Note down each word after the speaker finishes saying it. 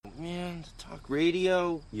on to talk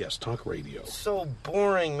radio? Yes, talk radio. So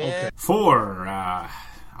boring, man. Okay. For,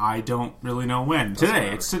 I don't really know when.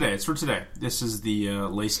 Today. It's for today. This is the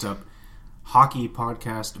Laced Up Hockey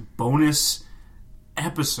Podcast bonus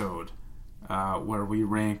episode where we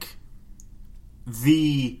rank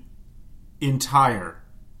the entire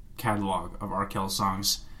catalog of Arkell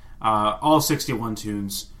songs. All 61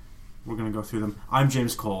 tunes. We're going to go through them. I'm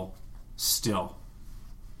James Cole. Still.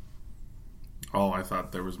 Oh, I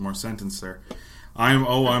thought there was more sentence there.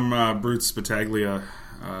 I'm Bruce Spataglia.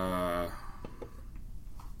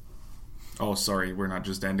 Sorry, we're not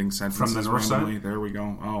just ending sentences from the north randomly. side. There we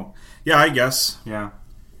go. Oh, yeah, I guess. Yeah.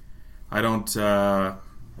 I don't.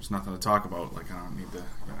 There's nothing to talk about. Like I don't need to.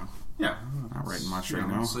 Yeah. Not writing much right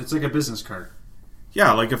now. It's like a business card.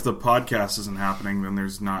 Yeah, like if the podcast isn't happening, then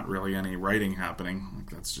there's not really any writing happening. Like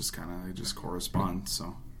that's just kind of they just correspond.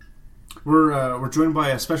 So we're joined by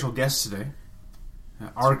a special guest today.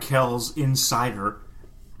 Arkell's insider,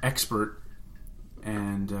 expert,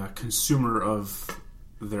 and consumer of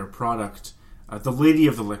their product, the lady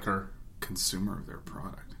of the liquor. Consumer of their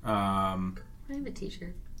product. I have a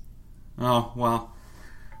t-shirt. Oh, well.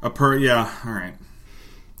 Yeah, alright.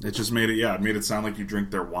 It just made it sound like you drink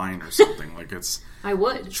their wine or something. Like it's I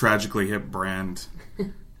would. Tragically hip brand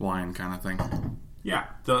wine kind of thing. Yeah,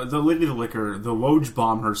 the lady of the liquor, the Woj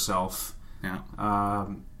bomb herself. Yeah.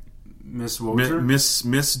 Miss Wojer?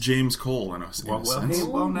 Miss James Cole in a sense.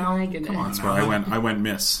 Well, now, my goodness. come on. That's now. why I went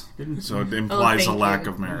miss. So it implies a thank lack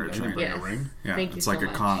you. of marriage. Okay. Right? Yes. ring. Yeah, Thank you it's so like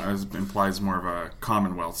much. it implies more of a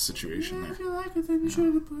Commonwealth situation there. If you like it, then you should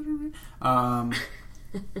have put a ring.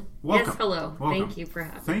 Welcome. Yes, hello. Welcome. Thank you for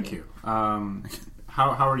having me. Thank you. How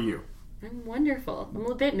are you? I'm wonderful. I'm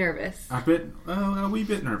a bit nervous. A wee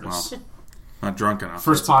bit nervous. Well, not drunk enough.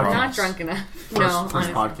 First That's the problem. podcast. Not drunk enough. First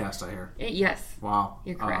honestly. podcast I hear. Yes. Wow.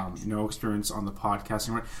 You're correct. No experience on the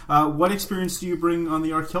podcasting. What experience do you bring on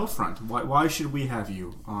the Arkell front? Why should we have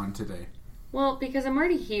you on today? Well, because I'm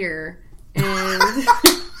already here, and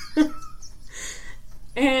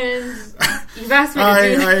and you've asked me to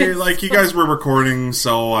do this. Like you guys were recording,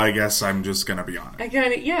 so I guess I'm just gonna be on it. I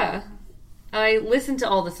kind of, yeah. I listened to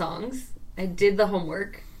all the songs. I did the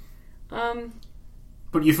homework.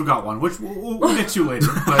 But you forgot one, which we'll get to later.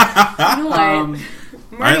 But You know what? I'm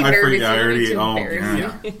already I nervous. forget, You don't already- need to oh,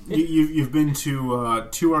 embarrass yeah. me. you've been to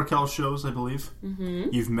two Arkell shows, I believe. Mm-hmm.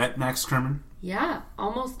 You've met Max Kerman. Yeah,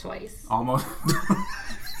 almost twice. Almost.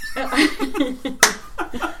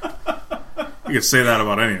 You could say that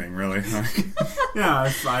about anything, really.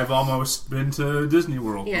 Yeah, I've almost been to Disney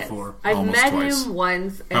World Yes. before. I've Almost met twice. him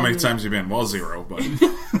once. How many and- times have you been? Well, 0, but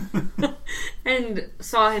And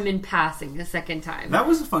saw him in passing a second time. That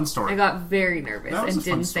was a fun story. I got very nervous That was and a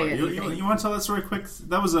fun didn't say story. anything. You want to tell that story quick?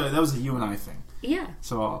 That was a you and I thing. Yeah.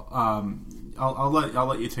 So I'll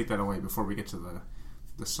let you take that away before we get to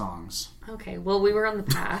the songs. Okay. Well, we were on the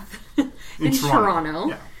path in Toronto. Toronto.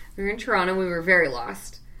 Yeah. We were in Toronto. We were very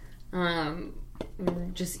lost. We were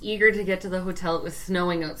just eager to get to the hotel. It was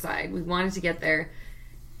snowing outside. We wanted to get there.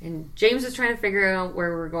 And James was trying to figure out where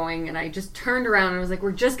we were going. And I just turned around and was like,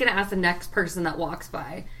 we're just going to ask the next person that walks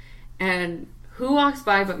by. And who walks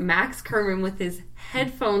by but Max Kerman with his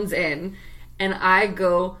headphones in. And I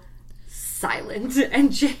go silent.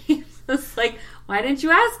 And James was like, why didn't you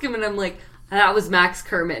ask him? And I'm like, that was Max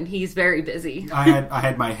Kerman. He's very busy. I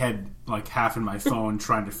had my head like half in my phone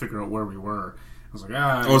trying to figure out where we were. I was like,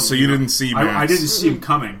 oh, so you didn't see Max? I didn't see him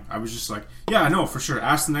coming. I was just like, yeah, I know for sure.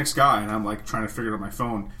 Ask the next guy, and I'm like trying to figure it out on my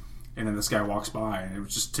phone, and then this guy walks by, and it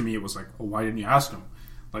was just to me, it was like, well, why didn't you ask him?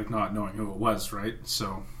 Like not knowing who it was, right?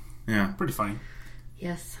 So Yeah. pretty funny.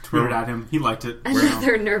 Yes. Tweeted at him. He liked it.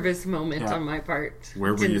 Another nervous moment Yeah. on my part.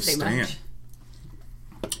 Where were Didn't you say staying? much.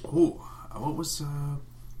 Oh, what was?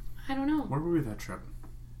 I don't know. Where were we that trip?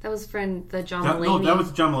 That was the John No, Mulaney. that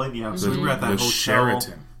was John Mulaney. Yeah, we were at that The hotel.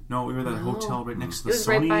 Sheraton. No, we were at that No. hotel right next to It the was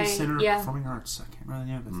right Sony by- Center yeah. Performing Arts. I can't remember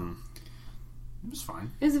the name of it. It was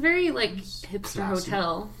fine. It was a very hipster classy.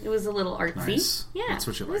 hotel. It was a little artsy. Nice. Yeah, That's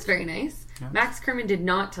what you it was like. very nice. Yeah. Max Kerman did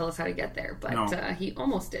not tell us how to get there, but No. he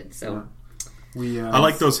almost did. So We. I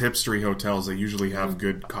like those hipstery hotels. They usually have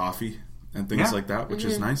good coffee and things Yeah. like that, which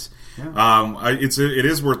is nice. Yeah. It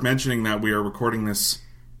is worth mentioning that we are recording this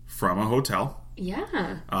from a hotel.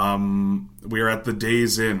 yeah, We are at the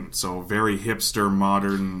Days Inn, so very hipster,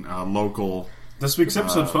 modern, local. This week's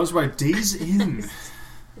episode is sponsored by Days Inn.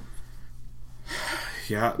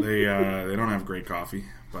 Yeah, they don't have great coffee,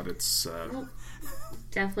 but it's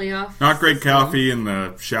definitely off. not great coffee, and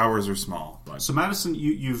the showers are small. But So Madison,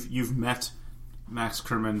 you've met Max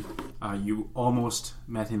Kerman. You almost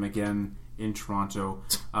met him again in Toronto.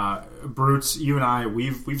 Brutes, you and I,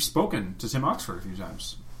 we've spoken to Tim Oxford a few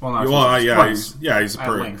times. Well, not Well, twice. he's At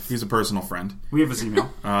length. he's a personal friend. We have his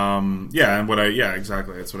email.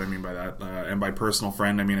 Exactly. That's what I mean by that. And by personal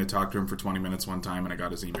friend, I mean I talked to him for 20 minutes one time, and I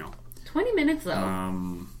got his email. 20 minutes,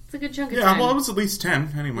 though. It's a good chunk of Yeah, time. well, it was at least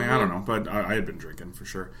 10 anyway. I don't know, but I had been drinking for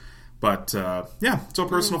sure. But so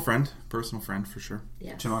personal friend for sure.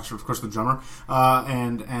 Yes. Tim Oxford, of course, the drummer,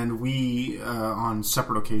 and we on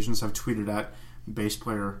separate occasions have tweeted at bass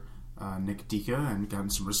player Nick Dika and gotten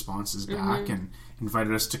some responses back, and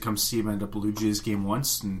invited us to come see him at a Blue Jays game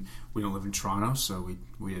once. And we don't live in Toronto, so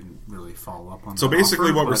we didn't really follow up on. So that basically,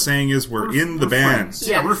 offer, what we're but saying is we're in the band. friends.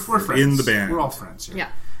 Yeah, we're friends In the band. We're all friends here. Yeah.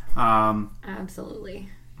 Um, Absolutely.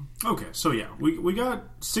 Okay, so yeah, we got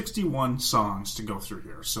 61 songs to go through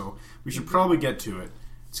here, so we should probably get to it.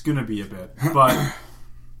 It's going to be a bit, but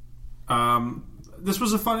this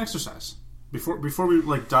was a fun exercise. Before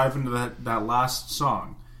we dive into that last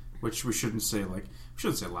song, which we shouldn't say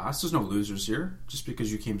last. There's no losers here. Just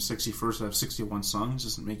because you came 61st out of 61 songs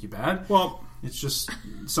doesn't make you bad. Well, it's just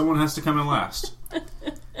someone has to come in last.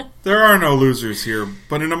 there are no losers here,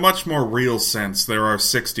 but in a much more real sense, there are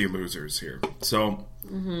 60 losers here. So,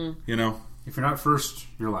 you know. If you're not first,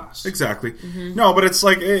 you're last. Exactly. No, but it's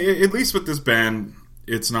like, at least with this band,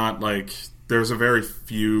 it's not like there's a very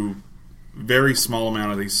small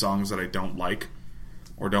amount of these songs that I don't like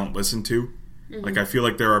or don't listen to. Like, I feel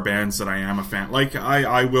like there are bands that I am a fan. Like,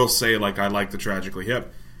 I will say, like, I like the Tragically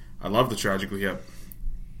Hip. I love the Tragically Hip.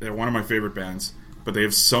 They're one of my favorite bands. But they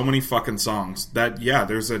have so many fucking songs that, yeah,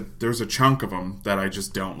 there's a chunk of them that I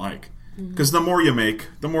just don't like. Because the more you make,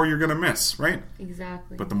 the more you're going to miss, right?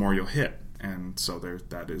 Exactly. But the more you'll hit. And so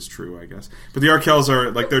that is true, I guess. But the Arkells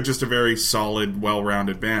are, like, they're just a very solid,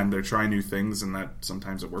 well-rounded band. They're trying new things, and that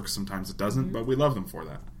sometimes it works, sometimes it doesn't. But we love them for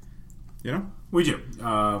that. You know? We do.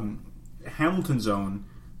 Hamilton's Own,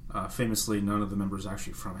 famously, none of the members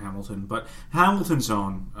actually from Hamilton, but Hamilton's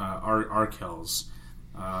Own, Arkells.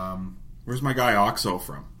 Where's my guy Oxo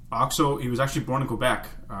from? Oxo, he was actually born in Quebec,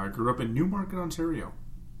 grew up in Newmarket, Ontario.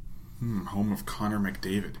 Home of Connor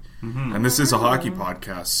McDavid. And this is a hockey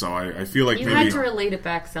podcast, so I feel like you maybe... had to relate it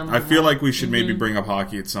back somehow. I feel like we should maybe bring up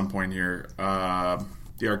hockey at some point here.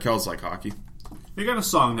 The Arkells like hockey. They got a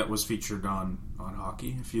song that was featured on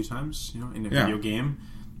hockey a few times, in a video game.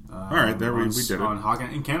 All right, there we did it. On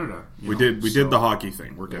hockey in Canada. We did the hockey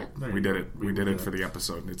thing. We're good. Yeah. We did it. We did it for the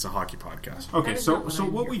episode. It's a hockey podcast. Okay, That is so not what so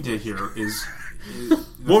I'm what here we did here is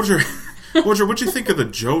Wojciech, what'd you think of the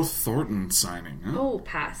Joe Thornton signing? Huh? Oh,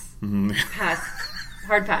 pass. Pass.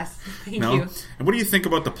 Hard pass. Thank No? you. And what do you think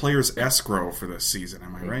about the players' escrow for this season?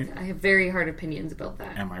 Am I right? I have very hard opinions about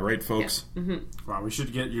that. Am I right, folks? wow, we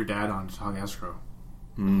should get your dad on to talk escrow.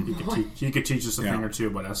 He could teach us a thing or two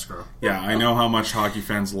about escrow. Yeah, I know how much hockey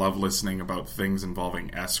fans love listening about things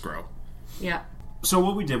involving escrow. Yeah. So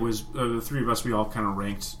what we did was the three of us, we all kind of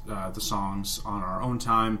ranked the songs on our own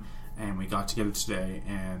time, and we got together today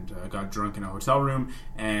and got drunk in a hotel room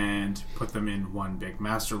and put them in one big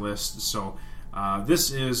master list. So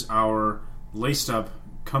this is our laced up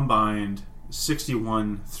combined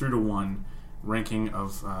 61 through to 1 ranking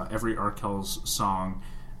of every Arkells song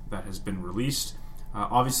that has been released.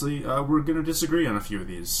 Obviously, we're going to disagree on a few of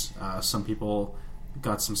these. Some people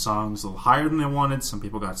got some songs a little higher than they wanted. Some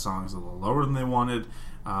people got songs a little lower than they wanted.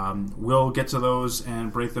 We'll get to those and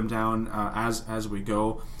break them down as we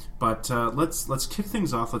go. But let's kick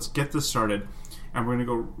things off. Let's get this started, and we're going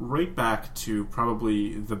to go right back to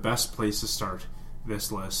probably the best place to start this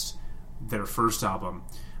list. Their first album,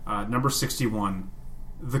 number 61,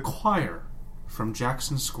 "The Choir" from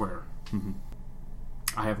Jackson Square.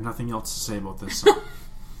 I have nothing else to say about this song.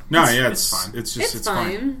 No, it's fine. It's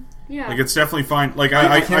fine. Yeah. Like, it's definitely fine. Like,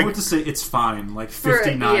 I can't wait to say it's fine, like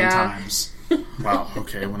 59 yeah. times. Wow.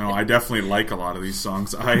 Okay. Well, no, I definitely like a lot of these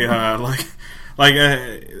songs.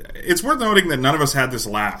 It's worth noting that none of us had this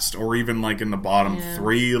last, or even like in the bottom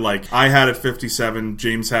three. Like, I had it 57,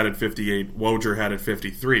 James had it 58, Wojciech had it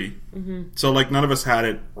 53. So like none of us had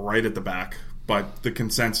it right at the back, but the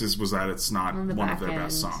consensus was that it's not On the one of back their end.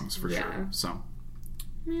 best songs for sure. So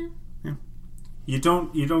Yeah. You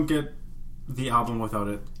don't get the album without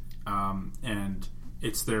it, and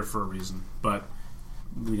it's there for a reason. But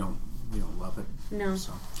we don't love it. No.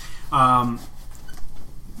 So,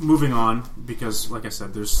 moving on, because like I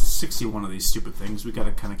said, there's 61 of these stupid things. We got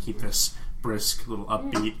to kind of keep this brisk, little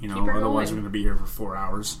upbeat. keep her Otherwise going. we're going to be here for 4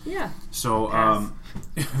 hours. Yeah. So,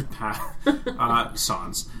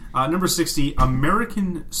 songs. Number 60,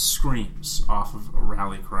 "American Screams" off of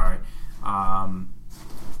Rally Cry.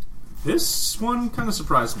 This one kind of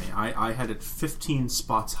surprised me. I had it 15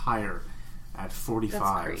 spots higher at 45.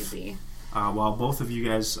 That's crazy. While both of you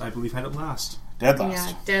guys, I believe, had it last. dead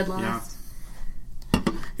Yeah. Dead last.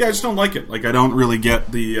 Yeah, I just don't like it. Like, I don't really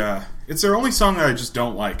get the... it's their only song that I just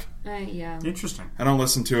don't like. Yeah. Interesting. I don't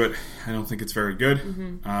listen to it. I don't think it's very good.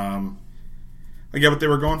 I get what they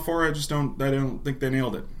were going for. I don't think they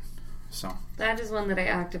nailed it. So That is one that I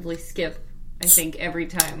actively skip, I think, every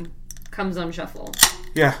time. Comes on shuffle.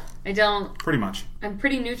 yeah, I don't... pretty much. I'm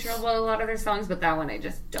pretty neutral about a lot of their songs, but that one I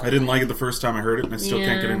just don't. I didn't like it the first time I heard it, and I still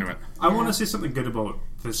can't get Yeah. into it. I want to say something good about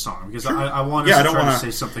this song because I want Yeah, I to don't try want to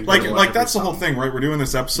say something like good about every that's the whole song. thing, right? We're doing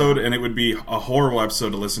this episode, and it would be a horrible episode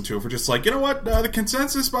to listen to if we're just like, you know what, the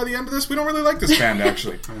consensus by the end of this, we don't really like this band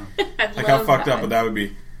actually. I'd Like how love fucked that. up would that would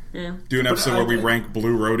be. Yeah. Do an episode where we rank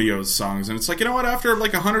Blue Rodeo's songs, and it's like, you know what? After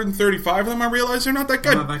like 135 of them, I realize they're not that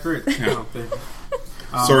good. Not that great. No, they-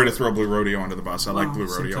 Sorry to throw Blue Rodeo under the bus. I like Blue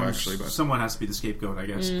well, Rodeo sometimes actually, but someone has to be the scapegoat, I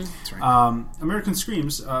guess. that's right. American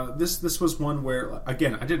Screams. This was one where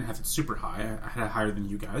again I didn't have it super high. I had it higher than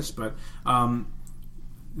you guys, but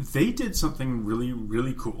they did something really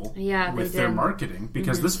really cool. Yeah, they with their did. marketing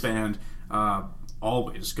because this band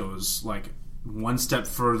always goes like one step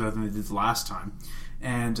further than they did the last time.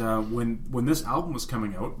 And when this album was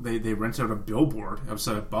coming out, they rented out a billboard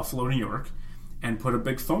outside of Buffalo, New York, and put a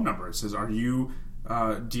big phone number. It says, "Are you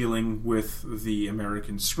dealing with the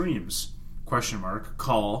American Screams? ?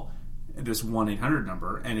 Call this 1-800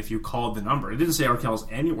 number." And if you called the number, it didn't say Arkells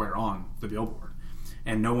anywhere on the billboard,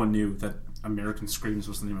 and no one knew that American Screams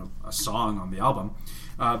was the name of a song on the album.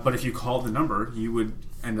 But if you called the number, you would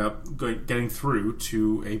end up getting through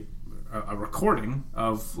to a recording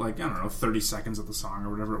of, like, I don't know, 30 seconds of the song or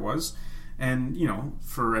whatever it was. And, you know,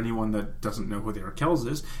 for anyone that doesn't know who the Arkells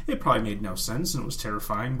is, it probably made no sense and it was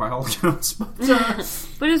terrifying by all accounts. But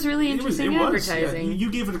But it was really interesting Yeah. You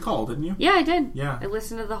You gave it a call, didn't you? Yeah, I did. Yeah. I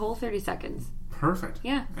listened to the whole 30 seconds. Perfect.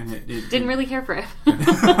 Yeah. And it Didn't really care for it.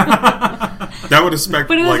 That would have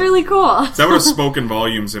But it was really cool. That would have spoken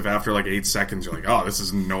volumes if after like 8 seconds you're like, oh, this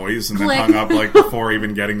is noise, and then Click. hung up like before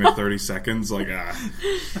even getting the 30 seconds. Like,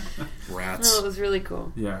 rats. No, it was really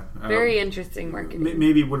cool. Yeah. Very interesting marketing.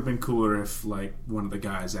 Maybe it would have been cooler if, like, one of the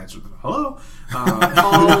guys answered the hello.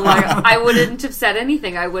 Oh my God. I wouldn't have said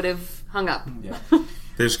anything. I would have hung up. Yeah.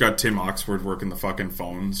 They just got Tim Oxford working the fucking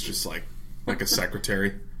phones, just like a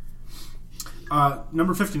secretary.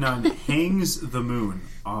 Number 59, Hangs the Moon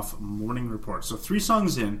off Morning Report. So 3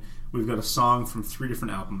 songs in, we've got a song from 3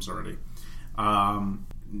 different albums already.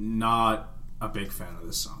 Not a big fan of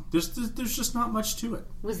this song. There's just not much to it.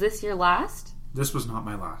 Was this your last? This was not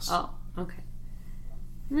my last. Oh, okay.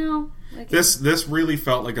 No. This really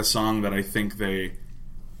felt like a song that I think they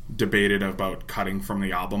debated about cutting from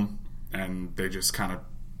the album, and they just kind of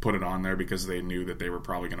put it on there because they knew that they were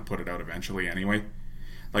probably going to put it out eventually anyway.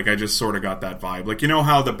 Like, I just sort of got that vibe. Like, you know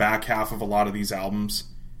how the back half of a lot of these albums,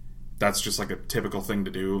 that's just like a typical thing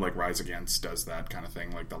to do? Like, Rise Against does that kind of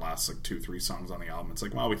thing. Like, the last, like, 2-3 songs on the album. It's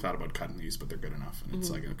like, well, we thought about cutting these, but they're good enough. And it's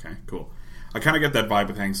like, okay, cool. I kind of get that vibe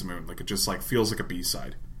with Hangs the Moon. Like, it just, like, feels like a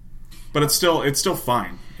B-side. But it's still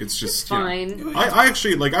fine. It's just fine. You know, I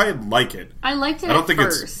actually, like, I like it. I liked it I don't at think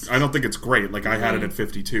first. I don't think it's great. Like, I had it at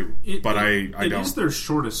 52. But I It don't. is their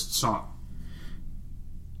shortest song.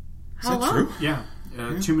 Is that true? Yeah.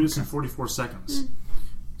 2 minutes and 44 seconds.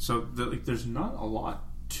 So there's not a lot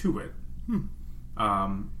to it.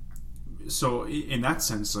 So in that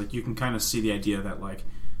sense, like, you can kind of see the idea that, like,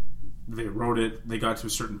 they wrote it, they got to a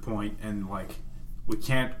certain point, and, like, we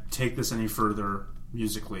can't take this any further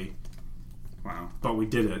musically, Wow. but we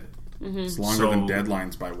did it. It's longer than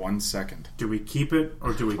Deadlines by 1 second. Do we keep it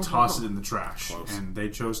or do we toss it in the trash? Close. And they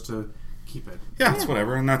chose to keep it. Yeah, it's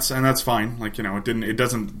whatever, and that's fine. Like, you know, it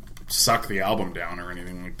doesn't suck the album down or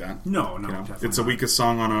anything like that. No, You know, definitely it's the not. weakest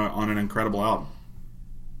song on an incredible album.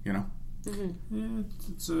 You know, Yeah,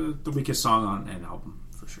 it's the weakest song on an album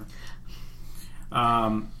for sure.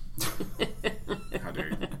 how dare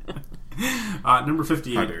you? Number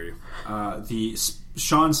 58. How dare you? The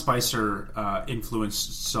Sean Spicer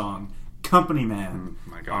influenced song "Company Man"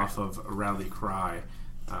 my guy. off of "Rally Cry,"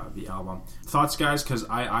 the album. Thoughts, guys? Because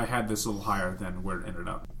I had this a little higher than where it ended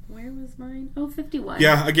up. Where was mine? Oh, 51.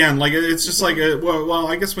 Yeah, again, like, it's just like, well,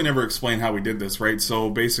 I guess we never explained how we did this, right? So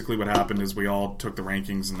basically what happened is we all took the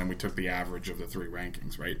rankings and then we took the average of the 3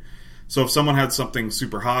 rankings, right? So if someone had something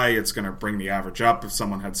super high, it's going to bring the average up. If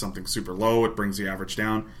someone had something super low, it brings the average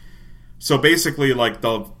down. So basically, like,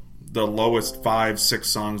 the lowest 5-6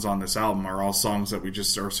 songs on this album are all songs that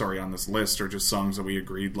on this list are just songs that we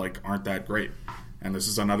agreed, like, aren't that great. And this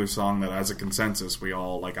is another song that, as a consensus, we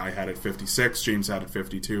all, like, I had it 56, James had it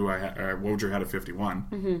 52, Wojr had it 51.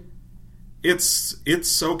 Mm-hmm.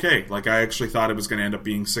 It's okay. Like, I actually thought it was going to end up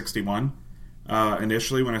being 61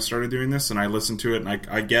 initially when I started doing this, and I listened to it, and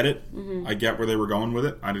I get it. Mm-hmm. I get where they were going with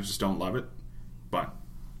it. I just don't love it. But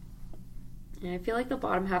And I feel like the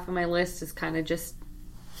bottom half of my list is kind of just...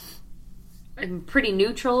 I'm pretty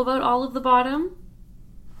neutral about all of the bottom.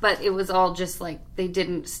 But it was all just like, they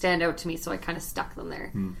didn't stand out to me, so I kind of stuck them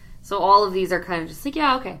there. So all of these are kind of just like,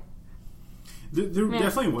 yeah, okay. There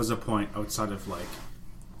definitely was a point outside of like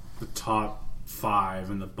the top 5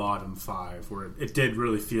 and the bottom 5 where it did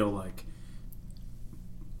really feel like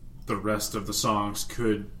the rest of the songs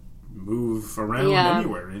could move around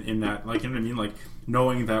anywhere in that, like, you know what I mean? Like,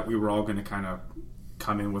 knowing that we were all going to kind of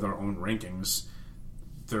come in with our own rankings,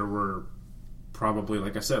 there were probably,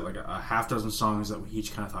 like I said, like a half dozen songs that we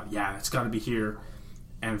each kind of thought, yeah, it's got to be here.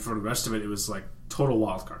 And for the rest of it, it was like total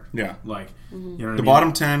wild card. Yeah. Like, you know what I The mean?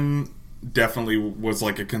 bottom 10 definitely was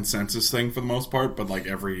like a consensus thing for the most part, but like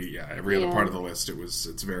every other part of the list,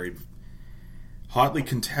 it's very hotly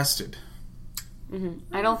contested.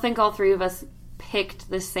 I don't think all three of us picked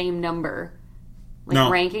the same number, like No.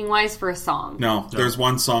 ranking wise, for a song. No, there's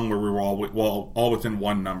one song where we were all within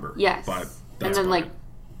one number. Yes, but and that's then about like it.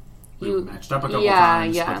 We matched up a couple Yeah,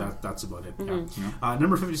 times, yeah. but that's about it. Yeah.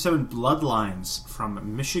 Number 57, Bloodlines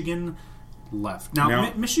from Michigan Left.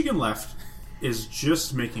 Now, Michigan Left is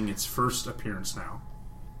just making its first appearance now.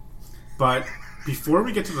 But before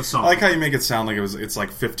we get to the song... I like how you make it sound like it's like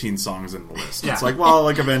 15 songs in the list. Yeah. It's like, well,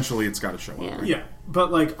 like eventually it's got to show up. Yeah. Right? Yeah,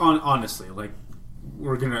 but like honestly, like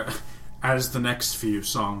we're gonna, as the next few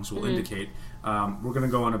songs will indicate, we're gonna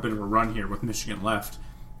go on a bit of a run here with Michigan Left.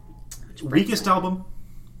 Weakest album?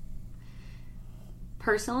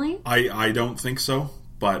 personally, I don't think so,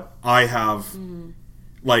 but I have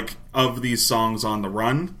like of these songs on the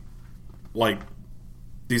run, like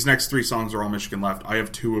these next 3 songs are all Michigan Left. I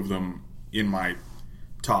have 2 of them in my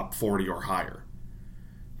top 40 or higher.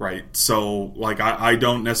 Right? So like I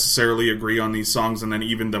don't necessarily agree on these songs, and then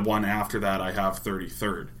even the one after that I have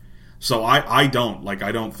 33rd. So I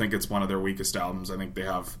don't think it's one of their weakest albums. I think they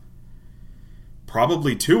have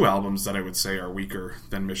probably 2 albums that I would say are weaker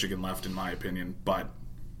than Michigan Left in my opinion, but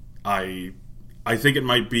I think it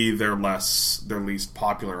might be their least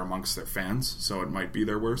popular amongst their fans, so it might be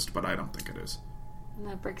their worst, but I don't think it is.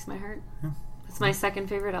 and that breaks my heart. It's my second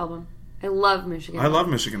favorite album. I love Michigan. I love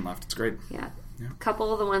Michigan Left. It's great. Yeah. A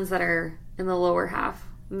couple of the ones that are in the lower half.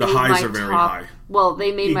 The made highs my are very top- high. Well,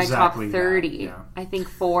 they made Exactly my that, top 30. yeah. I think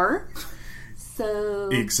 4. So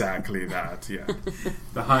Exactly that, yeah.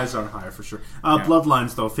 The highs are higher for sure.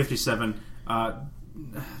 Bloodlines though, 57.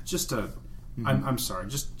 Just a, I'm sorry,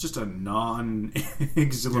 just a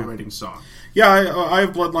non-exhilarating song. Yeah, I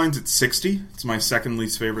have Bloodlines at 60. It's my second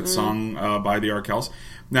least favorite song by the Arkells.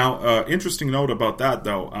 Now, interesting note about that,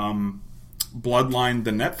 though. Bloodline,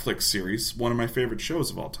 the Netflix series, one of my favorite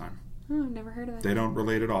shows of all time. Oh, I've never heard of it. They don't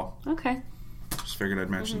relate at all. Okay. Just figured I'd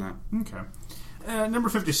mention that. Okay. Number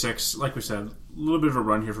 56, like we said, a little bit of a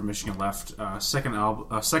run here for Michigan Left. Second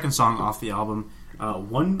song off the album,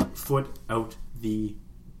 1 Foot Out the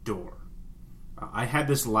Door. I had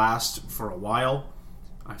this last for a while.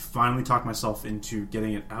 I finally talked myself into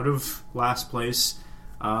getting it out of last place,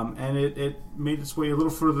 and it made its way a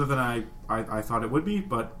little further than I thought it would be,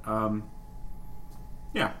 but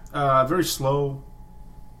very slow,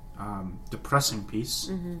 depressing piece.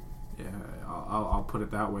 Yeah, I'll put it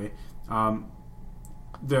that way.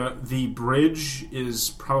 The bridge is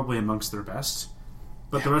probably amongst their best,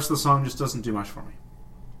 but the rest of the song just doesn't do much for me.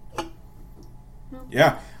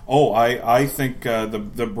 Yeah. Oh, I think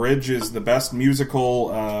the bridge is the best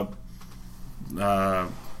musical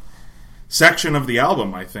section of the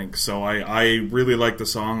album, I think. So I really like the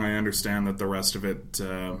song. I understand that the rest of it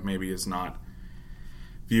maybe is not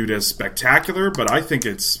viewed as spectacular, but I think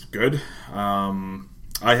it's good.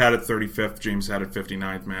 I had it 35th. James had it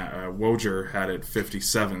 59th. Wojciech had it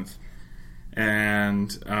 57th.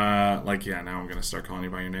 And, now I'm going to start calling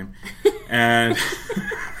you by your name. And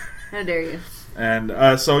How dare you? and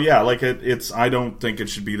so, it's. I don't think it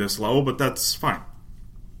should be this low, but that's fine.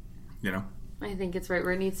 You know? I think it's right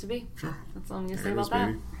where it needs to be. Sure. That's all I'm going to say There it about is, that.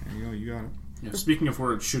 baby. There you go. You got it. Yeah, speaking of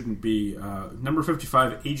where it shouldn't be, number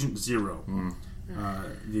 55, Agent Zero.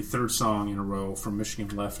 The third song in a row from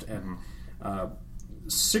Michigan Left, and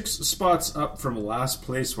 6 spots up from last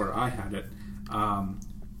place where I had it.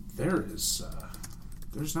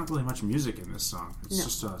 There's not really much music in this song. It's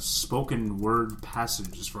just a spoken word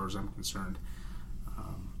passage as far as I'm concerned.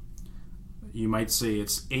 You might say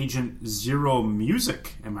it's Agent Zero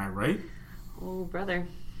music, am I right? Oh, brother.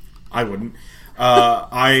 I wouldn't.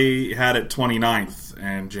 I had it 29th,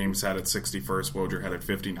 and James had it 61st. Wojciech had it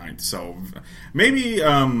 59th. So maybe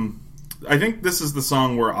I think this is the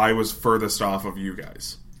song where I was furthest off of you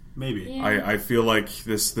guys. Maybe. Yeah. I feel like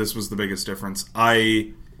this was the biggest difference.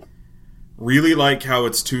 I really like how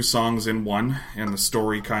it's 2 songs in one, and the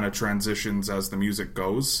story kind of transitions as the music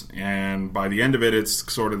goes. And by the end of it,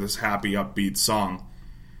 it's sort of this happy, upbeat song.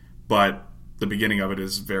 But the beginning of it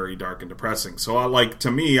is very dark and depressing. So,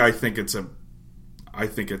 to me, I think it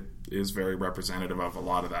is very representative of a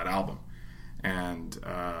lot of that album. And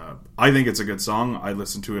I think it's a good song. I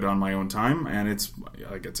listen to it on my own time, and it's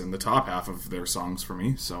in the top half of their songs for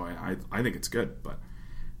me. So I think it's good, but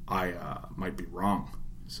I might be wrong.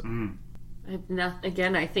 So.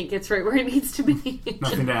 Again, I think it's right where it needs to be.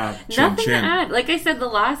 Nothing to add. Nothing to add. Like I said, the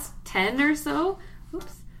last 10 or so,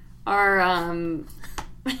 are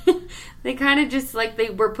they kind of just they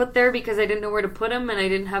were put there because I didn't know where to put them, and I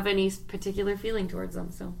didn't have any particular feeling towards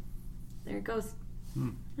them. So there it goes.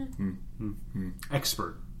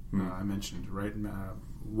 Expert, I mentioned, right?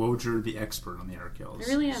 Wojr the expert on the Air Kills.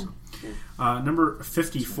 I really am. Number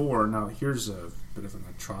 54. Now, here's a bit of an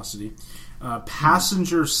atrocity.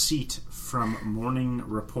 Passenger Seat from Morning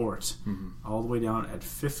Report. All the way down at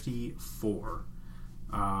 54.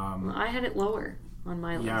 Well, I had it lower on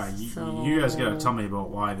my list. Yeah, you guys got to tell me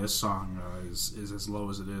about why this song is as low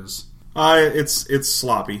as it is. It's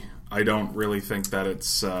sloppy. I don't really think that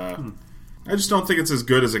it's... I just don't think it's as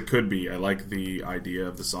good as it could be. I like the idea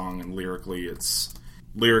of the song, and lyrically it's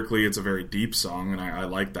a very deep song, and I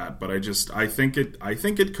like that. But I think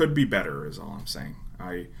it could be better. Is all I'm saying.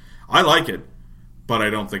 I like it, but I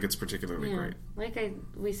don't think it's particularly great. Like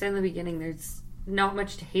we said in the beginning, there's not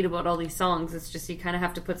much to hate about all these songs. It's just you kind of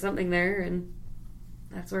have to put something there, and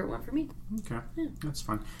that's where it went for me. Okay, that's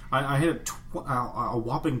fine. I had a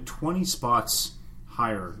whopping 20 spots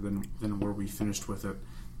higher than where we finished with it.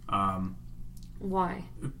 Why?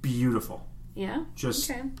 Beautiful. Yeah? Just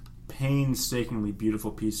painstakingly beautiful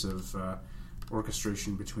piece of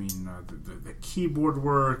orchestration between the keyboard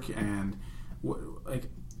work and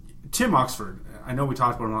Tim Oxford. I know we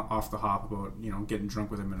talked about it off the hop about getting drunk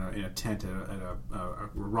with him in a tent at a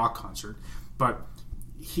rock concert, but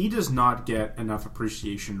he does not get enough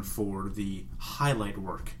appreciation for the highlight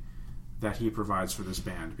work that he provides for this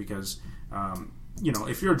band because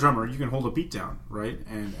if you're a drummer, you can hold a beat down, right?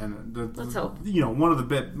 And let's hope. One of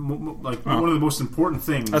the most important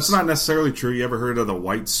things. That's not necessarily true. You ever heard of the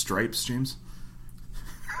White Stripes, James?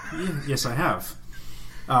 Yes, I have.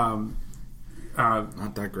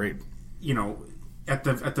 Not that great. At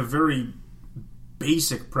the very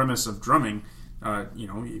basic premise of drumming,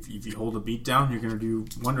 if you hold a beat down, you're going to do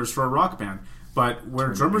wonders for a rock band. But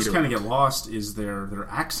where drummers kind of get lost is their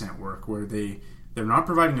accent work, where they're not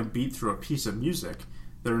providing a beat through a piece of music.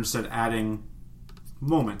 They're instead adding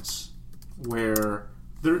moments where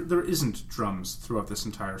there isn't drums throughout this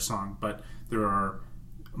entire song, but there are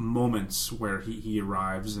moments where he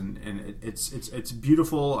arrives, and it's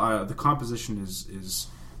beautiful. The composition is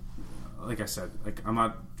like I said, I'm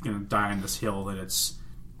not going to die on this hill that it's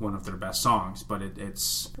one of their best songs, but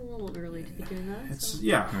it's a little early to be doing that.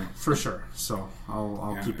 Yeah, for sure. So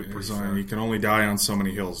I'll keep it pretty fair. You can only die on so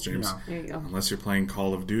many hills, James. Yeah. There you go. Unless you're playing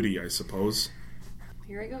Call of Duty, I suppose.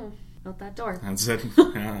 Here I go. Out that door. That's it.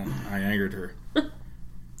 I angered her.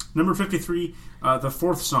 Number 53, the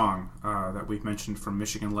fourth song that we've mentioned from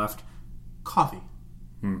Michigan Left, Coffee.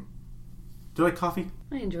 Do you like coffee?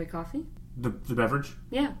 I enjoy coffee. The beverage?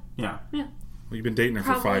 Yeah. Yeah. Well, you've been dating her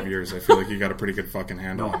Probably. for 5 years. I feel like you got a pretty good fucking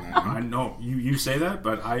handle on that. Huh? I know you say that,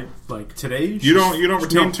 but I today. You don't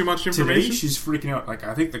retain too much information. Today she's freaking out.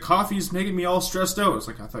 I think the coffee's making me all stressed out. It's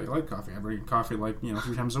I thought you liked coffee. I bring coffee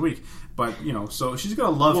 3 times a week. But so she's got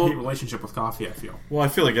a love-hate relationship with coffee. I feel. Well, I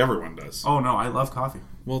feel like everyone does. Oh no, I love coffee.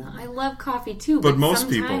 Well, I love coffee too, but most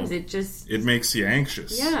sometimes people it makes you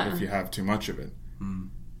anxious if you have too much of it.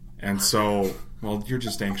 And so, well, you're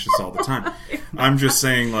just anxious all the time. I'm just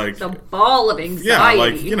saying, it's a ball of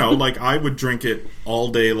anxiety. Yeah, I would drink it all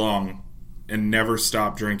day long and never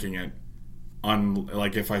stop drinking it.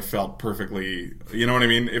 If I felt perfectly, you know what I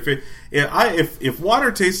mean. If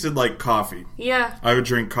water tasted like coffee, I would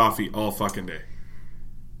drink coffee all fucking day.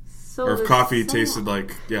 So or if coffee tasted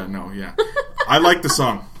like, I like the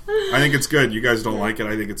song. I think it's good. You guys don't like it.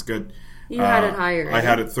 I think it's good. You had it higher. Right? I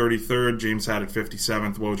had it 33rd. James had it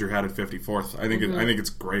 57th. Wojr had it 54th. I think I think it's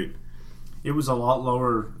great. It was a lot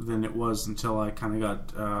lower than it was until I kind of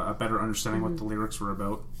got a better understanding what the lyrics were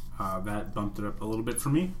about. That bumped it up a little bit for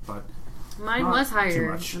me, but mine was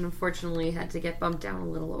higher, much. and unfortunately had to get bumped down a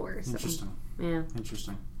little lower. So. Interesting. Yeah.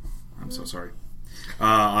 Interesting. I'm so sorry.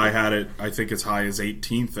 I had it, I think, as high as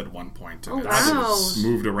 18th at one point. And it's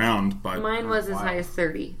moved around, but mine was as high as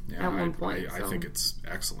 30 at one point. I think it's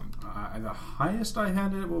excellent. The highest I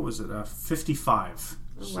had it, 55.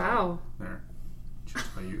 So, wow. There.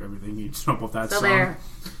 Just tell you everything you need to know about that so song.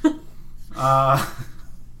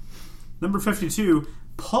 there. Number 52,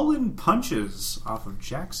 Pullin' Punches off of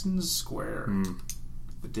Jackson Square.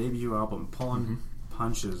 The debut album, Pullin'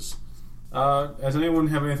 Punches. Does anyone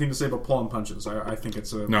have anything to say about Pullin' Punches? I think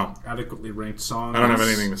it's a No. adequately ranked song. I don't have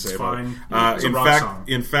anything to say It's about fine. it. It's a rock song.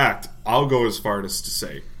 In fact, I'll go as far as to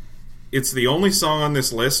say it's the only song on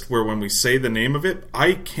this list where when we say the name of it,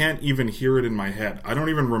 I can't even hear it in my head. I don't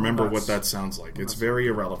even remember what that sounds like. It's very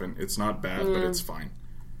irrelevant. It's not bad, but it's fine.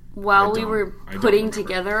 While I we don't- were I don't putting remember.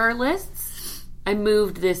 together our lists, I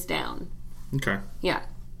moved this down. Okay. Yeah.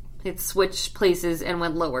 It switched places and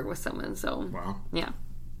went lower with someone, so Wow. yeah.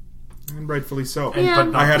 And rightfully so. And- Yeah.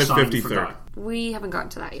 but not I had the it song you 53rd. forgot. We haven't gotten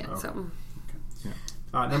to that yet, so.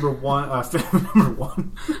 Number one. Number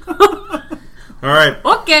one. All right.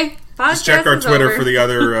 Okay. Just check our Podcast is Twitter over. for the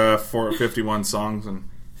other 451 songs. And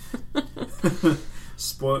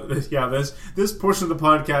Yeah, this portion of the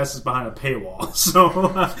podcast is behind a paywall, so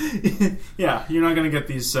yeah, you're not going to get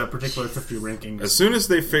these particular 50 rankings. as soon as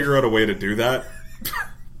they figure out a way to do that,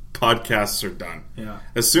 podcasts are done. Yeah,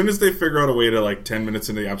 As soon as they figure out a way to, like, 10 minutes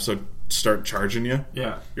into the episode, start charging you,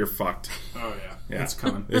 yeah. you're fucked. Oh yeah, Yeah. it's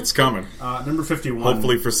coming. It's coming. Number 51.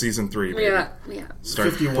 Hopefully for season 3. Baby. Yeah. Start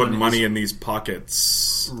 51 putting money is- in these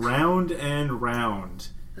pockets. Round and Round.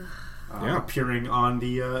 Yeah. Appearing on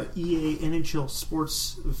the EA NHL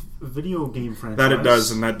Sports video game franchise. That it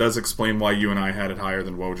does, and that does explain why you and I had it higher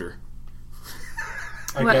than Woj.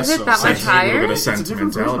 I What, guess is it so. that much It's higher? A little bit of a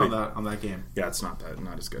different version sentimentality. on that game. Yeah, it's not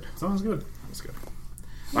as good. Sounds good. It's good.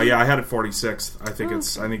 Yeah, I had it 46th. I think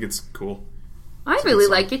it's cool. I a really good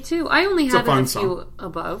song. like it too. I only a had it fun a few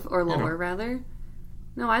above or lower, know. rather.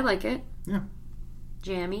 No, I like it. Yeah,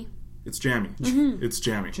 Jammy. it's jammy. Mm-hmm. It's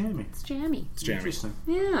jammy. Jamie. It's jammy. It's jammy. Interesting.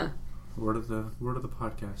 Yeah. Word of the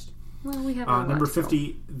podcast. Well, we have our Number lots, though.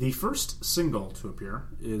 50, the first single to appear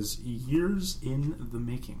is Years in the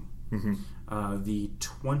Making. The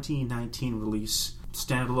 2019 release,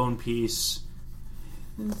 standalone piece.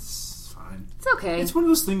 It's fine. It's okay. It's one of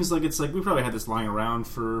those things, it's like we probably had this lying around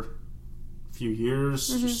for a few years.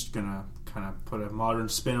 Mm-hmm. Just gonna kind of put a modern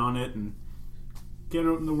spin on it and get it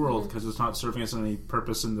out in the world because it's not serving us any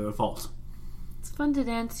purpose in the vault. It's fun to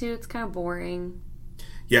dance to. It's kind of boring.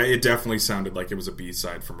 Yeah, it definitely sounded like it was a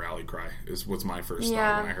B-side from Rally Cry. Was my first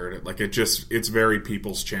thought when I heard it. Like it's very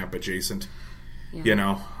People's Champ adjacent. Yeah. You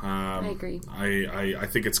know, I agree. I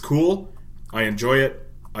think it's cool. I enjoy it.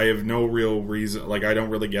 I have no real reason. Like, I don't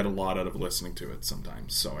really get a lot out of listening to it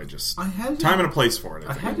sometimes. So I had time and a place for it.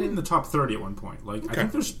 I had it in the top 30 at one point. I Okay.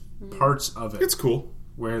 think there's parts of it It's cool.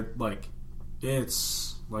 where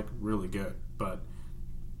it's really good, but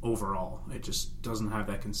overall it just doesn't have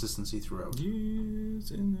that consistency throughout.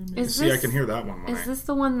 See, I can hear that one. When Is this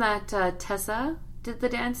the one that Tessa did the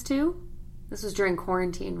dance to? This was during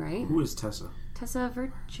quarantine, right? Who is Tessa? Tessa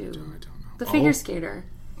Virtue. I don't know. The figure skater.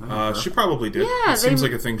 She probably did. Yeah, it seems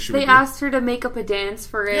like a thing she would They do. asked her to make up a dance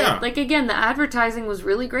for it. Yeah. Again, the advertising was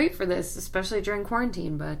really great for this, especially during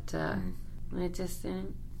quarantine, but it just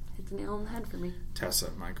didn't hit the nail on the head for me. Tessa,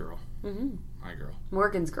 my girl. Mm-hmm. My girl.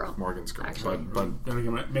 Morgan's girl. Morgan's girl. Actually. But We're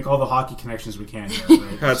gonna make all the hockey connections we can here,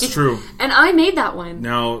 right? that's true. And I made that one.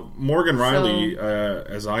 Now, Morgan Riley,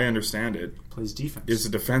 as I understand it, Plays defense. is a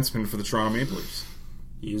defenseman for the Toronto Maple Leafs.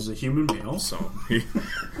 He is a human male. So he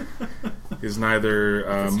is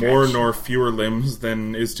neither more nor fewer limbs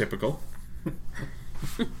than is typical.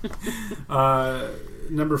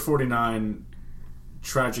 Number 49,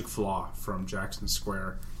 Tragic Flaw from Jackson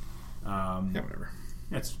Square. Yeah, whatever.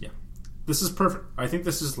 This is perfect. I think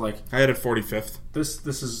this is I had it 45th. this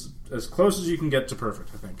is as close as you can get to perfect,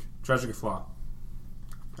 I think. Tragic Flaw.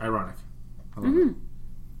 Ironic. I love it.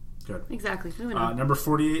 Good. Exactly. Moving on. Number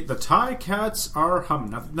 48, the Tie Cats are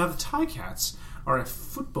humming. Now the Tie Cats are a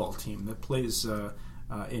football team that plays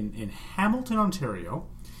in Hamilton, Ontario,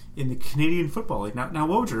 in the Canadian Football League. Now,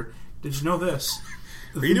 Woj, did you know this?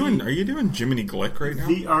 Are you doing Jiminy Glick right now?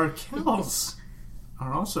 The Arkells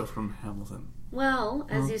are also from Hamilton. Well,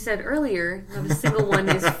 as you said earlier, not a single one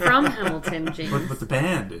is from Hamilton, James. But the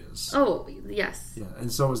band is. Oh, yes. Yeah, and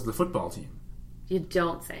so is the football team. You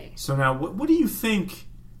don't say. So now, what do you think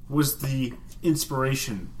was the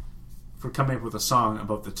inspiration for coming up with a song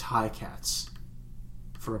about the Tie Cats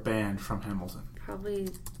for a band from Hamilton? Probably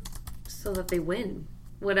so that they win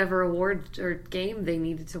whatever award or game they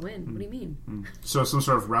needed to win. What do you mean? So some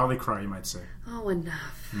sort of rally cry, you might say. Oh,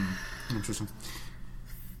 enough. Interesting.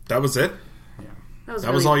 That was it?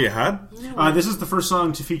 That was all you had? This is the first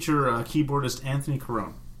song to feature keyboardist Anthony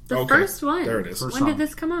Carone. The Okay. first one. There it is. First When song. did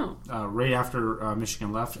this come out? Right after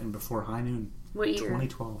Michigan left and before High Noon. What year?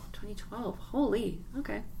 2012. 2012. Holy.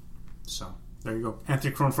 Okay. So, there you go.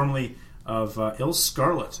 Anthony Carone, formerly of Il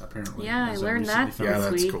Scarlet, apparently. Yeah, I as learned recently that found. Yeah,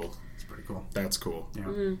 this that's week. cool. It's pretty pretty cool. That's cool.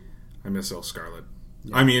 Yeah. I miss El Scarlet.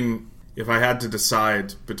 Yeah. I mean, if I had to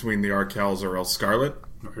decide between the Arkells or El Scarlet,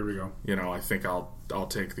 here we go. I think I'll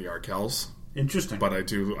take the Arkells. Interesting. But I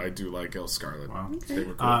do like El Scarlet. Wow. Okay. They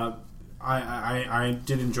were cool. I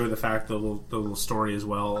did enjoy the fact, the little story as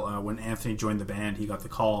well. When Anthony joined the band, he got the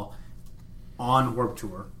call on Warped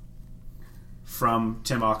Tour from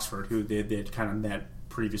Tim Oxford, who they had kind of met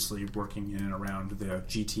previously working in and around the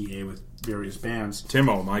GTA with various bands.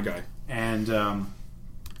 Timo, my guy. And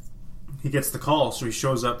he gets the call, so he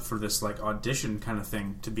shows up for this like audition kind of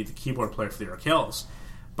thing to be the keyboard player for the Arkells,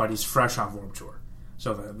 but he's fresh off Warped Tour.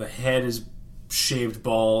 So the head is shaved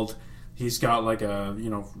bald. He's got like a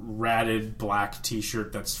ratted black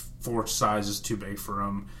T-shirt that's 4 sizes too big for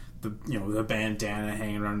him. The bandana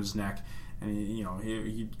hanging around his neck, and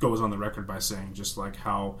he goes on the record by saying just like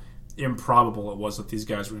how improbable it was that these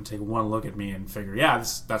guys were going to take one look at me and figure,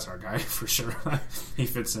 that's our guy for sure. He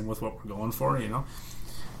fits in with what we're going for,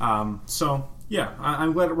 So yeah,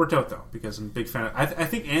 I'm glad it worked out though, because I'm a big fan. I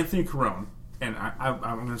think Anthony Carone, and I'm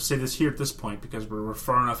going to say this here at this point because we're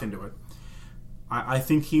far enough into it. I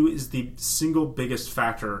think he is the single biggest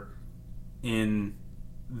factor in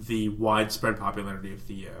the widespread popularity of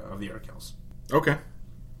the Arkells. Okay.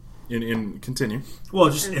 In continue. Well,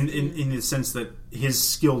 just in the sense that his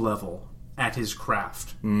skill level at his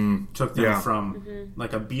craft took them from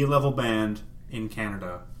like a B-level band in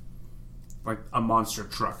Canada, like a monster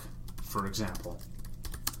truck, for example,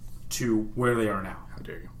 to where they are now. How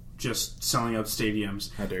dare you? Just selling out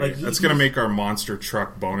stadiums. How dare you? That's going to make our monster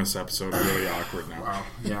truck bonus episode really awkward now. Wow.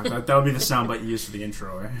 Yeah, that'll be the soundbite you use for the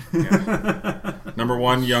intro, eh? Yeah. Number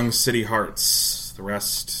 1, Young City Hearts. The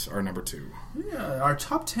rest are number 2. Yeah, our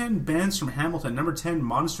top 10 bands from Hamilton. Number 10,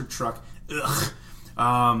 Monster Truck. Ugh.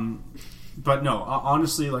 But no,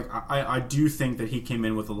 honestly, like I do think that he came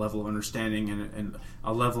in with a level of understanding and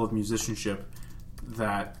a level of musicianship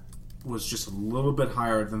that was just a little bit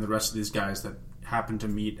higher than the rest of these guys that happened to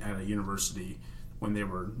meet at a university when they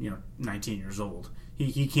were 19 years old.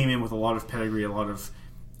 He came in with a lot of pedigree, a lot of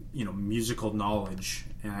musical knowledge,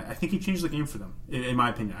 and I think he changed the game for them, in my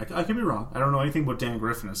opinion. I could be wrong. I don't know anything about Dan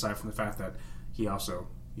Griffin aside from the fact that he also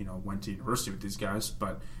went to university with these guys,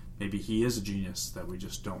 but maybe he is a genius that we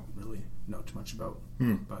just don't really know too much about.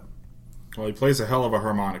 But well, he plays a hell of a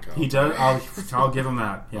harmonica. He does. I'll give him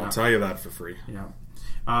that. Yeah. I'll tell you that for free. Yeah.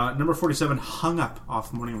 Number 47, Hung Up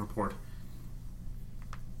off Morning Report.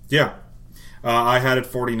 Yeah. I had it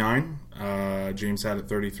 49. James had it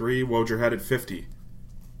 33. Wojger had it 50.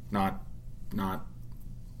 Not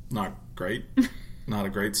great. Not a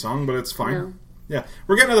great song, but it's fine. No. Yeah.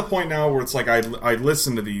 We're getting to the point now where it's like I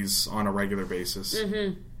listen to these on a regular basis.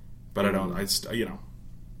 But I don't.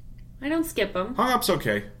 I don't skip them. Hung Up's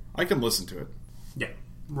okay. I can listen to it. Yeah.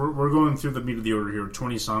 We're going through the meat of the order here.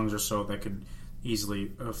 20 songs or so that could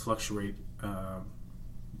easily fluctuate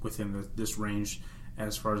within this range.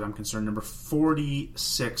 As far as I'm concerned, number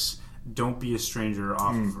 46, Don't Be a Stranger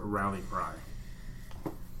off of Rally Cry.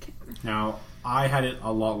 Okay. Now, I had it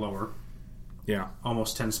a lot lower. Yeah.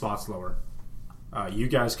 Almost 10 spots lower. You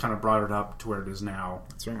guys kind of brought it up to where it is now.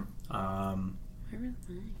 That's right. I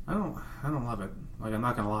don't love it. Like, I'm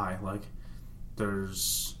not going to lie. Like,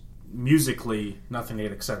 there's musically nothing to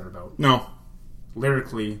get excited about. No.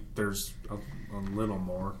 Lyrically, there's a little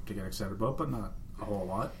more to get excited about, but not a whole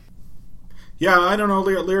lot. Yeah, I don't know.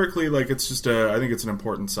 Lyrically, like, it's just I think it's an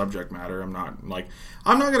important subject matter. I'm not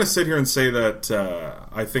going to sit here and say that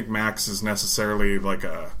I think Max is necessarily like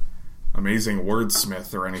a amazing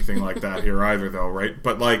wordsmith or anything like that here either, though, right?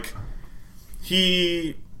 But like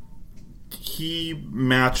he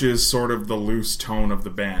matches sort of the loose tone of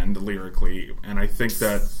the band lyrically, and I think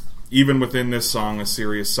that even within this song, a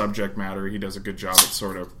serious subject matter, he does a good job at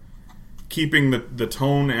sort of keeping the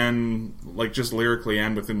tone and like just lyrically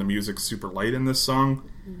and within the music super light in this song,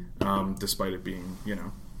 despite it being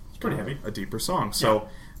It's pretty heavy, a deeper song. So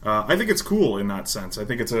I think it's cool in that sense. I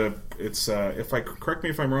think it's if I correct me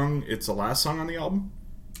if I'm wrong, it's the last song on the album.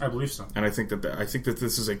 I believe so, and I think that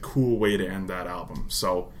this is a cool way to end that album.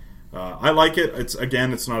 So I like it. It's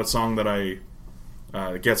not a song that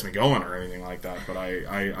it gets me going or anything like that, but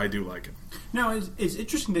I do like it. Now, it's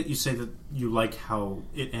interesting that you say that you like how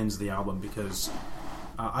it ends the album, because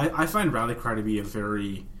I find Rally Cry to be a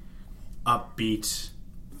very upbeat,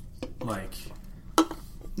 like,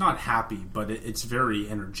 not happy, but it's very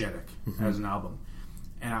energetic as an album.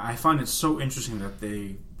 And I find it so interesting that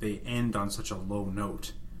they end on such a low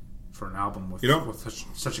note for an album with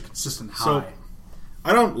such a consistent high. So,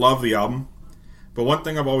 I don't love the album. But one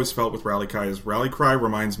thing I've always felt with Rally Cry is Rally Cry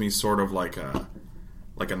reminds me sort of like a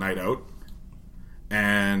night out,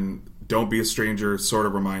 and Don't Be a Stranger sort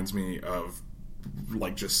of reminds me of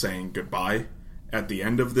like just saying goodbye at the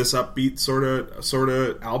end of this upbeat sort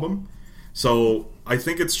of album. So I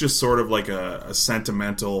think it's just sort of like a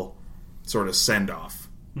sentimental sort of send-off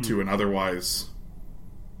to an otherwise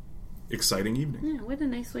exciting evening. Yeah, what a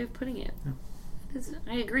nice way of putting it. Yeah.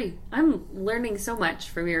 I agree. I'm learning so much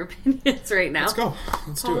from your opinions right now. Let's go.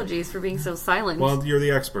 Let's Apologies for being so silent. Well, you're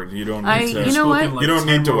the expert. You don't need to. You know what? Like you don't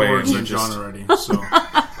need to weigh in. Than John already. So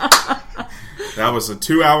that was a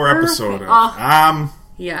 2-hour episode.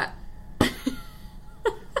 Yeah.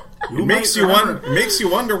 It makes you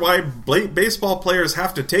wonder why baseball players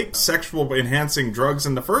have to take sexual enhancing drugs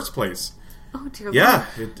in the first place. Oh dear. Yeah,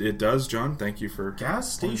 it does, John. Thank you for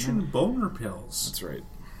gas station boner pills. That's right.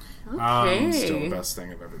 Okay. Still the best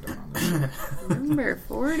thing I've ever done on this. Number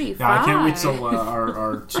 45. Yeah, I can't wait till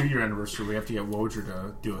our 2-year anniversary. We have to get Wojciech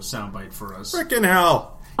to do a soundbite for us. Frickin'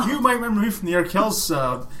 hell! You might remember me from the Arkell's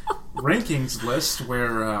rankings list,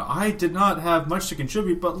 where I did not have much to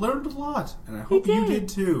contribute, but learned a lot, and I hope you did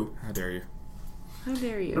too. How dare you? How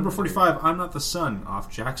dare you? Number 45, I'm Not the Sun, off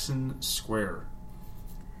Jackson Square.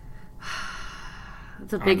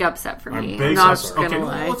 It's a big upset for me. I'm not upset. gonna Okay,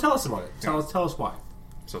 lie. well, tell us about it. Tell us why.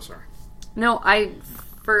 So sorry. No,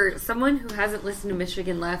 for someone who hasn't listened to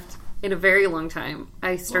Michigan Left in a very long time,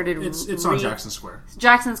 I started. It's on Jackson Square.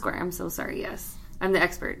 Jackson Square. I'm so sorry. Yes, I'm the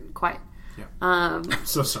expert. Quiet. Yeah. I'm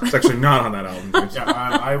so sorry. It's actually not on that album. Yeah,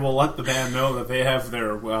 I will let the band know that they have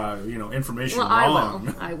their information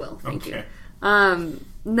wrong. I will. Thank okay. you.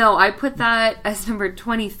 No, I put that as number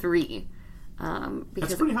 23. Because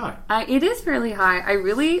that's pretty high. It is fairly high. I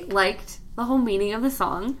really liked the whole meaning of the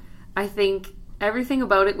song. I think everything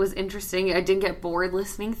about it was interesting. I didn't get bored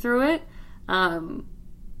listening through it.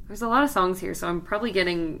 There's a lot of songs here, so I'm probably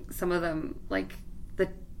getting some of them, like the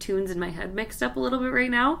tunes in my head, mixed up a little bit right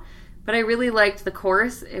now. But I really liked the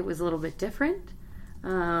chorus. It was a little bit different.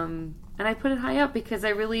 And I put it high up because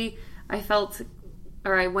I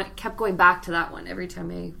kept going back to that one every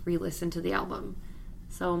time I re-listened to the album.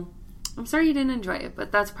 So I'm sorry you didn't enjoy it,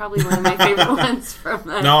 but that's probably one of my favorite ones from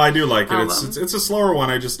that. No, I do like it. album. It's a slower one.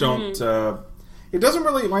 I just don't. It doesn't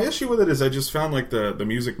really. My issue with it is I just found like the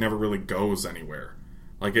music never really goes anywhere.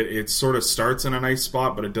 Like it sort of starts in a nice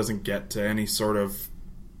spot, but it doesn't get to any sort of.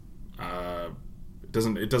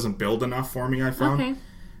 It doesn't build enough for me. I found. Okay.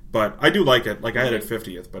 But I do like it. Like I had it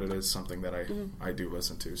 50th, but it is something that I do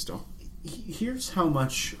listen to still. Here's how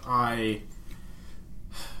much I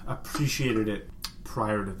appreciated it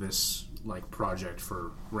prior to this project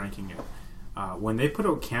for ranking it. When they put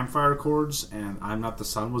out Campfire Chords and I'm Not the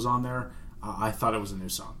Sun was on there, I thought it was a new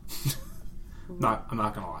song. I'm not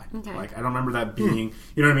gonna lie. Okay. I don't remember that being.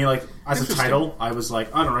 You know what I mean? Like as a title, I was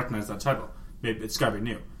like, I don't recognize that title. Maybe it's gotta be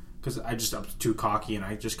new because I was too cocky and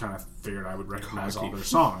I just kind of figured I would recognize all their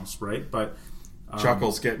songs, right? But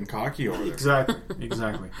Chuckle's getting cocky over there.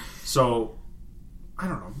 Exactly. So I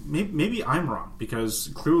don't know. Maybe I'm wrong because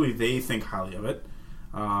clearly they think highly of it.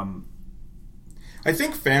 I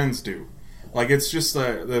think fans do. Like it's just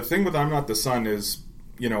the thing with I'm Not the Sun is,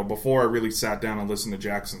 before I really sat down and listened to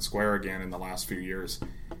Jackson Square again in the last few years,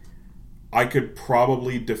 I could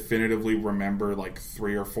probably definitively remember like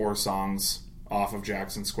 3 or 4 songs off of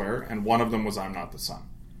Jackson Square, and one of them was I'm Not the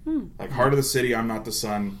Sun. Like Heart of the City, I'm Not the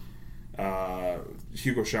Sun,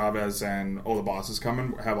 Hugo Chavez, and Oh the Boss Is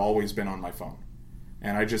Coming have always been on my phone.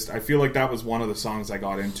 And I feel like that was one of the songs I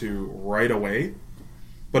got into right away.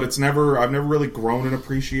 But I've never really grown an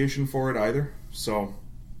appreciation for it either. So,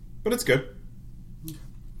 but it's good.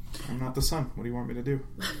 I'm Not the Sun. What do you want me to do?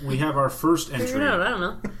 We have our first entry. Figure it out. I don't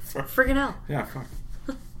know. Friggin' hell. Yeah, fuck.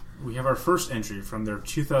 We have our first entry from their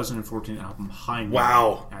 2014 album High Note.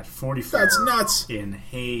 Wow. At 44. That's nuts. In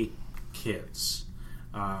Hey Kids.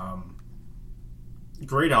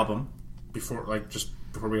 Great album. Before we get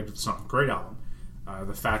to the song. Great album.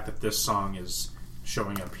 The fact that this song is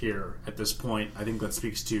showing up here at this point, I think that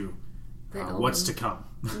speaks to what's to come.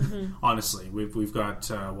 Honestly, we've got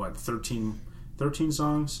 13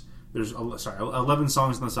 songs. There's 11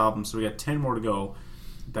 songs on this album, so we got 10 more to go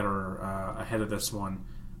that are ahead of this one.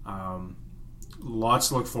 Lots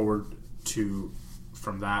to look forward to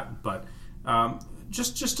from that, but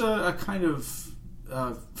just a kind of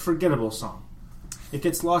forgettable song. It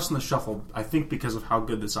gets lost in the shuffle, I think, because of how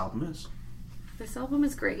good this album is. This album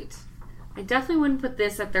is great. I definitely wouldn't put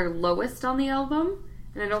this at their lowest on the album,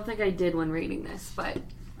 and I don't think I did when rating this, but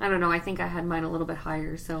I don't know. I think I had mine a little bit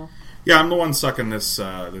higher, so... Yeah, I'm the one sucking this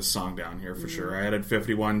song down here for sure. I had it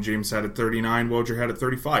 51, James had it 39, Wojciech had it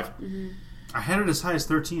 35. I had it as high as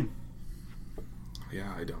 13.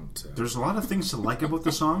 Yeah, I don't... There's a lot of things to like about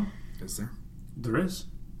the song. Is there? There is.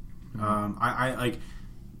 I like...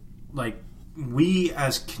 like we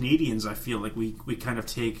as Canadians, I feel like we kind of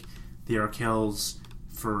take the Arkells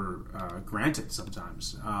for granted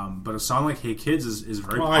sometimes. But a song like "Hey Kids" is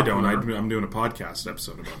very Well, popular. I don't. I'm doing a podcast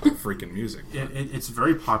episode about the freaking music. It's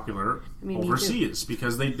very popular me too. overseas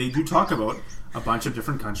because they do talk about a bunch of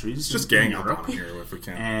different countries. Just in gang up Europe. on them here if we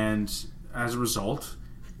can. And as a result,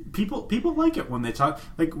 people like it when they talk.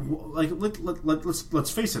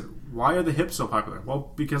 Let's face it. Why are the hips so popular?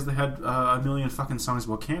 Well, because they had a million fucking songs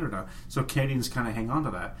about Canada, so Canadians kind of hang on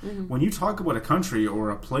to that. When you talk about a country or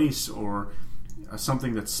a place or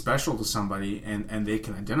something that's special to somebody, and they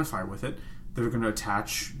can identify with it, they're going to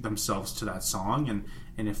attach themselves to that song,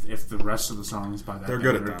 and if the rest of the songs by that They're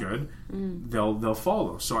band good at are that. good, they'll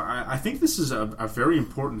follow. So I think this is a very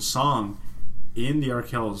important song in the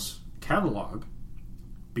Arkells catalog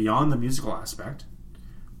beyond the musical aspect,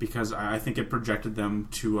 because I think it projected them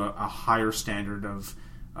to a higher standard of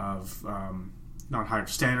not higher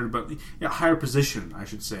standard, but higher position, I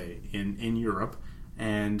should say, in Europe,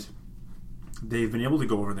 and they've been able to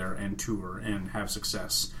go over there and tour and have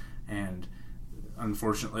success. And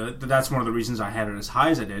unfortunately, that's one of the reasons I had it as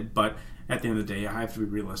high as I did. But at the end of the day, I have to be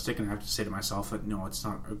realistic and I have to say to myself that no, it's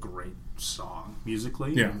not a great song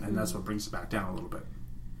musically, Yeah. and that's what brings it back down a little bit.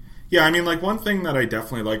 Yeah, I mean, like, one thing that I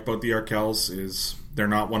definitely like about the Arkells is they're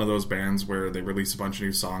not one of those bands where they release a bunch of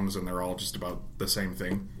new songs and they're all just about the same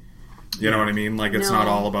thing. You know what I mean? Like, it's No. not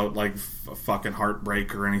all about, like, fucking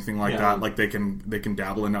heartbreak or anything like Yeah. that. Like, they can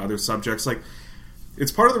dabble into other subjects. Like,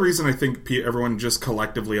 it's part of the reason I think everyone just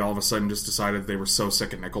collectively all of a sudden just decided they were so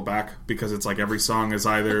sick of Nickelback, because it's like every song is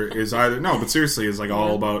either no, but seriously, is like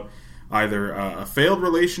all about either a failed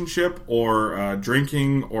relationship or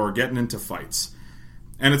drinking or getting into fights.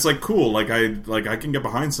 And it's like, cool, like I can get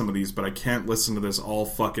behind some of these, but I can't listen to this all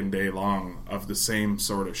fucking day long of the same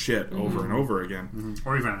sort of shit over and over again.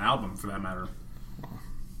 Or even an album, for that matter.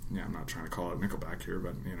 Yeah, I'm not trying to call it Nickelback here,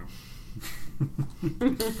 but, you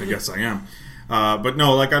know, I guess I am. But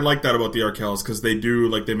no, like, I like that about the Arkells, because they do,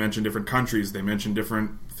 like, they mention different countries, they mention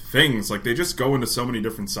different things, like, they just go into so many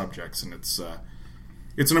different subjects, and it's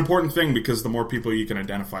an important thing, because the more people you can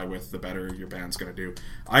identify with, the better your band's going to do.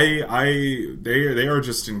 They are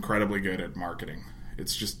just incredibly good at marketing.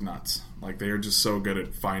 It's just nuts. Like, they are just so good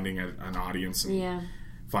at finding an audience and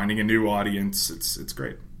finding a new audience. It's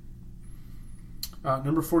great.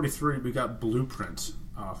 Number 43, we got Blueprint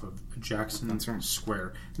off of Jackson That's right.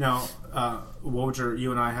 Square. Now, Wojciech,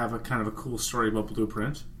 you and I have a kind of a cool story about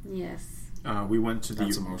Blueprint. Yes. We went to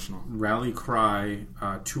That's the emotional. Rally Cry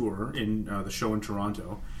tour in the show in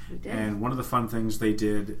Toronto. We did. And one of the fun things they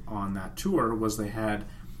did on that tour was they had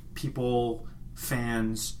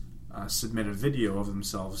fans submit a video of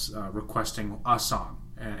themselves requesting a song.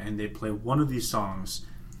 And they'd play one of these songs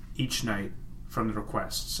each night from the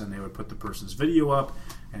requests. And they would put the person's video up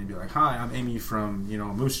and be like, "Hi, I'm Amy from,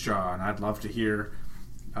 Moose Jaw, and I'd love to hear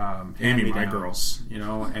Amy, my Hand-Me-Downs,"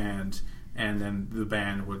 and then the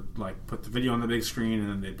band would like put the video on the big screen, and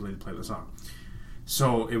then they'd play the song.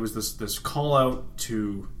 So it was this call out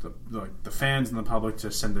to the fans and the public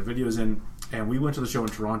to send their videos in, and we went to the show in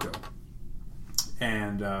Toronto.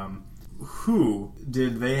 And who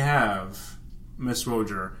did they have, Miss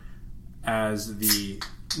Roger, as the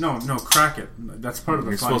no crack it? That's part of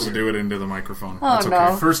the You're fun supposed to here. do it into the microphone. Oh, That's okay.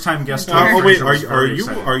 no. First time guest. Oh wait, was are very you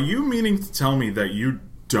excited. meaning to tell me that you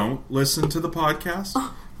don't listen to the podcast?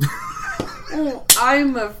 Oh,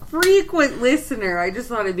 I'm a frequent listener. I just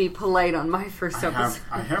thought it'd be polite on my first episode.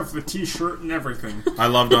 I have the T-shirt and everything. I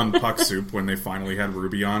loved on Puck Soup when they finally had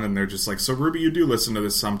Ruby on, and they're just like, "So Ruby, you do listen to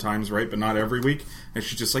this sometimes, right? But not every week." And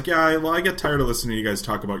she's just like, "Yeah, well, I get tired of listening to you guys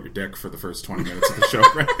talk about your dick for the first 20 minutes of the show."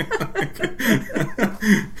 Right?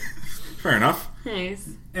 Fair enough. Nice.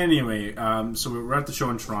 Anyway, so we were at the show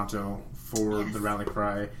in Toronto for the Rally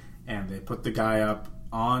Cry, and they put the guy up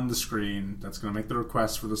on the screen that's going to make the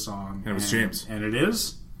request for the song. And it was James. And it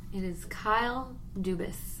is? It is Kyle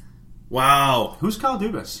Dubas. Wow. Who's Kyle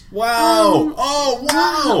Dubas? Wow. Oh,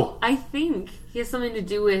 wow. I think he has something to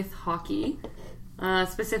do with hockey,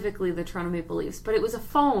 specifically the Toronto Maple Leafs. But it was a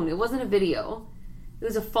phone. It wasn't a video. It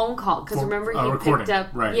was a phone call. Because remember, he recording. picked up.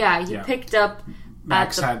 Right. Yeah, he Yeah. picked up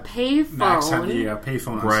Max at the had payphone. Max had the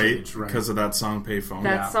payphone on Right, stage. Right. because of that song Payphone.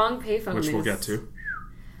 that yeah. song payphone, which we'll is- get to.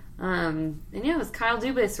 And yeah, it was Kyle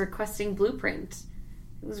Dubas requesting Blueprint.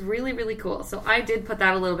 It was really, really cool. So I did put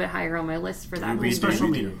that a little bit higher on my list for that We little did. special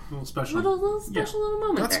we meeting. A little special. little special little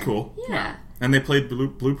moment. That's there. cool. Yeah. And they played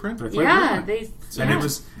Blueprint? They played Yeah, Blueprint. they. And yeah. it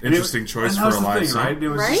was Interesting choice and for that was a the live thing, song. right? It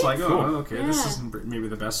was Right? just like, Cool. okay, this Yeah. isn't maybe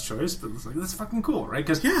the best choice, but it's like that's fucking cool, right?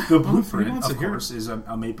 Because Yeah, the well, who Blueprint, wants of to hear it? course, is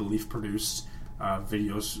a Maple Leaf produced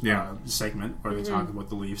videos Yeah. segment where they talk about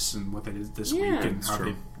the Leafs and what they did this Yeah. week and That's how true.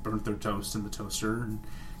 they burnt their toast in the toaster.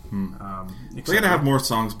 And, They gotta have more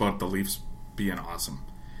songs about the Leafs being awesome.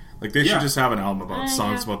 Like, they should just have an album about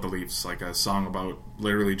songs about the Leafs, like a song about,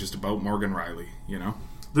 literally just about Morgan Rielly, you know?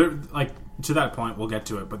 There, like, to that point, we'll get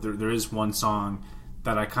to it, but there is one song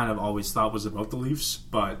that I kind of always thought was about the Leafs,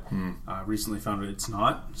 but recently found it's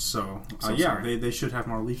not. So, they should have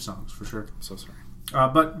more Leaf songs, for sure. So sorry.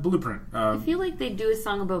 But Blueprint. I feel like they do a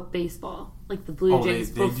song about baseball, like the Blue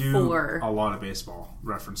Jays they before. do a lot of baseball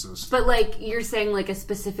references. But like you're saying, like a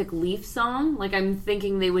specific Leaf song. Like I'm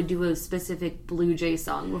thinking they would do a specific Blue Jay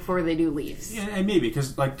song before they do Leafs. Yeah, and maybe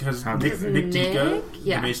because Nick Ditka,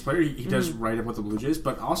 the bass player, he does write about the Blue Jays,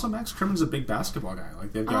 but also Max Crimin's a big basketball guy.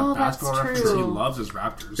 Like they've got basketball references. He loves his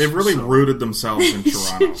Raptors. They've really rooted themselves in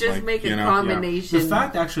Toronto. Just make a combination. The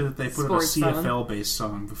fact actually that they put a CFL CFL based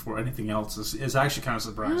song before anything else is actually kind of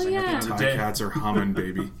surprising. At the end of the day. Cats are humming,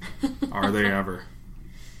 baby. Are they ever?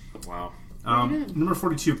 Wow. Number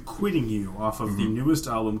 42, Quitting You, off of the newest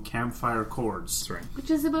album, Campfire Chords. That's right.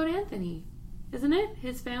 Which is about Anthony, isn't it?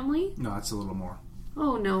 His family? No, that's a little more.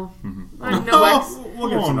 Oh, no. We'll get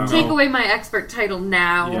to that. Take away my expert title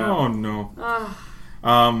now. Yeah. Oh, no.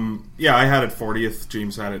 I had it 40th.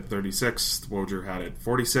 James had it 36th. Woj had it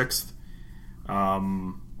 46th.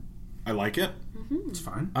 I like it. It's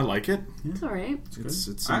fine. I like it. It's alright.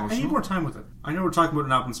 It's I emotional. need more time with it. I know we're talking about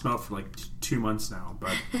an album smell for like 2 months now,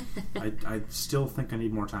 but I still think I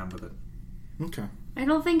need more time with it. Okay. I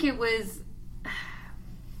don't think it was...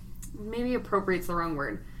 Maybe appropriate's the wrong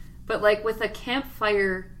word. But like with a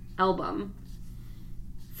campfire album,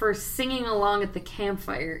 for singing along at the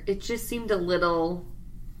campfire, it just seemed a little...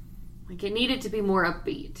 Like it needed to be more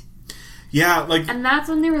upbeat. Yeah, like... And that's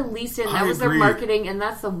when they released it, and that was agree. their marketing, and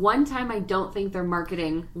that's the one time I don't think their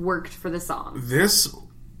marketing worked for the song.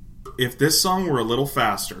 If this song were a little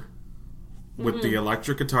faster, with the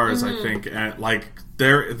electric guitars, I think, and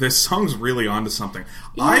this song's really onto something.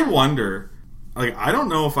 Yeah. I wonder, I don't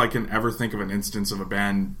know if I can ever think of an instance of a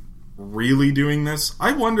band really doing this.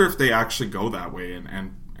 I wonder if they actually go that way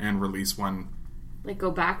and release one Like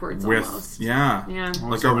go backwards with, almost. Yeah.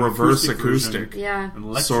 Like a an reverse acoustic acoustic. Yeah. An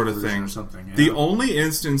electric sort of version thing. Or something. Yeah. The only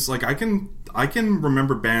instance, I can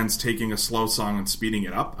remember bands taking a slow song and speeding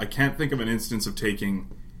it up. I can't think of an instance of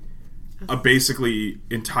taking a basically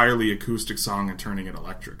entirely acoustic song and turning it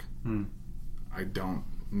electric. I don't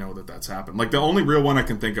know that that's happened. Like the only real one I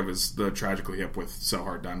can think of is the Tragically Hip with So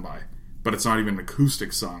Hard Done By, but it's not even an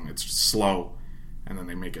acoustic song. It's just slow, and then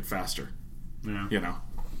they make it faster. Yeah. You know,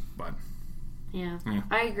 but Yeah.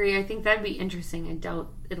 I agree. I think that'd be interesting. I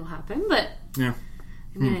doubt it'll happen, but yeah.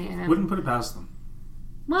 I mean, Wouldn't put it past them.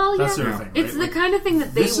 well, That's yeah, their thing, right? it's the kind of thing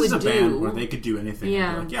that they This would is a do. band where they could do anything.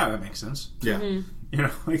 Yeah. And be like, that makes sense. Yeah. You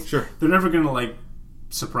know, Sure. They're never gonna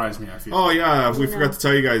surprise me. I feel. Oh yeah, we forgot to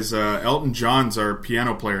tell you guys. Elton John's our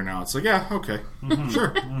piano player now. It's like, yeah, okay,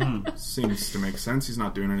 sure. Seems to make sense. He's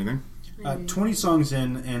not doing anything. 20 songs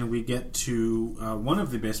in, and we get to one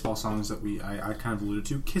of the baseball songs that I kind of alluded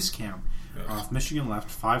to, Kiss Cam, off Michigan Left.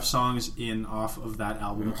 5 songs in off of that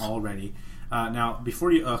album already. Now,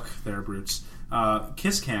 before you there, Brutes,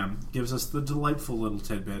 Kiss Cam gives us the delightful little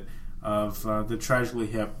tidbit of the Tragically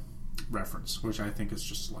Hip reference, which I think is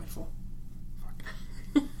just delightful.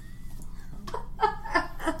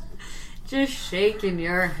 Just shaking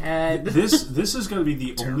your head. This is going to be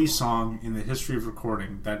the only song in the history of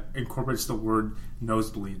recording that incorporates the word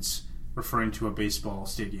nosebleeds, referring to a baseball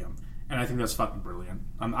stadium, and I think that's fucking brilliant.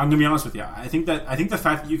 I'm going to be honest with you. I think the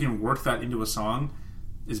fact that you can work that into a song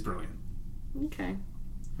is brilliant. Okay.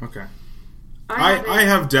 Okay. I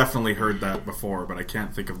have definitely heard that before, but I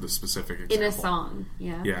can't think of the specific example. In a song,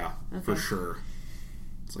 yeah. Yeah, Okay. for sure.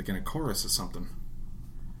 It's like in a chorus or something.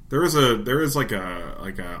 There is a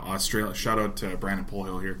Australia. Shout out to Brandon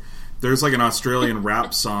Polhill here. There's like an Australian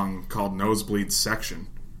rap song called "Nosebleed Section,"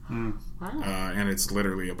 Wow. and it's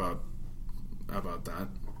literally about that.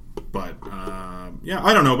 But I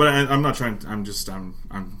don't know. But I'm not trying.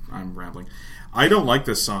 I'm rambling. I don't like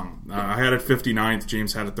this song. I had it 59th.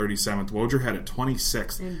 James had it 37th. Woj had it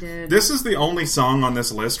 26th. I did. This is the only song on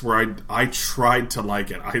this list where I tried to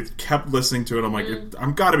like it. I kept listening to it. I'm like,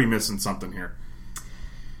 I'm got to be missing something here.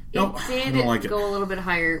 Nope, It I did don't like it. go a little bit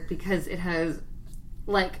higher because it has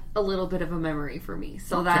a little bit of a memory for me.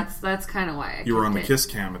 So that's kind of why I You were on the kept Kiss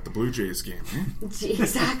Cam at the Blue Jays game. it.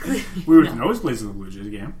 Exactly. We were at the nosebleeds of the Blue Jays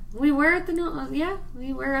game. We were at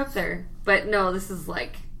we were up there. But no, this is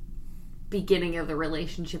beginning of the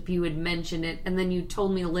relationship. You would mention it, and then you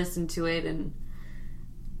told me to listen to it, and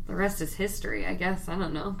the rest is history, I guess. I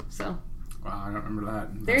don't know. So Wow, I don't remember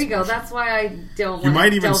that. there you go. That's why I don't You want might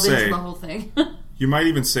to even delve say- into the whole thing. You might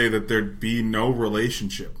even say that there'd be no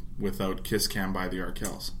relationship without Kiss Cam by the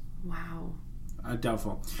Arkells. Wow.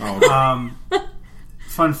 Doubtful. Oh, okay.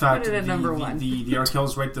 Fun fact: Put it at number one. the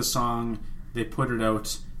Arkells write the song. They put it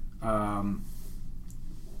out.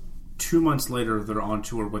 2 months later, they're on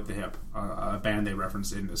tour with The Hip, a band they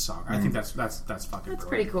referenced in this song. I think that's fucking. That's brilliant.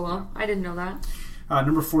 pretty cool. I didn't know that.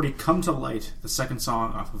 Number 40, "Come to Light," the second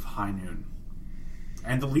song off of High Noon,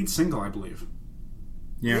 and the lead single, I believe.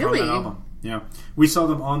 Yeah. Really? From that album. Yeah, we saw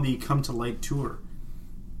them on the "Come to Light" tour.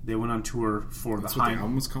 They went on tour for That's the what High. the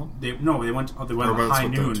album was called? They went on the Whereabouts High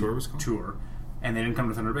what the Noon tour was called? tour, and they didn't come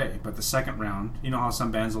to Thunder Bay. But the second round, you know how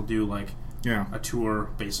some bands will do like Yeah. a tour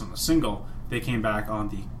based on a single. They came back on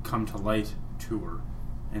the "Come to Light" tour,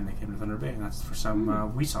 and they came to Thunder Bay, and that's the first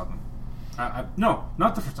time we saw them. No,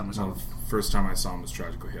 not the first time we saw Well, them. the first time I saw him was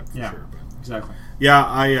Tragically Hip, for Yeah, sure. But exactly. yeah,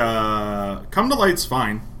 I Come to Light's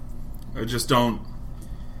fine. I just don't.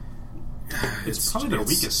 It's probably their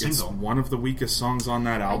weakest It's single. one of the weakest songs on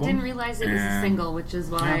that album. I didn't realize it was a And, single, which is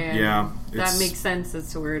why Yeah, that it's- makes sense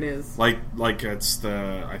as to where it is. Like it's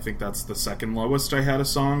the. I think that's the second lowest I had a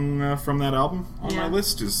song from that album on my Yeah.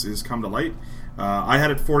 list. Is Come to Light. I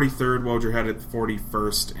had it 43rd. Wojr had it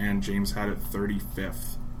 41st, and James had it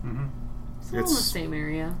 35th. It's all in the same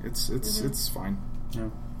area. It's fine. Yeah.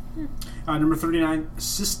 Number 39,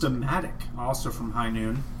 "Systematic," also from High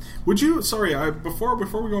Noon. Would you? Sorry, before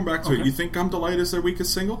we go back to Okay. it, you think "Come to Light" is their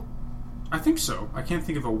weakest single? I think so. I can't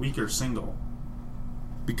think of a weaker single.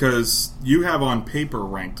 Because you have On Paper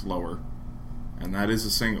ranked lower, and that is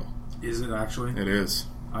a single. Is it actually? It is.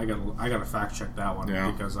 I gotta fact check that one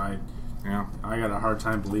Yeah. because I Yeah. got a hard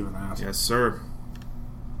time believing that. Yes, sir.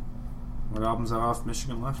 What album's that off?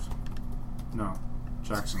 Michigan Left? No,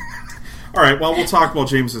 Jackson. All right. Well, we'll talk while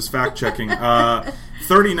James is fact checking.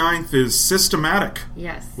 39th is Systematic,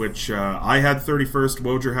 Yes. which I had 31st.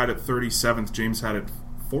 Wojr had it 37th. James had it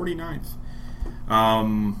 49th.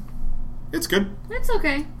 It's good. It's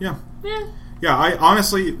okay. Yeah. Yeah. Yeah, I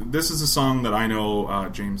honestly, this is a song that I know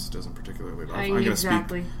James doesn't particularly love. I'm going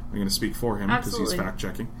to speak for him because he's Absolutely. fact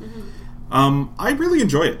checking. I really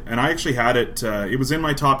enjoy it, and I actually had it. It was in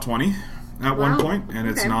my top 20 at one Wow. point, and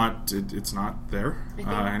it's Okay. not. It's not there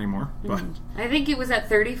anymore. But I think it was at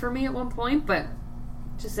 30 for me at one point, but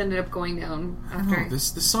just ended up going down after.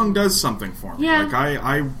 this song does something for me. Yeah.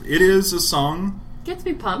 Like it is a song. Gets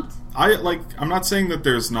me pumped. I'm not saying that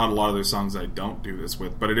there's not a lot of other songs I don't do this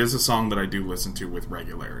with, but it is a song that I do listen to with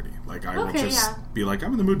regularity. Like I will Okay, just yeah. be like,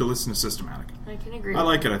 I'm in the mood to listen to Systematic. I can agree. I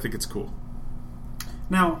like it. I think it's cool.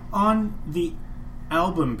 Now, on the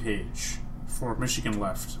album page for Michigan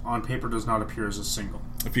Left, On Paper does not appear as a single.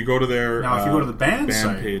 If you go to their Now, if you go to the band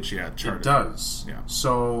site, page, yeah, chart It does. Yeah.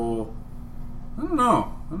 So, I don't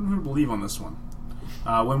know. I don't know who to believe on this one.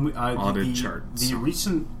 When we Audit chart. the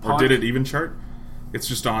recent Or did it even chart? It's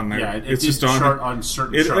just on there. Yeah, it it's did just on chart on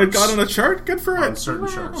certain It charts. got on a chart. Good for on it. certain Wow.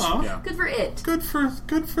 charts. Aw. Yeah. Good for it.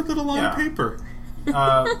 Good for little on Yeah. paper.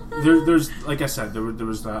 There's like I said, there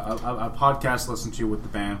was a podcast listened to with the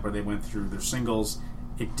band where they went through their singles.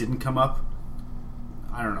 It didn't come up.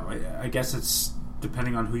 I don't know. I guess it's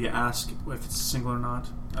depending on who you ask if it's a single or not.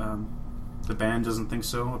 The band doesn't think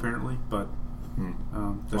so apparently, but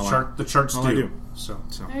the charts well, I do. do. So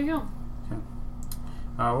There you go.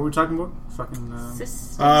 what were we talking about? Fucking.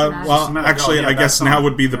 Systematic. Well, Systematic. actually, Oh, yeah, I that guess song. now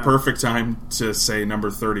would be the Yeah. perfect time to say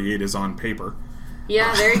number 38 is On Paper.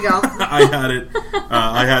 Yeah, there you go. I had it.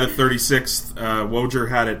 I had it 36th. Wojr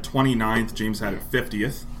had it 29th. James had it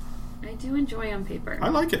 50th. I do enjoy On Paper. I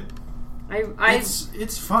like it.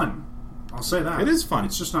 It's fun. I'll say that It is fun.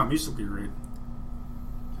 It's just not musically great.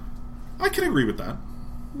 I can agree with that.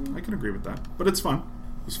 But it's fun.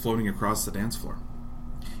 He's floating across the dance floor.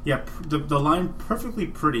 Yeah, the line "perfectly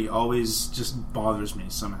pretty" always just bothers me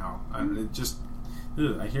somehow. It just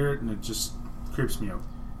I hear it and it just creeps me out.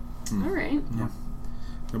 All right.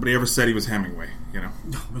 Nobody ever said he was Hemingway, you know.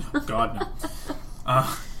 God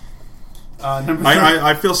no. Number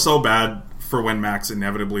I feel so bad for when Max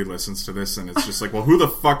inevitably listens to this and it's just like, well, who the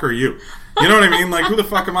fuck are you? You know what I mean? Like, who the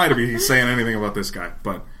fuck am I to be saying anything about this guy?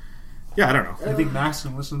 But yeah, I don't know. I think Max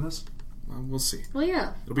can listen to this. Well, we'll see. Well,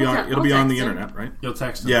 yeah. It'll be on the internet, right? You'll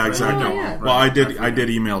text him. Yeah, right? exactly. Oh, yeah. Well, I did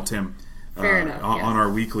email Tim Fair enough, on yes. our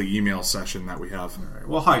weekly email session that we have. Right.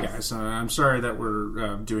 Well, hi guys. I'm sorry that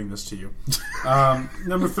we're doing this to you.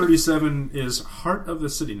 Number 37 is "Heart of the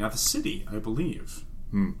City." Now, the city, I believe,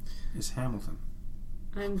 is Hamilton.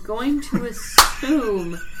 I'm going to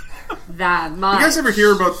assume that much. You guys ever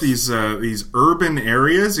hear about these urban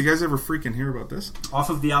areas? You guys ever freaking hear about this? Off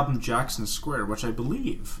of the album Jackson Square, which I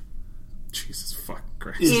believe Jesus fucking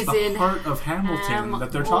Christ. is He's the in heart of Hamilton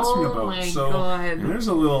that they're talking oh about. my So God. there's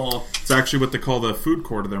a little It's actually what they call the food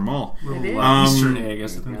court of their mall. It is. Easter egg, I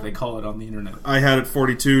think they call it on the internet. I had it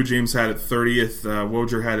 42. James had it 30th.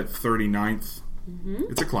 Wojr had it 39th.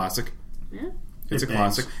 It's a classic. Yeah. It's It a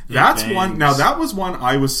bangs. classic. It That's bangs. one. Now that was one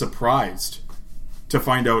I was surprised to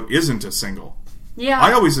find out isn't a single. Yeah.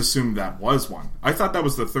 I always assumed that was one. I thought that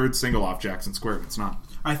was the third single off Jackson Square. But it's not.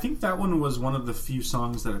 I think that one was one of the few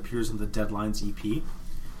songs that appears in the Deadlines EP,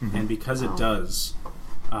 and because it does,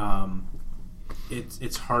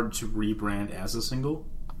 it's hard to rebrand as a single.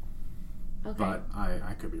 Okay. But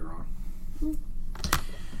I could be wrong.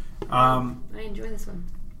 I enjoy this one.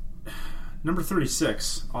 Number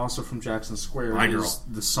 36, also from Jackson Square, My is Girl.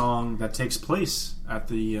 the song that takes place at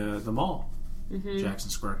the mall, Jackson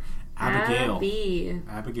Square. Abigail.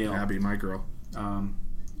 Abby, my girl.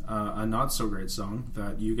 A not so great song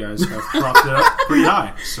that you guys have propped it up pretty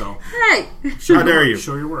high. So Hey! How dare you?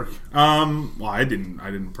 show your work. Well, I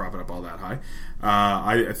didn't prop it up all that high.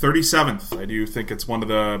 37th. I do think it's one of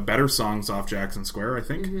the better songs off Jackson Square. I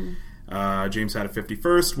think. James had it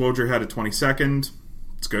 51st. Wojr had it 22nd.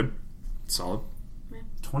 It's good. It's solid.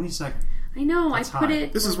 22nd. I know, That's I put high.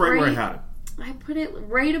 it This is right where I had it. I put it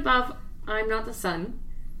right above I'm Not the Sun.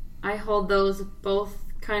 I hold those both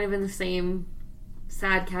kind of in the same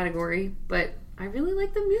sad category, but I really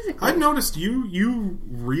like the music. I've noticed you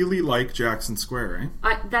really like Jackson Square,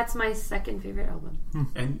 eh? That's my second favorite album.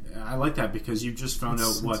 And I like that because you just found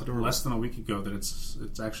It's out adorable. less than a week ago that it's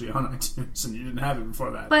actually on iTunes and you didn't have it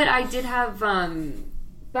before that. But I did have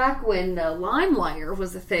back when LimeWire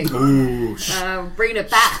was a thing. Ooh, Bringing it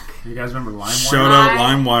back. You guys remember LimeWire? shout out I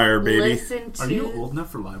LimeWire, baby. Listen to. Are you old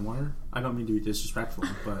enough for LimeWire? I don't mean to be disrespectful,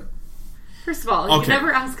 but First of all, you Okay.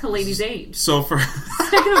 never ask a lady's age. So for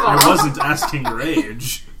Second of I all, wasn't asking your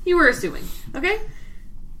age. you were assuming. Okay.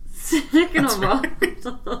 Second of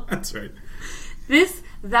all, that's right.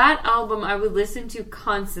 that album I would listen to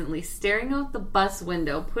constantly, staring out the bus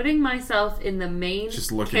window, putting myself in the main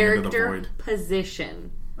Just looking into the character void.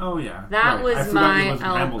 position. Oh yeah, That was I forgot my you lived in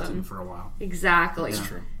album. Hamilton for a while. Exactly. That's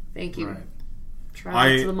true. Thank you. Right.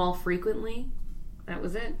 Traveled to the mall frequently. That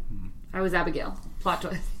was it. I was Abigail. Plot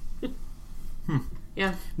twist.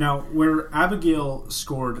 Yeah. Now, where Abigail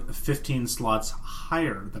scored 15 slots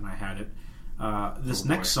higher than I had it, this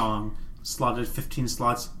next song slotted 15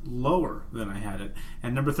 slots lower than I had it.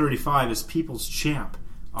 And number 35 is People's Champ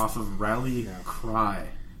off of Rally Cry.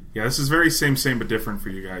 Yeah, this is very same but different for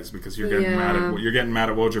you guys because you're getting mad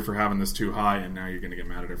at Wojr for having this too high, and now you're going to get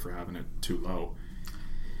mad at her for having it too low.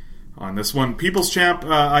 On this one, People's Champ,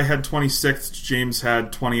 I had 26th. James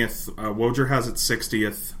had 20th. Wojr has it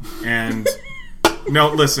 60th. And no,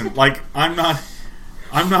 listen, like I'm not.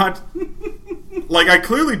 Like I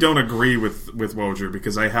clearly don't agree with Wojr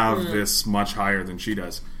because I have this much higher than she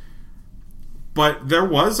does. But there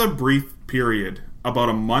was a brief period about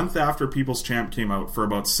a month after People's Champ came out for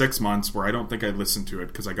about 6 months where I don't think I listened to it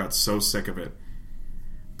because I got so sick of it.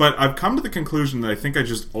 But I've come to the conclusion that I think I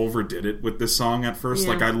just overdid it with this song at first.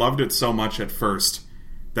 Yeah. Like I loved it so much at first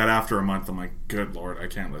that after a month I'm like, good Lord, I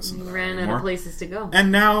can't listen to that Ran out anymore. of places to go.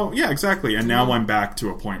 And now, yeah, exactly. And now I'm back to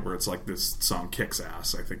a point where it's like this song kicks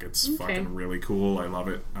ass. I think it's fucking really cool. I love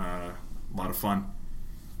it. A lot of fun.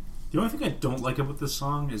 The only thing I don't like about this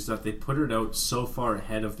song is that they put it out so far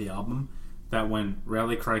ahead of the album that when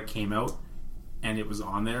Rally Cry came out and it was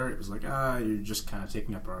on there, it was like, you're just kind of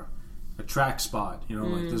taking up a track spot. You know,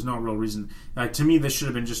 like there's no real reason. Like to me, this should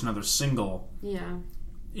have been just another single Yeah.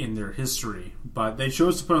 in their history, but they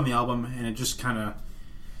chose to put on the album, and it just kind of,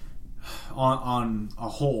 on a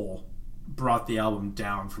whole, brought the album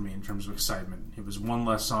down for me in terms of excitement. It was one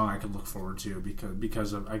less song I could look forward to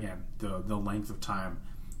because of, again, the length of time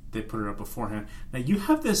they put it up beforehand. Now you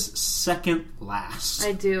have this second last.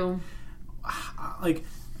 I do. Like,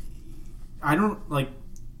 I don't like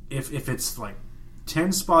if it's like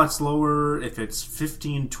 10 spots lower, if it's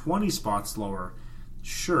 15, 20 spots lower.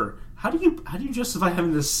 Sure. How do you justify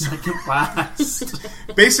having this second last?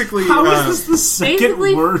 Basically, How is this the second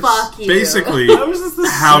Basically, worst? fuck you. basically, How is this the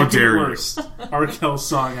How second dare you. worst Arkell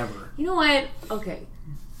song ever? You know what? Okay.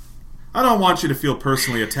 I don't want you to feel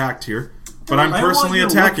personally attacked here, but I'm I want personally you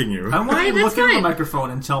to attacking look- you. I want you to That's look into the fine. microphone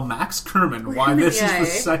and tell Max Kerman why this is the Yeah.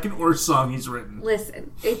 second worst song he's written.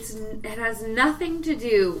 Listen, it has nothing to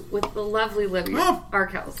do with the lovely Libby Oh.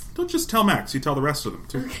 Arkels. Don't just tell Max, you tell the rest of them,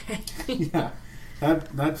 too. Okay. Yeah,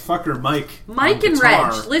 that fucker Mike. Mike on and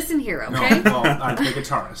guitar. Reg, listen here, No, okay? well, I'm the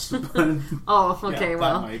guitarist. Oh, okay, Yeah,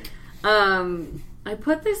 well. that Mike. I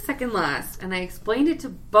put this second last, and I explained it to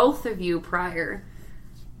both of you prior,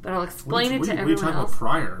 but I'll explain it to What are you everyone talking else. about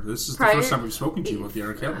prior? This is Prior- the first time we've spoken to you about the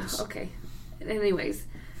Arkells. Okay. anyways,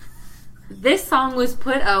 this song was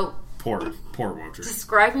put out Poor Wojciech.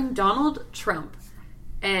 describing Donald Trump.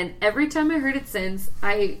 And every time I heard it since,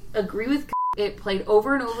 I agree with it played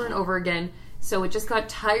over and over and over again. So it just got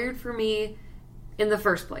tired for me in the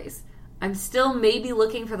first place. I'm still maybe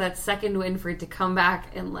looking for that second win for it to come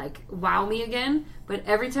back and like wow me again. But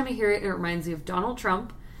every time I hear it, it reminds me of Donald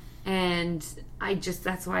Trump. And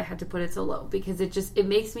that's why I had to put it so low, because it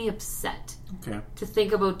makes me upset to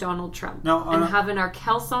think about Donald Trump. Now, and have an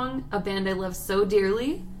Arkell song, a band I love so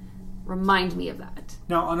dearly, remind me of that.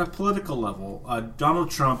 Now, on a political level,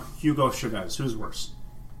 Donald Trump, Hugo Chavez, who's worse?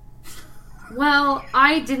 Well,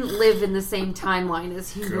 I didn't live in the same timeline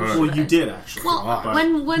as Hugo Good. Chavez. Well, you did, actually. Well, But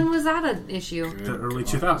when was that an issue? the early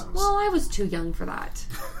 2000s. Well, I was too young for that.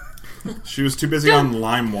 She was too busy on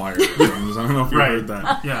LimeWire. James. I don't know if you Right. heard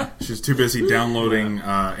that. Yeah, She was too busy downloading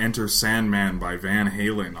Enter Sandman by Van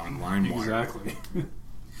Halen on LimeWire. exactly.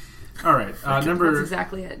 All right, That's number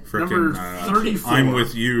exactly it. Frickin', Number 34. I'm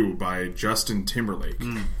With You by Justin Timberlake.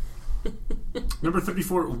 number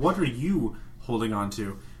 34. What are you holding on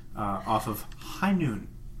to off of High Noon?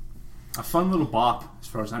 A fun little bop, as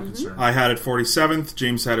far as I'm concerned. I had it 47th.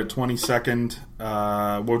 James had it 22nd.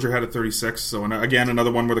 Wojciech had it 36th. So again,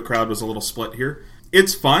 another one where the crowd was a little split here.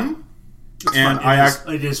 It's fun, and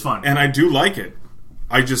It is fun. and I do like it.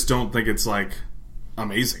 I just don't think it's like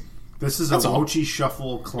amazing. This is That's a all. Mochi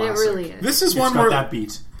Shuffle It classic. really is. This is It's one got where that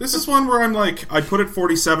beat. this is one where I'm like, I put it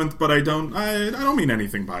 47th, but I don't mean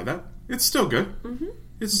anything by that. It's still good. Mm-hmm.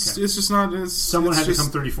 It's just not. Someone it's had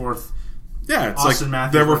just, to come 34th. Yeah, it's Austin like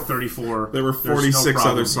Matthews there were 34. There were There's no 46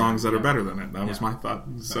 problem other here. songs that are Yeah. better than it. That was Yeah. my thought.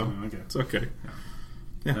 So Okay. it's okay.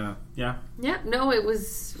 Yeah. Yeah, no, it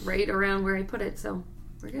was right around where I put it, so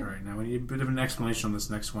we're good. All right, now we need a bit of an explanation on this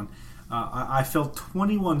next one. I fell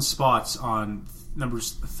 21 spots on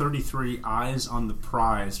numbers 33, Eyes on the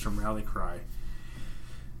Prize from Rally Cry.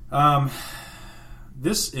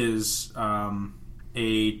 This is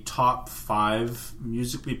a top 5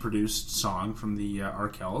 musically produced song from the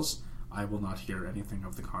Arkells. I will not hear anything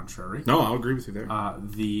of the contrary. No, I'll agree with you there.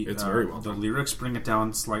 It's very well the done. lyrics bring it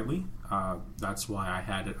down slightly. That's why I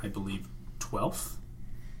had it, I believe, 12th.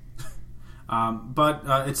 But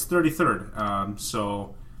it's 33rd.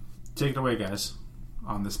 So take it away, guys,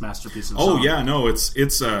 on this masterpiece of Oh song. yeah, no,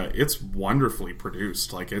 it's wonderfully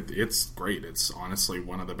produced. Like it's great. It's honestly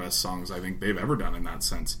one of the best songs I think they've ever done in that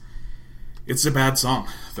sense. It's a bad song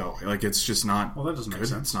though. Like it's just not. Well, that doesn't make good.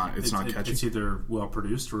 sense. It's not catchy. It's either well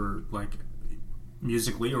produced or like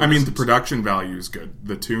musically. Or I mean, the licensed. production value is good.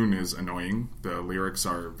 The tune is annoying. The lyrics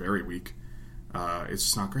are very weak. It's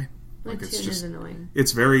just not great. My Like it's tune just is annoying.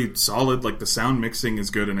 it's very solid. Like the sound mixing is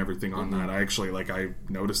good and everything on Mm-hmm. that. I actually I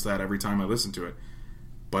notice that every time I listen to it,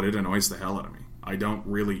 but it annoys the hell out of me. I don't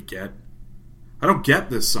get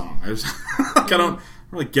this song. I just I don't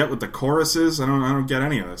really get what the chorus is. I don't get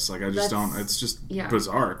any of this. Like I just don't. It's just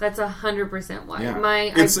bizarre. That's 100% why. Yeah.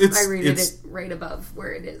 I rated it right above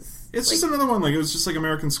where it is. It's just another one. Like it was just like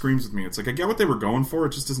American Screams with me. It's like I get what they were going for.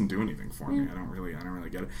 It just doesn't do anything for me. I don't really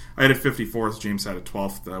get it. I had it 54th. James had it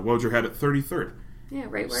 12th. Wojciech had it 33rd. Yeah,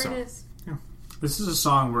 right where So. it is. This is a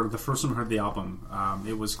song where the first time I heard the album,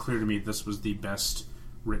 it was clear to me this was the best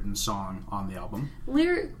written song on the album.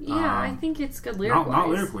 I think it's good lyric-wise. Not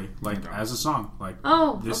lyrically, like as a song. Like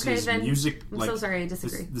this okay, is then music. I'm like, so sorry, I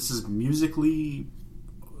disagree. This is musically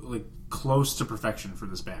like close to perfection for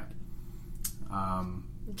this band.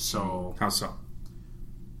 So How so?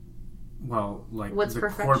 well, like What's the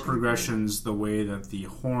perfection? chord progressions, the way that the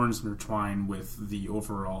horns intertwine with the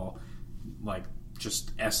overall, like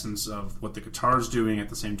just essence of what the guitar's doing at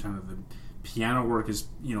the same time that the piano work is,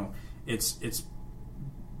 it's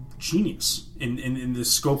genius in the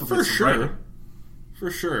scope of For its sure. writing.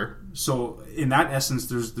 For sure. So in that essence,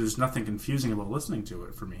 there's nothing confusing about listening to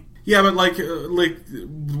it for me. Yeah, but like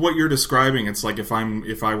what you're describing, it's like if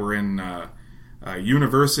I were in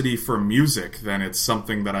university for music, then it's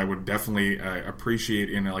something that I would definitely appreciate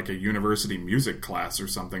in like a university music class or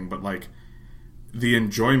something. But like the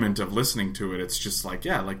enjoyment of listening to it, it's just like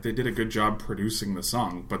like they did a good job producing the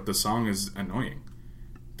song, but the song is annoying.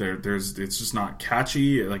 It's just not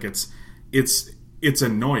catchy. Like it's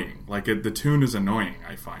annoying. Like the tune is annoying,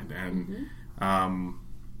 I find, and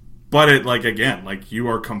but it again, you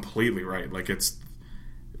are completely right. Like it's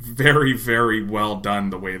very, very well done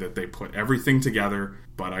the way that they put everything together.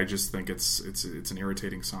 But I just think it's an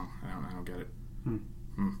irritating song. I don't get it.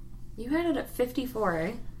 You had it at 54,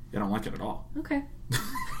 eh? I don't like it at all. Okay.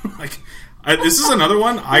 This is another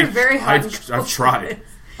one. very hot and cold I've tried.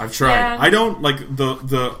 I've tried. Yeah. I don't like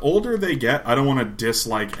the older they get. I don't want to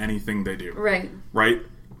dislike anything they do. Right. Right?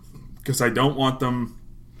 Because I don't want them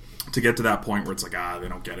to get to that point where it's like, they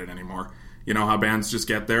don't get it anymore. You know how bands just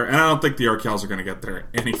get there? And I don't think the Arkells are going to get there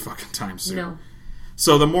any fucking time soon. No.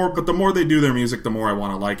 So the more they do their music, the more I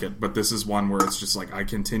want to like it. But this is one where it's just like, I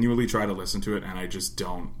continually try to listen to it, and I just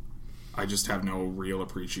have no real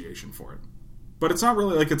appreciation for it. But it's not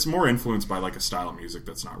really, like, it's more influenced by, like, a style of music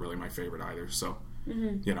that's not really my favorite either. So,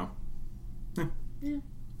 you know. Yeah.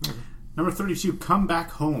 Number 32, Come Back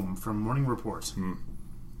Home from Morning Report.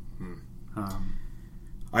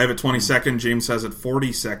 I have it 22nd. James has it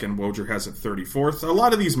 42nd. Wojr has it 34th. A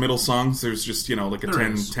lot of these middle songs, there's just, you know, like a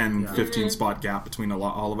 15 spot gap between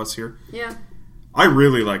all of us here. Yeah. I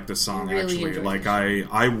really like this song, Really actually. enjoyed Like, this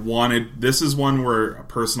I wanted... This is one where a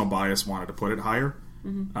personal bias wanted to put it higher.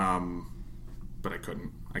 But I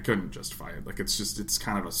couldn't. I couldn't justify it. Like, it's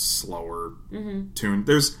kind of a slower tune.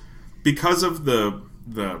 There's... Because of the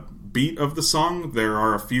beat of the song, there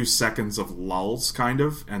are a few seconds of lulls, kind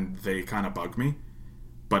of, and they kind of bug me.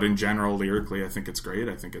 But in general, lyrically, I think it's great.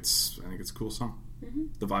 I think it's a cool song.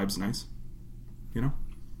 The vibe's nice. You know?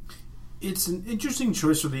 It's an interesting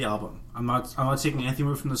choice for the album. I'm not taking anything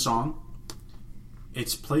away from the song.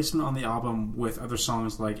 Its placement on the album with other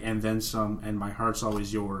songs like And Then Some and My Heart's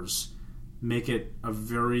Always Yours make it a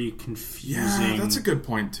very confusing that's a good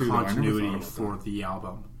point too. continuity for the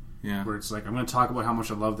album. Yeah. Where it's like, I'm going to talk about how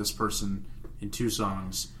much I love this person in 2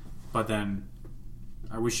 songs, but then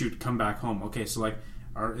I wish you'd come back home. Okay, so like,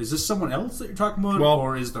 is this someone else that you're talking about? Well,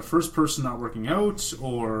 or is the first person not working out?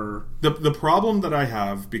 Or the problem that I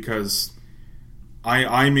have, because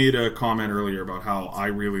I made a comment earlier about how I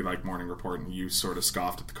really like Morning Report, and you sort of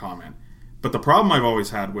scoffed at the comment. But the problem I've always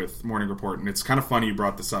had with Morning Report, and it's kind of funny you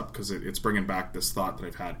brought this up because it's bringing back this thought that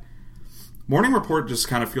I've had. Morning Report just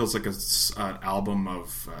kind of feels like an album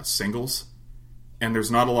of singles, and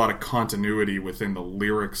there's not a lot of continuity within the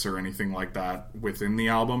lyrics or anything like that within the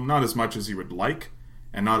album. Not as much as you would like,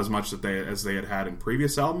 and not as much as they had in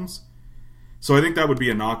previous albums. So I think that would be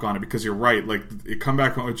a knock on it, because you're right. Like, it Come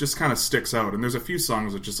Back Home, it just kind of sticks out. And there's a few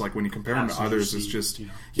songs that just, like, when you compare them to others, it's just,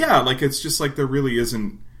 like, it's just like there really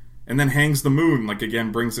isn't. And then Hangs the Moon, like,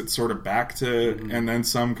 again, brings it sort of back to And Then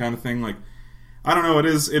Some kind of thing. Like, I don't know, it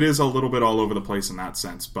is a little bit all over the place in that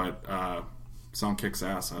sense, but song kicks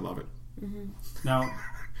ass. I love it. Now,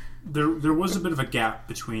 there was a bit of a gap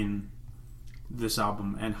between this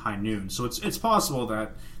album and High Noon, so it's possible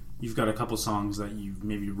that you've got a couple songs that you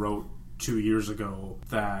maybe wrote 2 years ago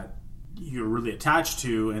that you're really attached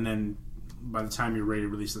to, and then by the time you're ready to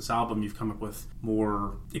release this album, you've come up with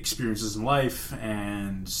more experiences in life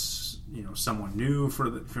and, you know, someone new for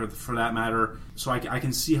that matter. So I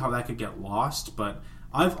can see how that could get lost, but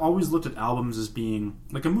I've always looked at albums as being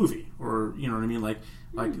like a movie, or, you know what I mean, like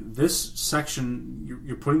this section,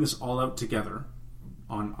 you're putting this all out together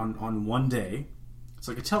on one day. It's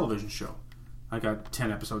like a television show. I got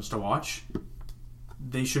 10 episodes to watch.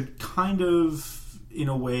 They should kind of, in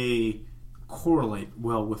a way, correlate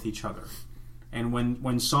well with each other. And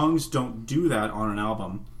when songs don't do that on an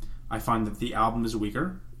album, I find that the album is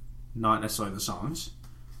weaker, not necessarily the songs.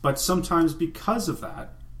 But sometimes because of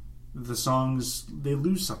that, the songs, they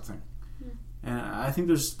lose something. And I think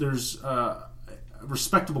there's a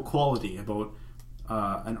respectable quality about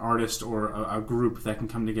an artist or a group that can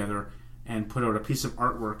come together and put out a piece of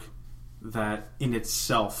artwork that in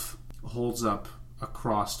itself holds up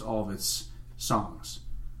across all of its songs.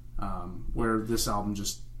 Where this album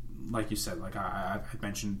just, like you said, like I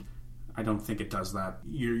mentioned, I don't think it does that.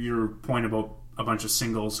 Your point about a bunch of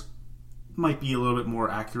singles might be a little bit more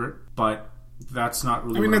accurate, but that's not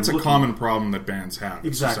really. I mean, that's a common problem that bands have.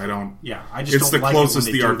 Exactly. It's just the closest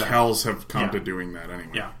the Arkells have come to doing that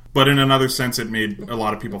anyway. Yeah. But in another sense, it made a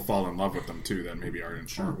lot of people fall in love with them too that maybe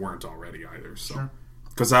weren't already either. So,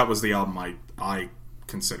 because that was the album I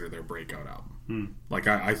consider their breakout album. Like,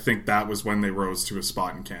 I think that was when they rose to a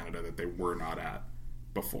spot in Canada that they were not at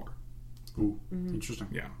before. Ooh, interesting.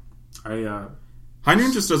 Yeah. High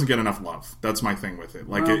Noon just doesn't get enough love. That's my thing with it.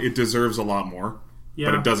 Like, it deserves a lot more,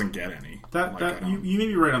 but it doesn't get any. You may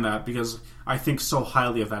be right on that, because I think so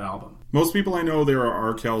highly of that album. Most people I know, there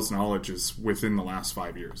are Arkell's knowledge is within the last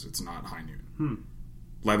 5 years. It's not High Noon.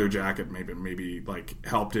 Leather Jacket maybe like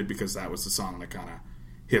helped it, because that was the song that kind of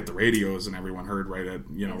hit the radios and everyone heard right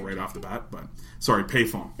off the bat. But sorry,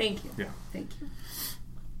 Payphone. Thank you. Yeah. Thank you.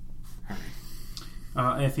 All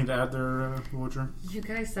right. Anything to add there, Wojr? You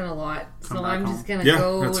guys said a lot, Come so back I'm home. just going to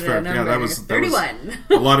go that's to fair. number That was 31.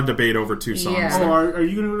 a lot of debate over 2 songs. Yeah. Oh, are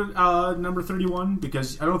you going to go to number 31?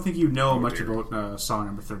 Because I don't think you know much dear. about song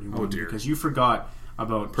number 31. Oh, dear. Because you forgot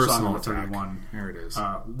about Personal song number attack. 31. There it is.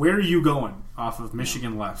 Where Are You Going? Off of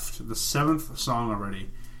Michigan Left. The 7th song already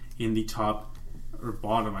in the top or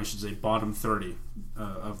bottom, I should say, bottom 30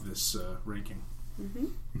 of this ranking.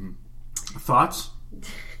 Thoughts?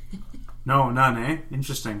 No, none, eh?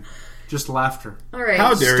 Interesting. Just laughter. All right.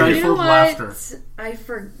 How dare you? You know Stifled what?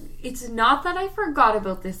 laughter. It's not that I forgot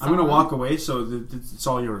about this song. I'm going to walk away, so it's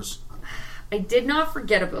all yours. I did not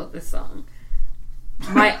forget about this song.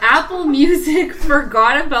 My Apple Music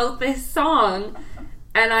forgot about this song,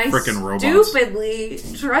 and I Frickin' robots. stupidly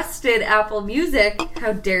trusted Apple Music.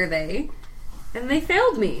 How dare they? And they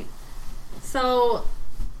failed me. So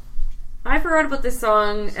I forgot about this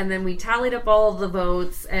song, and then we tallied up all of the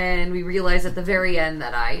votes, and we realized at the very end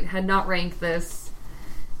that I had not ranked this.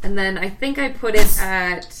 And then I think I put it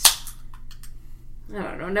at, I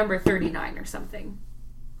don't know, number 39 or something.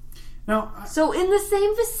 Now, So in the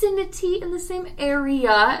same vicinity, in the same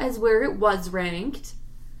area as where it was ranked.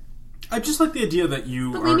 I just like the idea that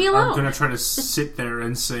you But leave me are alone. going to try to sit there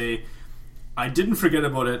and say, I didn't forget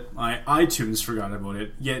about it, my iTunes forgot about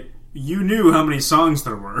it, yet you knew how many songs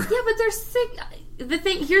there were. Yeah, but there's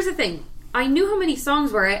six. Here's the thing. I knew how many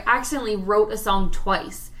songs were. I accidentally wrote a song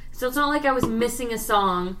twice. So it's not like I was missing a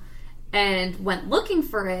song and went looking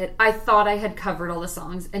for it. I thought I had covered all the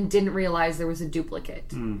songs and didn't realize there was a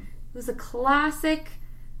duplicate. It was a classic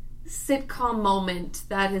sitcom moment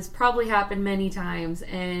that has probably happened many times,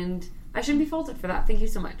 and I shouldn't be faulted for that. Thank you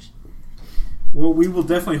so much. Well, we will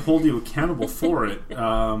definitely hold you accountable for it.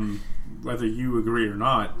 Whether you agree or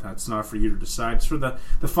not, that's not for you to decide. It's for the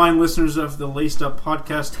fine listeners of the Laced Up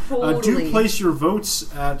podcast. Totally. Do place your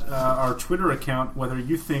votes at our Twitter account, whether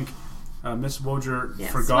you think Miss Wodger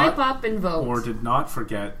forgot Swipe up and vote. or did not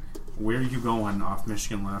forget. Where are you going off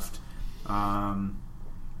Michigan Left?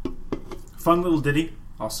 Fun little ditty,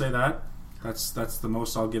 I'll say that. That's the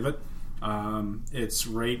most I'll give it. It's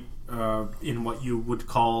right in what you would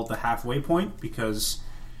call the halfway point, because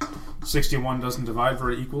 61 doesn't divide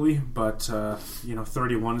very equally, but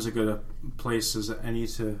 31 is a good place as any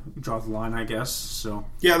to draw the line, I guess. So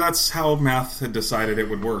Yeah, that's how math had decided it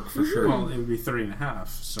would work, for sure. well, it would be 30 and a half.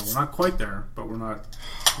 So we're not quite there, but we're not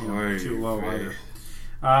Oy too low vey.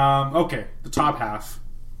 either. Okay, the top half.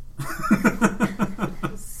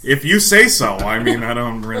 If you say so. I mean, I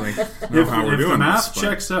don't really know how we're if doing the math this. but-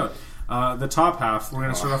 checks out. The top half, we're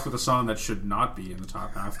going to start off with a song that should not be in the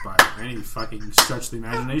top half by any fucking stretch of the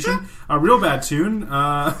imagination. A real bad tune.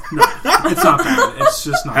 No, it's not bad. It's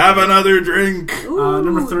just not Have bad. another drink.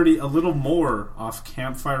 Number 30, A Little More off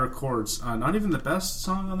Campfire Chords. Not even the best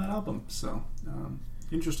song on that album. So,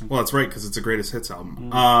 interesting. Well, that's right, because it's a greatest hits album.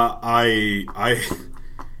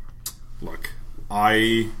 Look,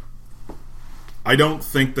 I don't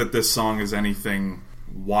think that this song is anything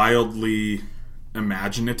wildly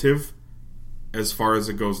imaginative as far as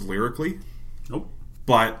it goes lyrically, Nope.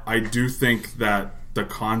 but I do think that the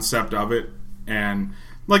concept of it, and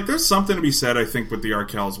like, there's something to be said, I think, with the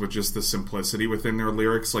Arkells, with just the simplicity within their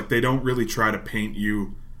lyrics. Like, they don't really try to paint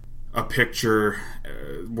you a picture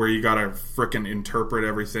where you gotta frickin' interpret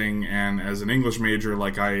everything. And as an English major,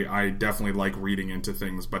 like, I definitely like reading into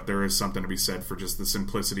things, but there is something to be said for just the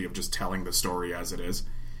simplicity of just telling the story as it is.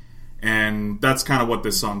 And that's kind of what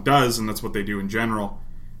this song does, and that's what they do in general.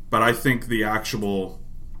 But I think the actual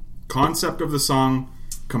concept of the song,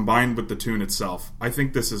 combined with the tune itself, I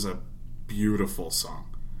think this is a beautiful song.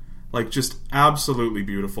 Like, just absolutely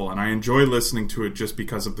beautiful. And I enjoy listening to it just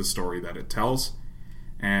because of the story that it tells.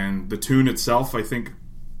 And the tune itself, I think,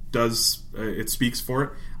 does it speaks for it.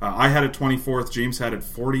 I had it 24th, James had it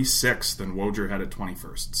 46th, and Wodger had it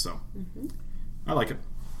 21st. So I like it.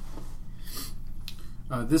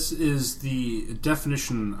 This is the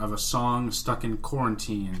definition of a song stuck in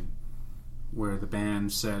quarantine, where the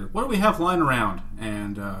band said, "What do we have lying around?"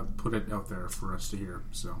 and put it out there for us to hear.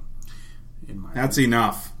 So, in my That's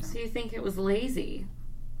enough. So you think it was lazy?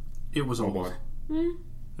 it was Oh old. boy.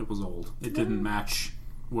 It was old. It didn't match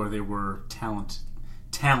where they were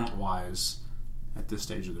talent-wise at this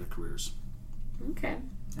stage of their careers. Okay.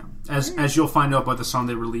 Yeah. As you'll find out by the song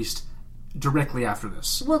they released directly after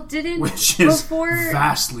this, Well, didn't which is before?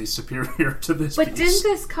 vastly superior to this. But piece. didn't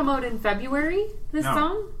this come out in February? This No.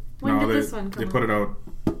 song? When No, did they, this one come they out? put it out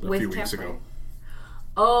a With few weeks Campfire. ago.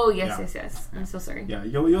 Oh yes, Yeah. yes. I'm so sorry. Yeah,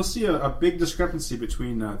 you'll see a big discrepancy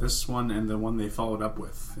between this one and the one they followed up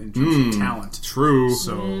with in terms of talent. True.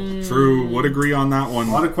 So True. Would agree on that one.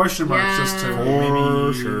 a lot of question marks Yeah. as to For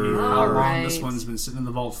maybe sure. how long Alright. this one's been sitting in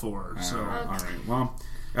the vault for. So All right. Well,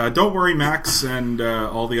 don't worry, Max, and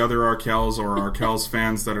all the other Arkells or Arkells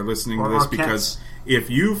fans that are listening Or to this, Arquettes. because if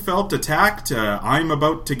you felt attacked, I'm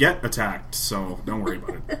about to get attacked. So don't worry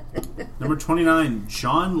about it. number 29,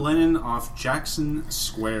 John Lennon off Jackson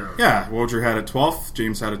Square. Yeah, Wodger had it 12th.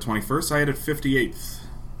 James had it 21st. I had it 58th.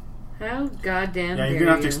 How goddamn Yeah, dare you're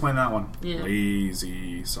gonna have to you. explain that one. Yeah.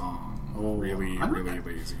 Lazy song. Really, I don't really know.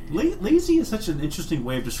 lazy. Lazy is such an interesting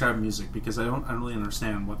way of describing music because I don't really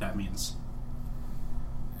understand what that means.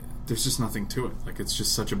 There's just nothing to it. Like, it's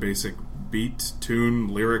just such a basic beat, tune,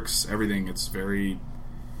 lyrics, everything. It's very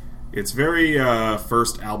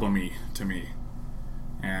first albumy to me.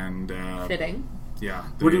 And Fitting. yeah,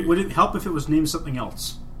 Would it help if it was named something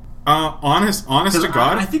else? honest to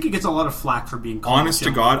God, I think it gets a lot of flack for being called honest to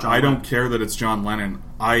John God, I Lennon. don't care that it's John Lennon.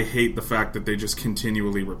 I hate the fact that they just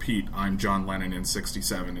continually repeat "I'm John Lennon in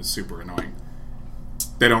 '67" is super annoying.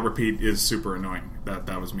 They don't repeat "is super annoying."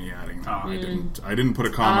 That was me adding. I didn't put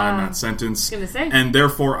a comma in that sentence, gonna say. and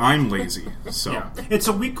therefore I'm lazy. So Yeah, it's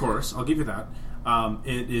a weak chorus. I'll give you that.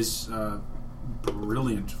 It is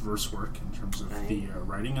brilliant verse work in terms of the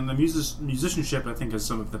writing, and the musicianship. I think is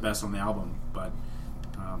some of the best on the album, but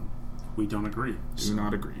we don't agree. do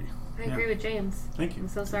not agree. I agree with James. Thank you. I'm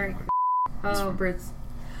so sorry. Oh, Brits.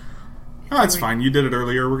 Oh, it's fine. You did it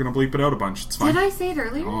earlier. We're gonna bleep it out a bunch. It's fine. Did I say it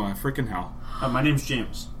earlier? Oh, freaking hell! My name's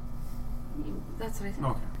James. That's what I said.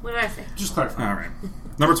 Okay, What did I say? just clarify. All right.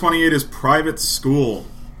 Number 28 is Private School.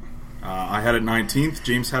 I had it 19th.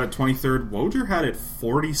 James had it 23rd. Wojr had it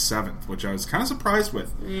 47th, which I was kind of surprised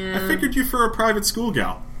with. Yeah. I figured you for a private school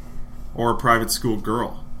gal. Or a private school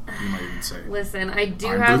girl, you might even say. Listen, I do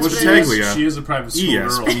I'm have Brits the... Taglia. She is a private school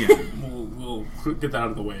ESPN. girl. We'll get that out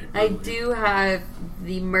of the way. I do have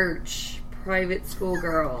the merch, Private School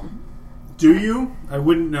Girl. Do you? I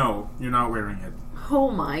wouldn't know. You're not wearing it. Oh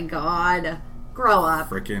my god. Grow up.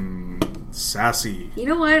 Frickin' sassy. You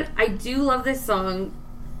know what? I do love this song.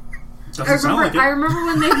 Doesn't sound like it. I remember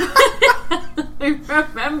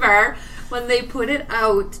when they put it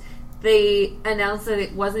out, they announced that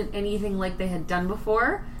it wasn't anything like they had done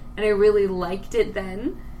before, and I really liked it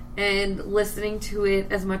then. And listening to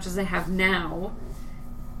it as much as I have now,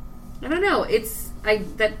 I don't know.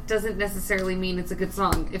 That doesn't necessarily mean it's a good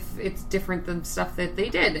song if it's different than stuff that they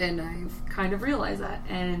did, and I've kind of realized that,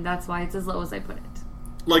 and that's why it's as low as I put it.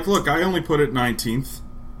 Like, look, I only put it 19th,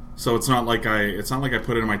 so it's not like I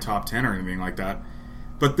put it in my top 10 or anything like that.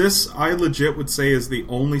 But this, I legit would say, is the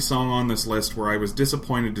only song on this list where I was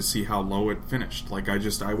disappointed to see how low it finished. Like, I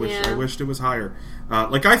wished it was higher.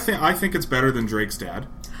 I think it's better than Drake's Dad,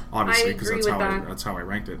 obviously, because that's how I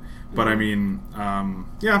ranked it. But I mean,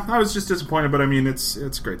 I was just disappointed. But I mean, it's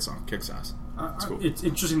a great song, kicks ass. It's cool. It's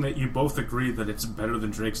interesting that you both agree that it's better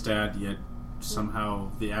than Drake's Dad, yet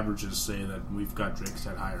somehow the averages say that we've got Drake's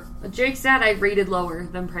Dad higher. Drake's Dad I rated lower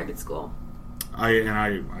than Private School.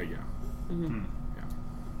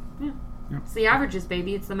 Yeah. It's the averages,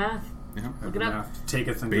 baby. It's the math. Yeah. Look it up. Math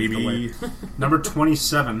taketh and Baby. giveth away. Number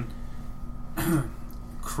 27,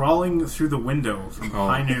 Crawling Through the Window from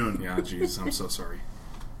High Noon. Yeah, jeez, I'm so sorry.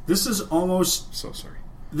 This is almost... So sorry.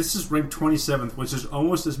 This is ranked 27th, which is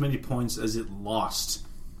almost as many points as it lost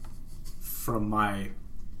from my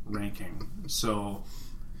ranking. So,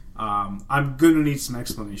 I'm going to need some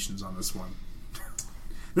explanations on this one.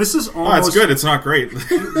 This is almost... Oh, it's good. It's not great.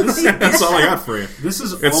 That's all I got for you. This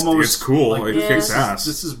is It's almost... cool. It kicks ass.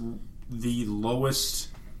 This is the lowest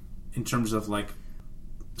in terms of,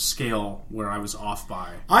 scale where I was off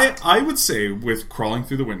by. I would say with Crawling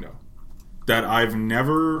Through the Window that I've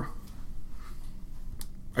never...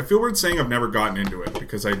 I feel weird saying I've never gotten into it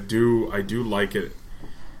because I do like it.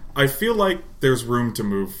 I feel like there's room to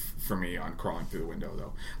move for me on Crawling Through the Window,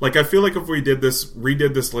 though. I feel like if we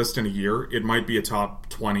redid this list in a year, it might be a top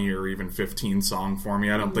 20 or even 15 song for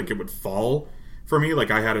me. I don't think it would fall for me.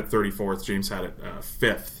 I had it 34th, James had it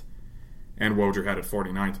 5th, and Wojr had it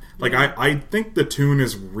 49th. I think the tune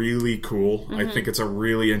is really cool. I think it's a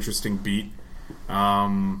really interesting beat.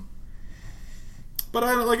 But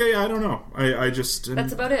I don't know. I just...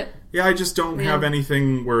 That's about it. Yeah, I just don't have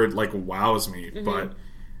anything where it, wows me. But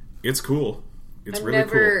it's cool. It's really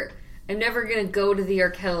cool. I'm never going to go to the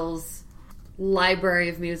Arkells library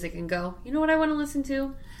of music and go, you know what I want to listen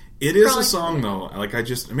to? It is a song, though. I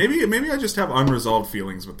just... Maybe I just have unresolved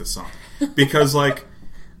feelings with this song. Because,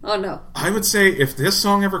 Oh, no. I would say if this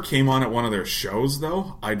song ever came on at one of their shows,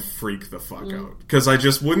 though, I'd freak the fuck out. Because I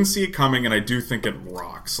just wouldn't see it coming, and I do think it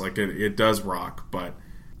rocks. It does rock, but...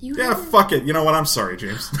 fuck it. You know what? I'm sorry,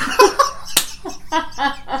 James.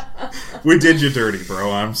 We did you dirty,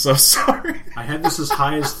 bro. I'm so sorry. I had this as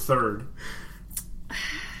high as 3rd.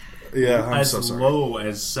 Yeah, I'm as so sorry. low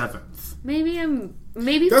as 7th. Maybe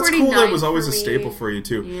That's 49 cool. That was always for a me. staple for you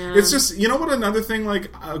too. Yeah. It's just, you know what? Another thing,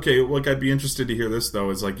 I'd be interested to hear this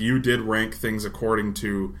though. Is you did rank things according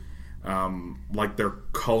to, their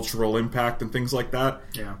cultural impact and things like that.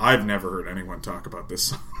 Yeah. I've never heard anyone talk about this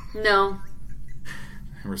song. No.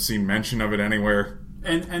 Never seen mention of it anywhere.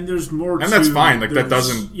 And there's more, and that's fine. Like that there's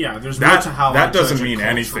doesn't. There's that, more to how that I doesn't judge a mean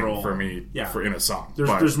anything cultural- for me. Yeah. For in a song.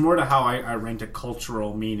 There's more to how I rent a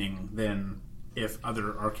cultural meaning than if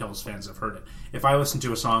other Arkells fans have heard it. If I listen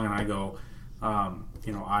to a song and I go,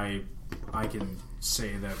 I can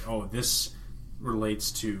say that this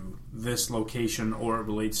relates to this location or it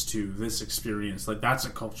relates to this experience. Like that's a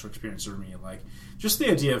cultural experience for me. Like just the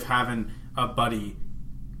idea of having a buddy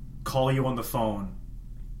call you on the phone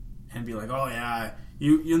and be like, "Oh yeah,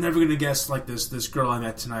 you're never gonna guess like this girl I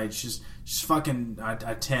met tonight. She's fucking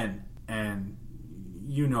a 10," and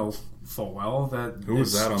you know full well that Who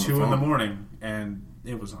was that on the 2 in the phone? morning and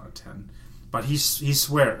it was not a 10. But he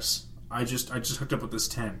swears, I just hooked up with this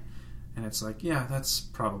 10, and it's like, yeah, that's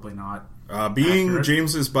probably not. Being accurate.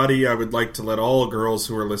 James's buddy, I would like to let all girls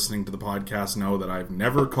who are listening to the podcast know that I've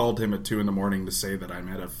never called him at 2 in the morning to say that I'm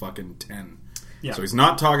at a fucking 10. Yeah. So he's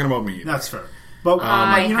not talking about me. That's fair. But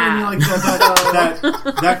I you know what I mean? have.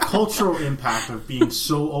 Like that cultural impact of being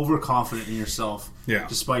so overconfident in yourself, Yeah.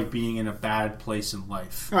 despite being in a bad place in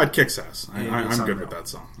life. It kicks ass. It's I'm good unreal. with that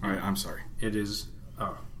song. I'm sorry. It is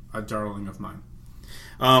a darling of mine.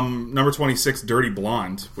 Number 26, Dirty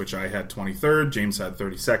Blonde, which I had 23rd. James had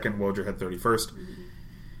 32nd. Wojciech had 31st.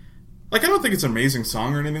 Like, I don't think it's an amazing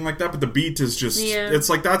song or anything like that, but the beat is just... Yeah. It's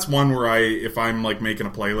like, that's one where if I'm, like, making a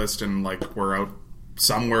playlist and, like, we're out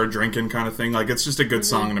somewhere drinking kind of thing, like, it's just a good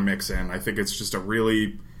song to mix in. I think it's just a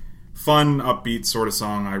really fun, upbeat sort of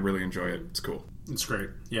song. I really enjoy it. It's cool. It's great.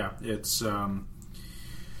 Yeah, it's...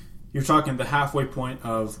 you're talking the halfway point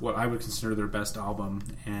of what I would consider their best album,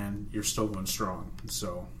 and you're still going strong.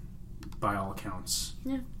 So, by all accounts,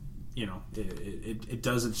 you know, it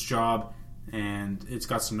does its job, and it's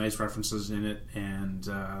got some nice references in it, and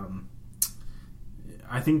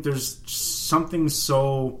I think there's something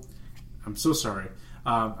so... I'm so sorry.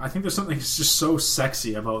 I think there's something that's just so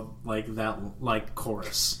sexy about like that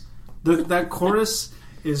chorus. That chorus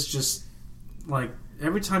is just like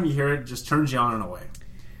every time you hear it, it just turns you on and away.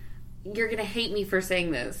 You're gonna hate me for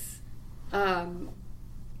saying this,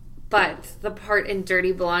 but the part in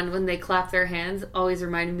Dirty Blonde when they clap their hands always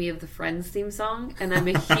reminded me of the Friends theme song, and I'm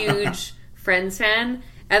a huge Friends fan,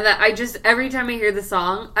 and that I just every time I hear the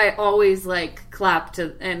song, I always like clap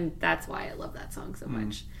to, and that's why I love that song so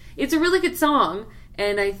much. It's a really good song,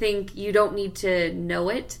 and I think you don't need to know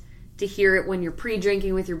it to hear it when you're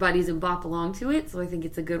pre-drinking with your buddies and bop along to it. So I think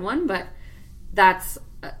it's a good one, but that's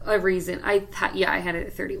a reason. I had it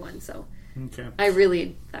at 31, so Okay.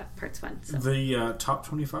 that part's fun. So. The top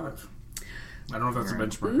 25. I don't know if that's a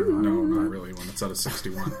benchmark or not. No, not really, when it's at a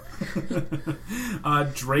 61.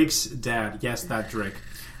 Drake's dad. Yes, that Drake.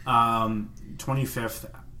 25th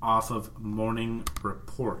off of Morning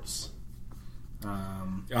Reports.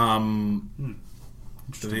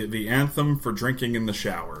 The anthem for drinking in the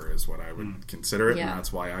shower is what I would consider it, Yeah. and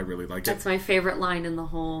that's why I really like That's it. my favorite line in the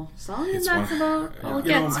whole song, and It's that's one- about all it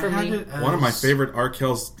you know, gets I for had me. it as- One of my favorite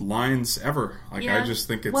Arkell's lines ever. Like, Yeah. I just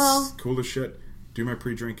think it's Well- cool as shit. Do my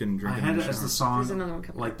pre-drinking, I drinking had in it the as shower. the song, There's another one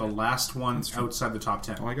coming like up. the last one true. outside the top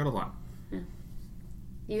 10. Oh, I got a lot.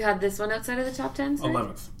 You had this one outside of the top 10? Sorry?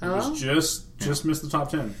 11th. It Oh? was just missed the top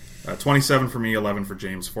 10. 27 for me, 11 for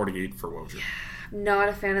James, 48 for Wojciech. Not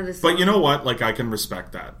a fan of this song. But you know what? Like, I can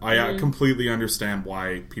respect that. I completely understand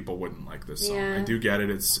why people wouldn't like this song. Yeah. I do get it.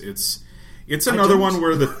 It's another one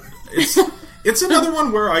where it's another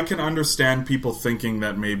one where I can understand people thinking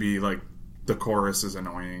that maybe like the chorus is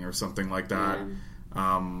annoying or something like that.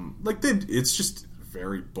 It's just a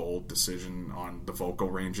very bold decision on the vocal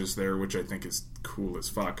ranges there, which I think is cool as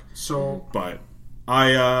fuck. So But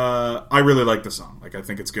I really like the song. Like, I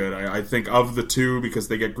think it's good. I think of the two, because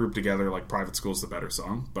they get grouped together, like Private School's the better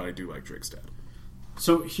song, but I do like Drake's dad.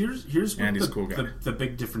 here's what And he's a cool guy. the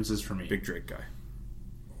big difference is for me. Big Drake guy.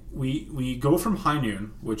 We go from High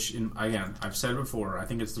Noon, which again I've said it before, I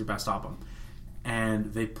think it's their best album,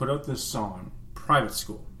 and they put out this song Private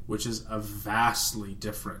School, which is a vastly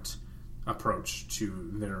different approach to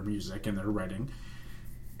their music and their writing,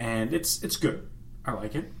 and it's good. I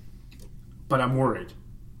like it, but I'm worried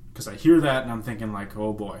because I hear that and I'm thinking like,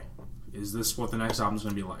 oh boy, is this what the next album's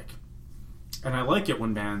going to be like? And I like it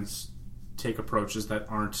when bands take approaches that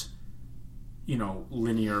aren't,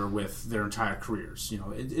 linear with their entire careers.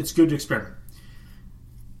 It's good to experiment.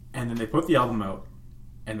 And then they put the album out,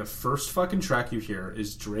 and the first fucking track you hear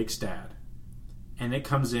is Drake's dad. And it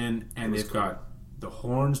comes in, and they've got the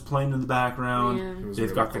horns playing in the background. Yeah. It was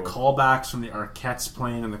They've really got the cool. callbacks from the Arquettes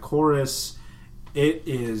playing in the chorus. It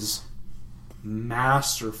is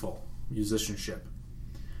masterful musicianship.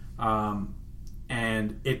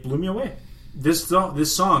 And it blew me away. This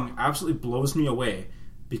song absolutely blows me away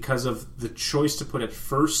because of the choice to put it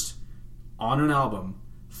first on an album,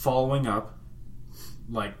 following up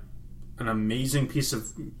like an amazing piece of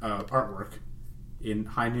artwork in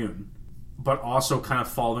High Noon, but also kind of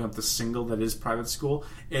following up the single that is Private School.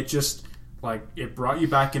 It just, like, it brought you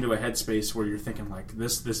back into a headspace where you're thinking, like,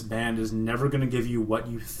 this band is never going to give you what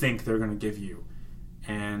you think they're going to give you.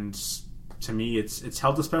 And to me, it's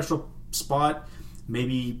held a special spot,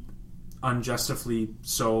 maybe unjustifiably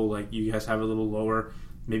so. Like, you guys have it a little lower.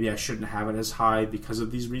 Maybe I shouldn't have it as high because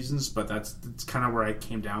of these reasons, but that's kind of where I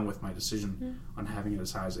came down with my decision on having it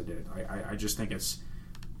as high as I did. I just think it's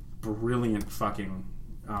brilliant fucking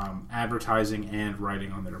advertising and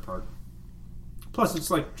writing on their part. Plus,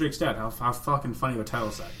 it's like Drake's Dad. How fucking funny of a title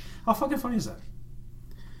is that? How fucking funny is that?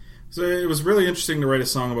 So it was really interesting to write a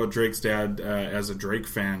song about Drake's dad as a Drake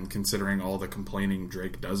fan, considering all the complaining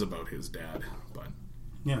Drake does about his dad. But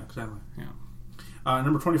yeah, exactly. yeah.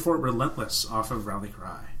 Number 24, Relentless, off of Rally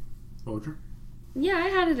Cry. Bolger? Yeah, I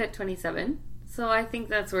had it at 27, so I think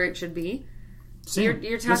that's where it should be. See, You're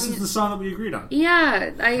talking... This is the song that we agreed on.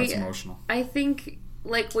 Yeah, That's emotional. I think,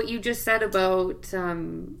 like, what you just said about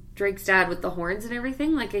Drake's dad with the horns and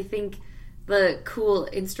everything, like, I think the cool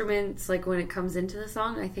instruments, like, when it comes into the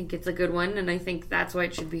song, I think it's a good one, and I think that's why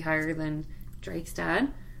it should be higher than Drake's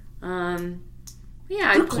dad. Yeah,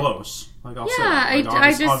 They're close. Like, I'll say that.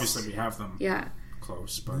 Like, obviously we have them. Yeah.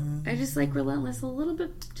 Close, but I just like Relentless a little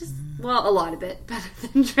bit, a lot of bit better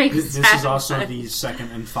than Drake's this dad, is also but... the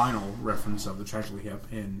second and final reference of the Tragically Hip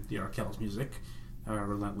in the Arkells music.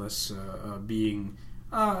 Relentless being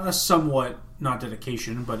a somewhat, not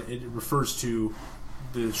dedication, but it refers to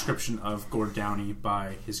the description of Gord Downey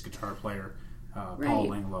by his guitar player, Paul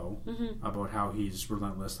Langlow, about how he's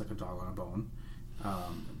relentless like a dog on a bone,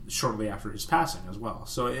 shortly after his passing as well.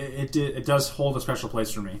 So it does hold a special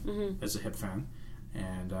place for me as a Hip fan.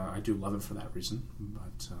 And I do love it for that reason.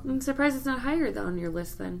 But I'm surprised it's not higher on your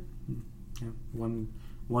list then. Yeah, one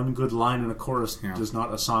good line in a chorus does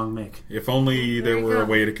not a song make. If only there were a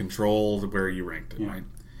way to control where you ranked it, right?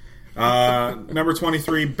 Number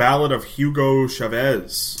 23, Ballad of Hugo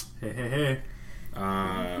Chavez. Hey.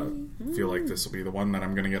 Feel like this will be the one that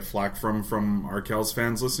I'm going to get flack from Arkells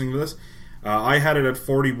fans listening to this. I had it at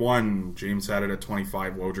 41. James had it at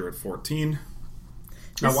 25. Wojr at 14.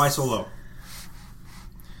 Now, why so low?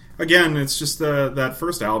 Again, it's just that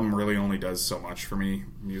first album really only does so much for me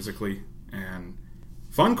musically. And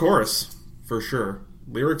fun chorus, for sure.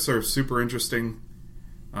 Lyrics are super interesting.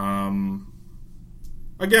 Again,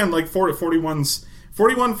 like 41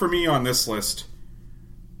 for me on this list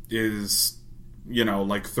is, you know,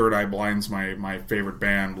 like Third Eye Blind's my favorite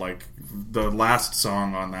band. Like, the last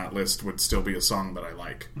song on that list would still be a song that I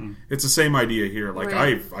like. It's the same idea here. Like,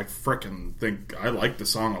 right. I frickin' think I like the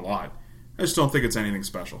song a lot. I just don't think it's anything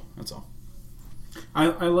special. That's all. I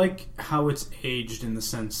like how it's aged in the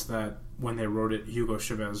sense that when they wrote it, Hugo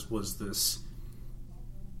Chavez was this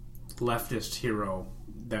leftist hero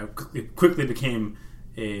that quickly became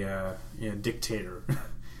a dictator.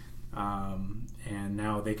 And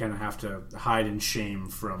now they kind of have to hide in shame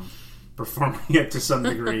from performing it to some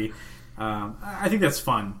degree. I think that's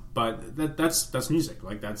fun, but that's music.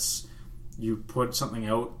 Like, that's, you put something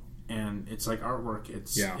out, and it's like artwork.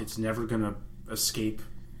 It's never gonna escape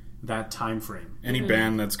that time frame. Any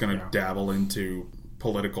band that's gonna dabble into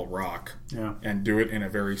political rock and do it in a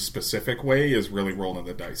very specific way is really rolling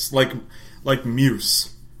the dice. Like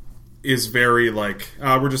Muse is very like,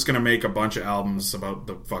 we're just gonna make a bunch of albums about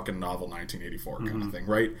the fucking novel 1984 kind of thing,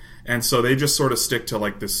 right? And so they just sort of stick to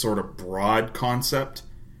like this sort of broad concept,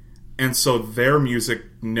 and so their music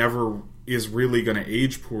never is really gonna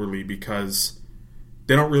age poorly because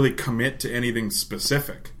they don't really commit to anything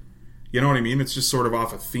specific. You know what I mean? It's just sort of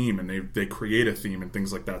off a theme, and they create a theme and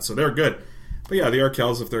things like that. So they're good. But yeah, the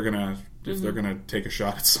Arkells, if they're gonna take a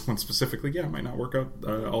shot at someone specifically, it might not work out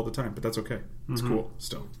all the time, but that's okay. It's cool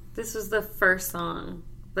still. This was the first song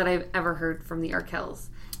that I've ever heard from the Arkells.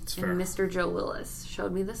 It's and fair. Mr. Joe Willis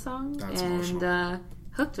showed me the song That's and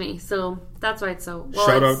hooked me. So that's why it's so... Well,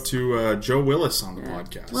 shout out to Joe Willis on the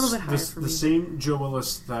podcast. A little bit higher for me. The same Joe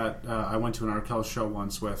Willis that I went to an Arkells show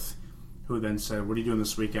once with, who then said, "What are you doing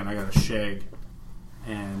this weekend?" I got a shag.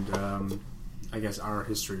 And I guess our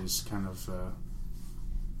history is kind of,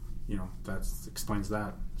 that explains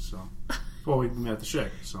that. So, well, we met at the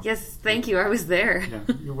shag. So Yes, thank you. I was there.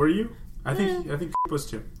 yeah, were you? I think was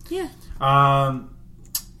too. Yeah.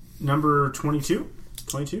 Number 22.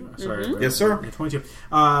 22? Sorry. Yes, sir. 22.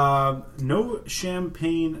 No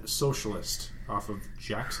Champagne Socialist off of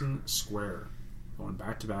Jackson Square. Going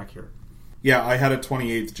back to back here. Yeah, I had it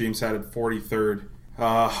 28th. James had it 43rd.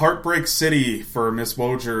 Heartbreak City for Miss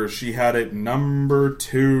Wojr. She had it number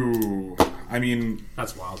 2. I mean,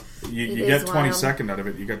 That's wild. you It get is 22nd out of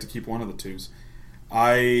it. You get to keep one of the twos.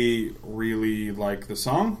 I really like the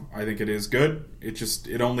song. I think it is good.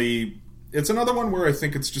 It's another one where I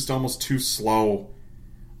think it's just almost too slow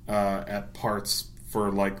at parts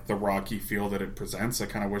for like the rocky feel that it presents. I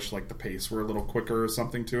kind of wish like the pace were a little quicker or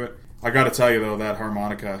something to it. I got to tell you though, that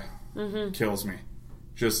harmonica kills me.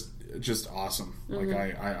 Just awesome. Like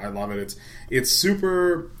I love it. It's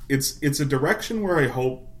super. It's a direction where I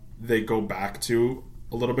hope they go back to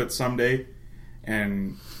a little bit someday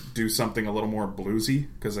and do something a little more bluesy,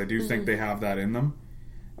 because I do think they have that in them.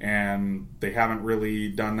 And they haven't really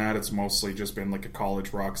done that. It's mostly just been like a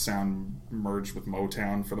college rock sound merged with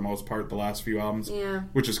Motown for the most part the last few albums,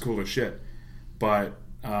 which is cool as shit. But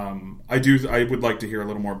I would like to hear a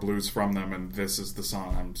little more blues from them, and this is the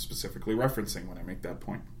song I'm specifically referencing when I make that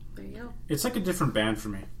point. There you go. It's like a different band for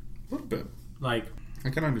me. A little bit. Like, I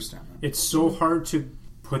can understand that. it's so hard to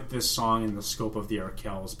put this song in the scope of the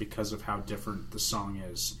Arkells because of how different the song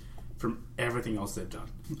is from everything else they've done.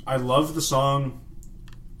 I love the song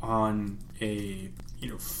on a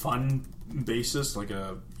fun basis, like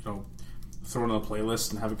a throw it on a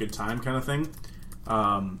playlist and have a good time kind of thing.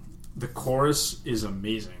 The chorus is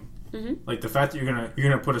amazing. Like the fact that you're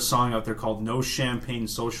gonna put a song out there called "No Champagne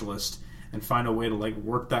Socialist" and find a way to like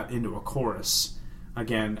work that into a chorus.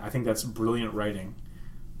 Again, I think that's brilliant writing.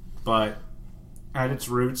 But at its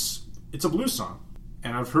roots, it's a blues song,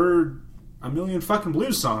 and I've heard a million fucking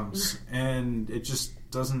blues songs, and it just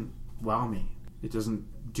doesn't wow me. It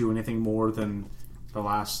doesn't do anything more than the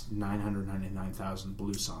last 999,000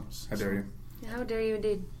 blues songs. How dare you? How dare you,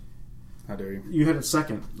 indeed. How dare you? You had it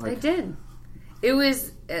second. I did. It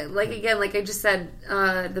was, like I just said,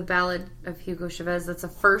 the Ballad of Hugo Chavez. That's the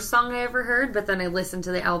first song I ever heard, but then I listened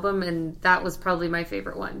to the album, and that was probably my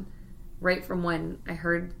favorite one. Right from when I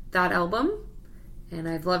heard that album, and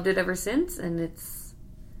I've loved it ever since, and it's...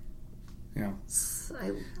 Yeah.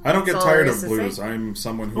 I don't get that's all tired there of is to blues. say. I'm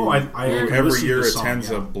someone who I every listen to year the song, attends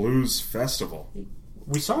yeah. a blues festival.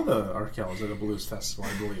 We saw the Arkells at a blues festival,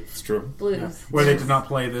 I believe. It's true. Blues. Yeah. Where they did not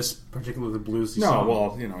play this particularly bluesy No, song.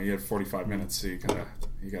 well, you had 45 minutes, so you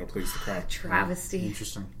gotta please the crowd. Travesty.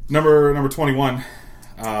 Interesting. Number 21,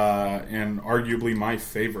 and arguably my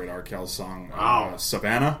favorite Arkell song, Wow.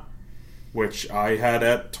 Savannah, which I had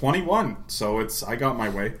at 21, so I got my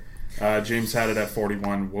way. James had it at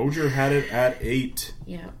 41. Woj had it at 8.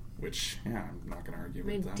 Yeah. Which, I'm not going to argue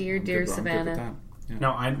My with that. dear, I'm dear good with Savannah. that. Yeah.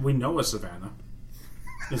 Now, we know a Savannah.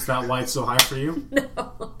 Is that why it's so high for you? No.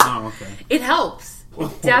 Oh, okay. It helps.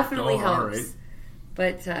 It definitely helps. all right.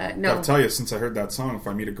 But, no. I'll tell you, since I heard that song, if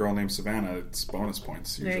I meet a girl named Savannah, it's bonus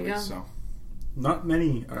points usually. There you go. So Not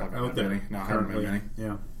many are Haven't out met there. many. No, haven't met currently. many.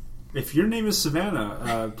 Yeah. If your name is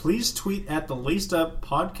Savannah, please tweet at the Laced Up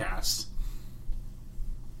Podcast.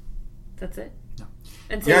 That's it? No.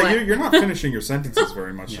 And say yeah, what? you're not finishing your sentences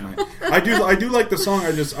very much tonight. I do like the song.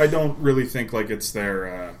 I don't really think like it's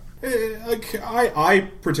their. I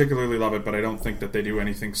particularly love it, but I don't think that they do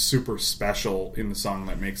anything super special in the song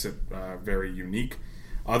that makes it very unique.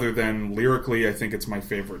 Other than lyrically, I think it's my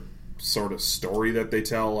favorite sort of story that they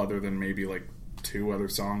tell. Other than maybe like 2 other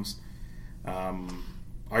songs,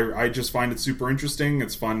 I just find it super interesting.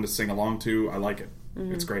 It's fun to sing along to. I like it.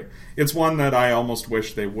 Mm-hmm. It's great. It's one that I almost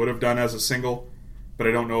wish they would have done as a single. But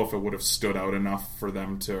I don't know if it would have stood out enough for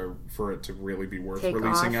it to really be worth Take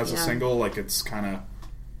releasing off, as a yeah. single. Like it's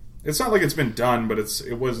not like it's been done, but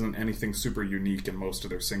it wasn't anything super unique, and most of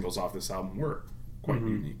their singles off this album were quite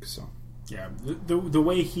unique. So Yeah, the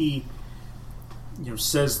way he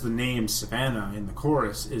says the name Savannah in the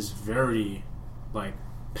chorus is very like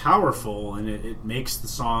powerful, and it makes the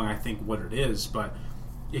song, I think, what it is. But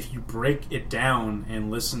if you break it down and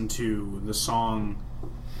listen to the song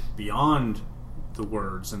beyond the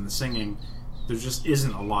words and the singing, there just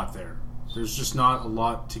isn't a lot there. There's just not a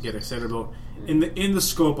lot to get excited about in the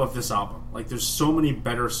scope of this album. Like, there's so many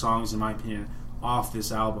better songs, in my opinion, off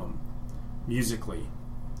this album musically,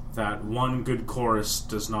 that one good chorus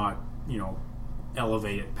does not,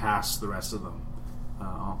 elevate it past the rest of them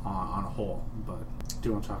on a whole. But do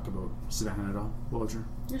you want to talk about Savannah at all, Woj?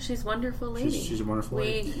 She's a wonderful lady. She's a wonderful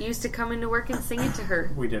lady. We used to come into work and sing it to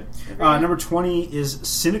her. We did. Every day. Number 20 is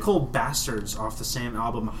Cynical Bastards off the same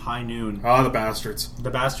album, High Noon. the bastards.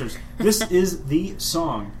 The Bastards. This is the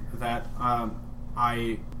song that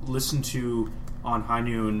I listened to on High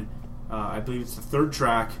Noon. I believe it's the 3rd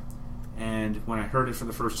track, and when I heard it for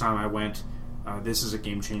the first time, I went, this is a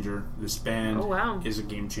game changer. This band is a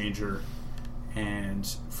game changer. And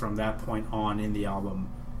from that point on in the album,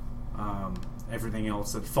 everything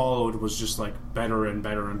else that followed was just like better and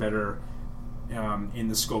better and better in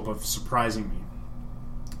the scope of surprising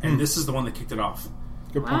me. and this is the one that kicked it off.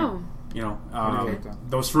 Good point. Wow. You know, like that.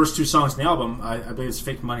 those first 2 songs in the album, I believe it's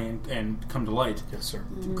Fake Money and Come to Light. Yes, sir.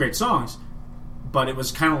 Great songs, but it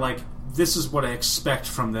was kind of like, this is what I expect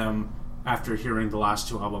from them after hearing the last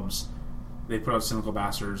 2 albums. They put out Cynical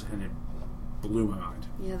Bastards, and it blew my mind.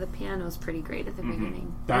 Yeah, the piano's pretty great at the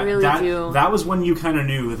beginning. That, I really do. That was when you kind of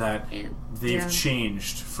knew that And- they've yeah.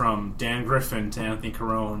 changed from Dan Griffin to Anthony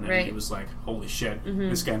Carone, and Right. it was like, holy shit,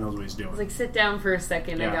 this guy knows what he's doing. Like, sit down for a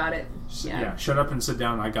second. Yeah. I got it. Yeah, shut up and sit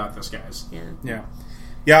down. I got this, guys. Yeah. Yeah.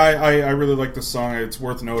 Yeah, I really like this song. It's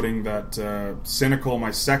worth noting that Cynical,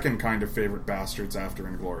 my second kind of favorite Bastards after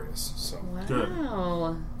Inglorious. So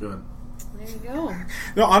Wow. Good. There you go.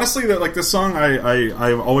 no, honestly, that like this song,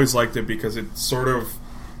 I've always liked it because it sort of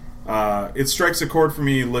it strikes a chord for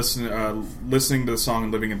me listening to the song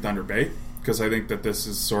and Living in Thunder Bay, because I think that this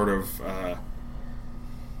is sort of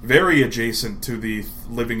very adjacent to the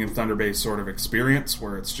Living in Thunder Bay sort of experience,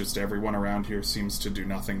 where it's just everyone around here seems to do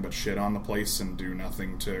nothing but shit on the place and do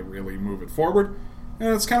nothing to really move it forward. And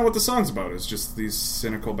that's kind of what the song's about. It's just these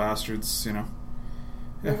cynical bastards, you know.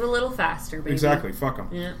 Move a little faster, baby. Exactly, fuck them.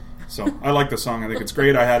 Yeah. So I like the song. I think it's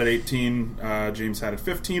great. I had it 18. James had it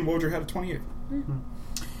 15. Wojr had it 28.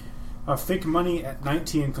 Fake Money at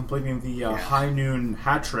 19, completing the High Noon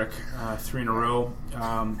hat trick, 3 in a row.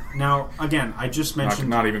 Now, again, I just mentioned...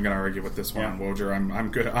 Not even going to argue with this one on Wojr. I'm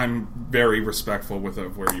good. I'm very respectful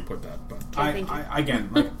of where you put that. But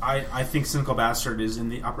I think Cynical Bastard is in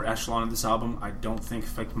the upper echelon of this album. I don't think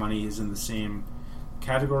Fake Money is in the same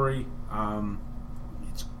category.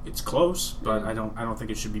 It's close, but I don't think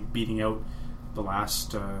it should be beating out the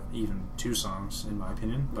last even 2 songs, in my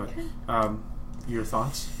opinion. But your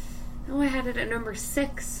thoughts? Oh, I had it at number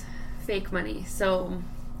 6, Fake Money. So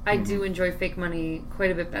I do enjoy Fake Money quite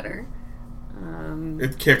a bit better.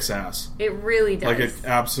 it kicks ass. It really does. Like, it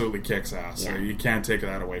absolutely kicks ass. Yeah. So you can't take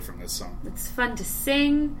that away from this song. It's fun to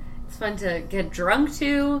sing. It's fun to get drunk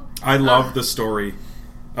to. I love the story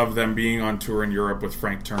of them being on tour in Europe with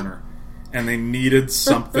Frank Turner. And they needed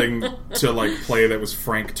something to like play that was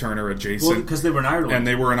Frank Turner adjacent. Well, because they were in Ireland. And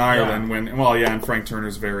they were in Ireland and Frank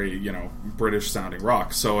Turner's very, British sounding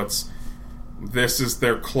rock. So this is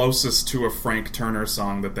their closest to a Frank Turner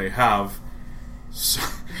song that they have.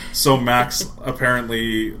 So Max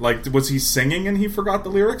apparently, was he singing and he forgot the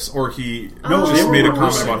lyrics? Or he just made a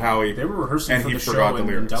comment about how they were rehearsing and for he the forgot show the in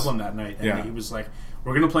lyrics. Dublin that night. And he was like,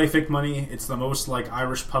 we're going to play Fake Money. It's the most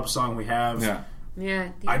Irish pub song we have. Yeah. Yeah.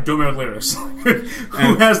 I don't remember lyrics.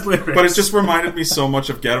 Who has lyrics? But it just reminded me so much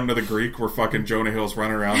of Get 'Em to the Greek, where fucking Jonah Hill's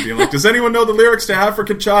running around being like, does anyone know the lyrics to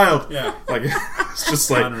African Child? Yeah. It's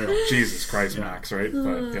just like, Unreal. Jesus Christ, Max, right?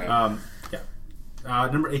 But, yeah.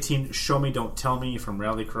 Number 18, Show Me, Don't Tell Me from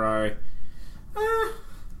Rally Cry.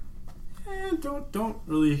 Don't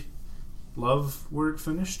really love where it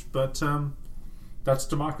finished, but that's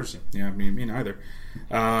democracy. Yeah, me neither.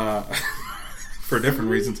 For different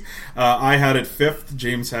reasons. I had it 5th.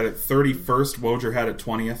 James had it 31st. Wojr had it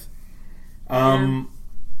 20th.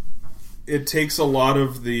 It takes a lot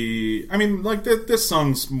of the... I mean, this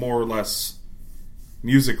song's more or less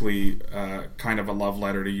musically kind of a love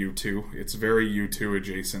letter to U2. It's very U2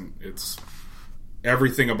 adjacent. It's...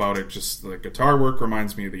 Everything about it, just the guitar work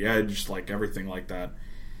reminds me of The Edge, everything like that.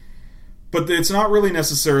 But it's not really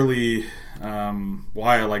necessarily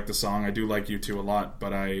why I like the song. I do like U2 a lot,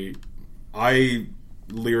 but I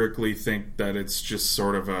lyrically think that it's just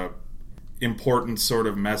sort of a important sort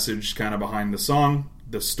of message kind of behind the song.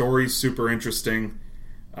 The story's super interesting.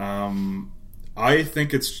 I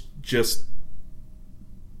think it's just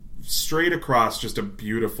straight across just a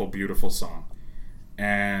beautiful, beautiful song.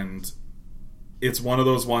 And it's one of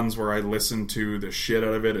those ones where I listened to the shit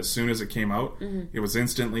out of it as soon as it came out. Mm-hmm. It was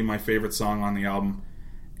instantly my favorite song on the album.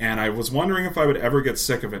 And I was wondering if I would ever get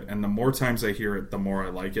sick of it. And the more times I hear it, the more I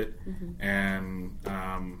like it. Mm-hmm. And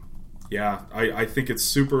I think it's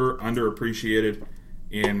super underappreciated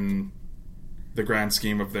in the grand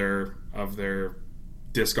scheme of their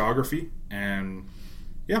discography. And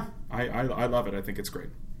yeah, I love it. I think it's great.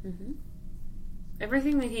 Mm-hmm.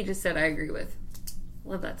 Everything that he just said, I agree with.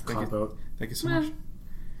 Love that song. Cop-out. Thank you so much.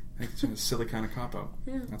 Thank you. It's a silly kind of cop-out.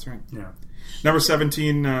 Yeah. That's right. Yeah. Number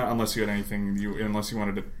 17, unless you had anything, unless you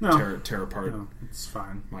wanted to tear apart it's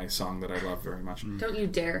fine. my song that I love very much. Don't you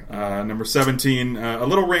dare. Number 17, A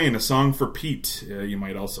Little Rain, a song for Pete. You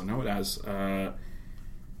might also know it as. I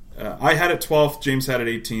had it 12th, James had it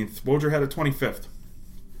 18th, Wojr had it 25th.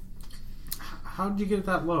 How did you get it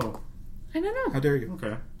that low? I don't know. How dare you?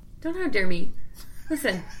 Okay. Don't how dare me.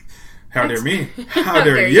 Listen. How dare me? How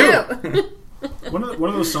dare you? One of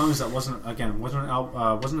those songs that wasn't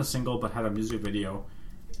a single but had a music video,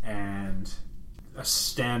 and a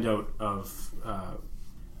standout of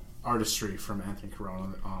artistry from Anthony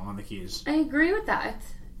Carone on the keys. I agree with that.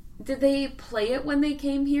 Did they play it when they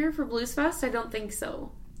came here for Blues Fest? I don't think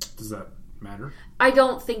so. Does that matter? I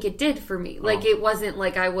don't think it did for me. Like, it wasn't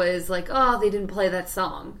like I was like, oh, they didn't play that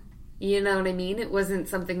song. You know what I mean? It wasn't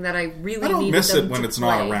something that I really needed them to play. I don't miss it when it's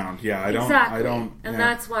not around. Yeah, I don't. Exactly. I don't. And yeah.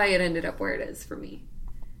 that's why it ended up where it is for me.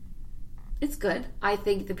 It's good. I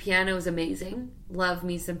think the piano is amazing. Love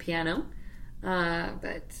me some piano.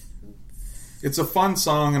 But it's a fun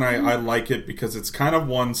song, and I like it because it's kind of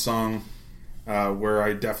one song where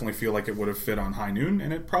I definitely feel like it would have fit on High Noon,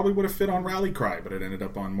 and it probably would have fit on Rally Cry, but it ended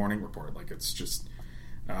up on Morning Report. Like, it's just...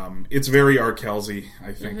 it's very R. Kelsey,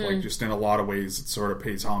 I think. Like, just in a lot of ways, it sort of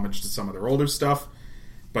pays homage to some of their older stuff,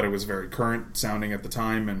 but it was very current sounding at the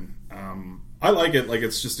time, and I like it. Like,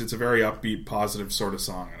 it's a very upbeat, positive sort of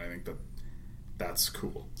song, and I think that's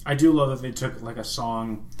cool. I do love that they took like a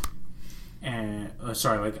song and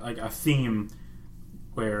like a theme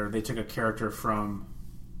where they took a character from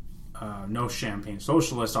No Champagne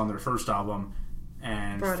Socialist on their first album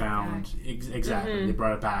and found exactly they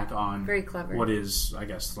brought it back on very clever. What is, I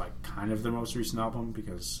guess, like kind of their most recent album,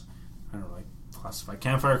 because I don't like classify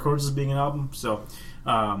Campfire Chords as being an album. So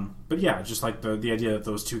but yeah, just like the idea that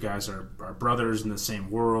those two guys are brothers in the same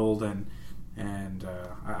world, and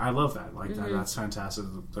I love that. Like that's fantastic.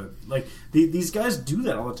 Like these guys do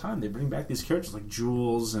that all the time. They bring back these characters like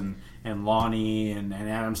Jules and Lonnie and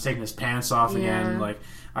Adam's taking his pants off again. Like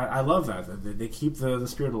I love that. They keep the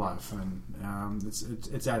spirit alive, and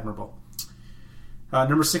it's admirable.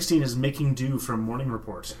 Number 16 is Making Do from Morning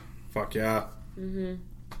Report. Fuck yeah.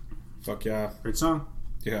 Fuck yeah. Great song.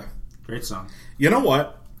 Yeah. Great song. You know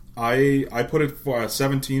what? I put it for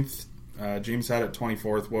 17th. James had it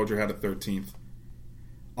 24th. Wodger had it 13th.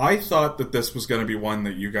 I thought that this was going to be one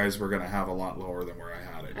that you guys were going to have a lot lower than where I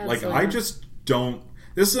had it. Absolutely. Like, I just don't...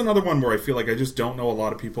 This is another one where I feel like I just don't know a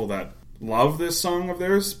lot of people that love this song of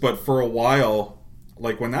theirs, but for a while,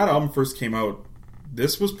 like, when that album first came out,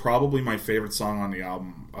 this was probably my favorite song on the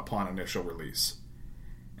album upon initial release.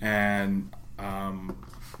 And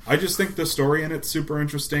I just think the story in it's super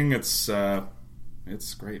interesting. It's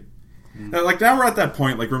great. Like, now we're at that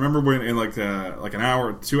point, like, remember when in like an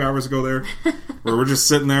hour, 2 hours ago there, where we're just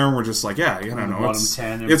sitting there and we're just like, yeah, I don't know, it's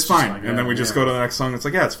fine. Like, and then we just go to the next song, it's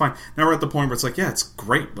like, yeah, it's fine. Now we're at the point where it's like, yeah, it's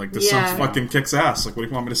great. Like, this song fucking kicks ass. Like, what do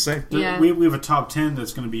you want me to say? We have a top 10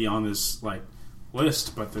 that's going to be on this, like,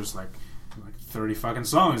 list, but there's like 30 fucking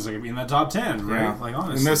songs that could be in that top 10, right? Yeah. Like,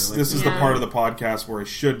 honestly. And this is the part of the podcast where I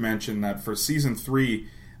should mention that for season 3,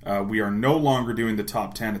 we are no longer doing the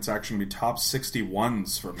top 10. It's actually going to be top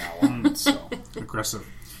 61s from now on. So aggressive.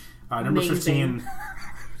 Number 15.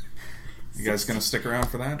 You guys going to stick around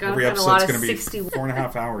for that? Gotta Every find a episode's lot going of to be 61.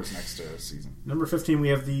 4.5 hours next season. Number 15, we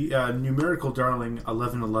have the numerical darling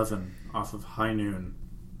 1111 off of High Noon.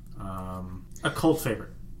 A cult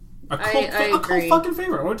favorite. A cult fucking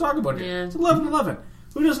favorite. What are we talking about here? Yeah. It's 1111.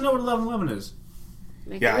 Who doesn't know what 1111 is?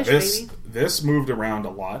 Make a wish, baby. This moved around a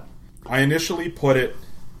lot. I initially put it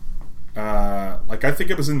like, I think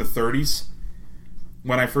it was in the 30s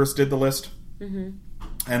when I first did the list. And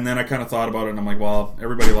then I kind of thought about it and I'm like, well,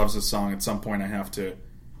 everybody loves this song. At some point I have to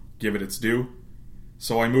give it its due.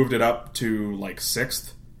 So I moved it up to like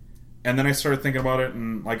 6th. And then I started thinking about it,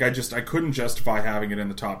 and like I couldn't justify having it in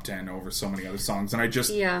the top 10 over so many other songs, and I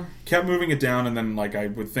just kept moving it down. And then like I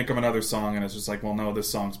would think of another song, and it's just like, well, no, this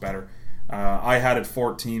song's better. I had it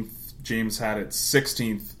 14th, James had it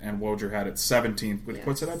 16th, and Wodger had it 17th, which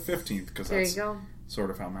puts it at 15th, because that's sort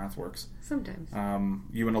of how math works. Sometimes.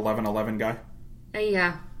 You an 1111 guy?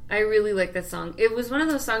 Yeah, I really like that song. It was one of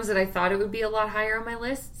those songs that I thought it would be a lot higher on my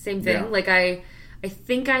list. Same thing. Yeah. Like I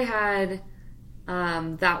think I had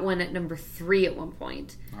that one at number 3 at one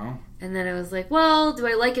point. Oh. And then I was like, well, do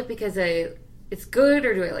I like it because it's good,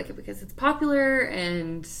 or do I like it because it's popular?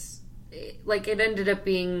 And it ended up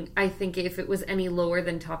being, I think if it was any lower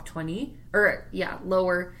than top 20, or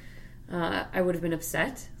lower, I would have been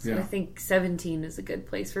upset. So I think 17 is a good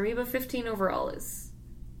place for me, but 15 overall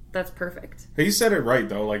that's perfect. Hey, you said it right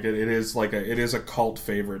though. Like it is a cult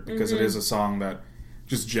favorite because it is a song that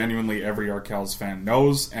just genuinely every Arkells fan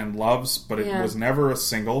knows and loves, but it was never a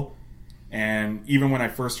single. And even when I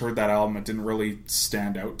first heard that album, it didn't really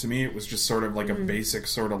stand out to me. It was just sort of like a basic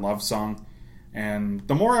sort of love song. And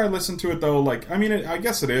the more I listen to it, though, like, I mean, I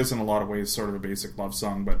guess it is in a lot of ways sort of a basic love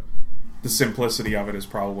song, but the simplicity of it is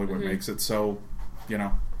probably what makes it so,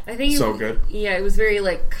 I think so good. Yeah, it was very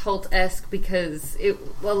like cult-esque because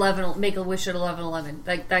Make a Wish at 1111.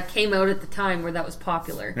 Like that came out at the time where that was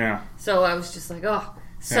popular. Yeah. So I was just like, oh,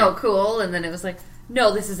 so cool. And then it was like,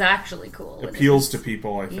 no, this is actually cool. appeals to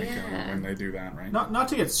people, I think, Yeah. when they do that, right? Not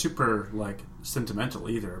to get super like sentimental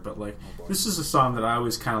either, but like this is a song that I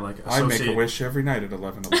always kind of like I associate. make a wish every night at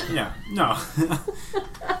 11:11. Yeah, no.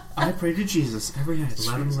 I pray to Jesus every night.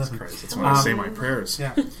 11:11. Jesus Christ, that's when I say my prayers.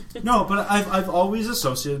 Yeah, no, but I've always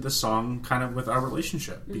associated this song kind of with our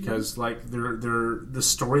relationship because like the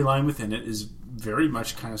storyline within it is very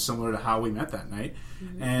much kind of similar to how we met that night,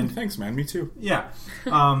 and Thanks, man. Me too. yeah,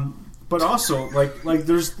 but also like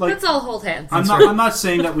there's like Let's all hold hands. I'm not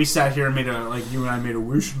saying that we sat here and made a like you and I made a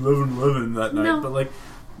wish 11:11 that night, No. but like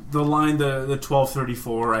the line the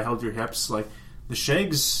 12:34 I held your hips like the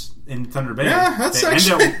Shags in Thunder Bay. Yeah, that's they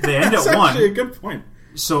actually end at that's 1. actually a good point.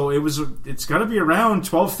 So it's got to be around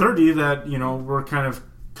 12:30 that we're kind of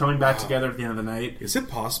coming back together at the end of the night. Is it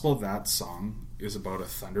possible that song is about a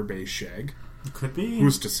Thunder Bay shag? It could be.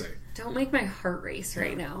 Who's to say? Don't make my heart race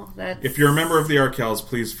right now. That's... If you're a member of the Arkells,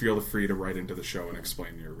 please feel free to write into the show and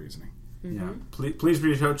explain your reasoning. Yeah. Please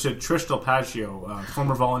reach out to Trish Del Pagio,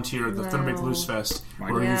 former volunteer at the Thunder Bay Wow. Blues Fest,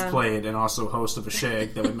 My where God. you've played, and also host of a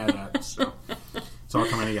shag that we met at. So it's all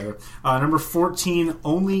coming together. Number 14,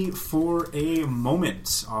 Only for a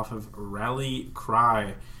Moment, off of Rally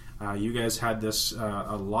Cry. You guys had this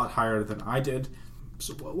a lot higher than I did.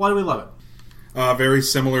 So why do we love it? Very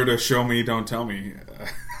similar to Show Me, Don't Tell Me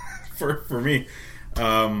for me.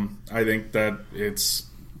 I think that it's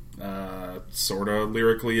sort of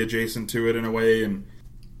lyrically adjacent to it in a way. And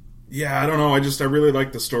yeah, I don't know. I really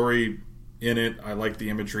like the story in it. I like the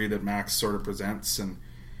imagery that Max sort of presents. And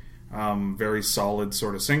very solid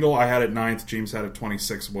sort of single. I had it 9th. James had it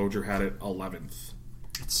 26th. Wojr had it 11th.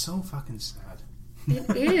 It's so fucking sad.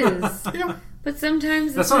 It is. Yeah. But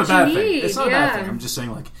sometimes That's it's not a what bad you thing. need. It's not a yeah. bad thing. I'm just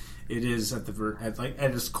saying, like, it is at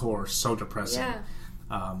its core so depressing.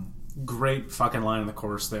 Yeah. Great fucking line in the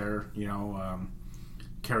chorus there.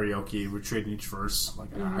 Karaoke, retreating each verse.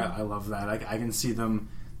 Like, I love that. I can see them,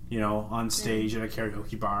 on stage at a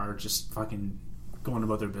karaoke bar, just fucking going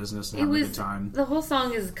about their business and It having a was good time. the whole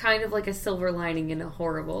song is kind of like a silver lining in a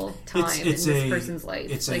horrible time in this person's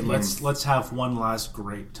life. It's like, let's have one last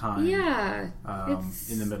great time. yeah,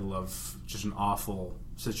 In the middle of just an awful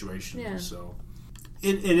situation. Yeah. So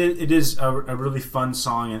it is a really fun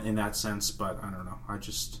song in that sense, but I don't know.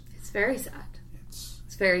 it's very sad.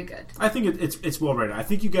 It's very good. I think it's well rated. I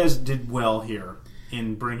think you guys did well here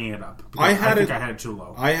in bringing it up. I think I had it too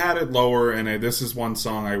low. I had it lower, and this is one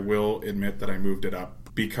song I will admit that I moved it up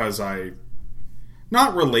because I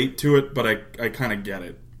not relate to it, but I kind of get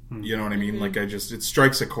it. You know what I mean? Like it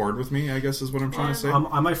strikes a chord with me, I guess is what I'm trying to say.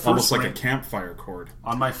 On my first Almost like a rank- campfire chord.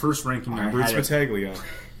 On my first ranking, I Bruce had it, Battaglia,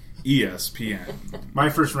 ESPN, my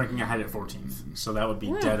first ranking I had it 14th, so that would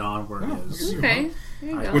be dead on where it is. Okay, there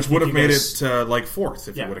you go. which would have you made guys- it like 4th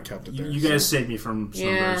if Yeah, you would have kept it there. You guys saved me from some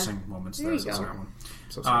Yeah. embarrassing moments There there. you So go. that one.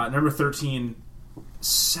 So sorry. Number 13,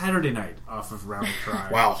 Saturday Night off of Rally Cry.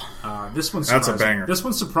 Wow, This one That's a surprised banger. Me. This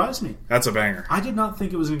one surprised me. that's a banger. I did not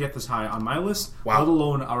think it was going to get this high on my list, Wow. let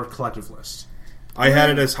alone our collective list. I had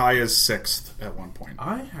it as high as 6th at one point.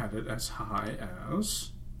 I had it as high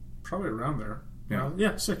as probably around there.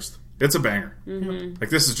 Yeah. 6th. It's a banger. Mm-hmm. Like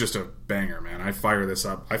this is just a banger, man. I fire this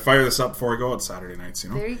up before I go out Saturday nights.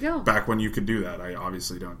 There you go. Back when you could do that, I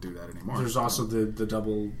obviously don't do that anymore. There's also the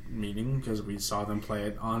double meeting because we saw them play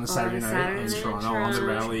it on a Saturday night Saturday in night in Toronto on the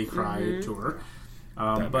Toronto. Rally Cry tour.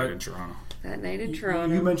 that but night in Toronto. That night in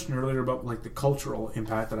Toronto. you mentioned earlier about like the cultural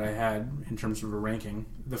impact that I had in terms of a ranking.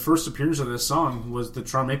 The first appearance of this song was the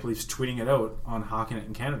Toronto Maple Leafs tweeting it out on Hockeynet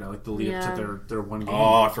in Canada, like the lead up Yeah. to their one game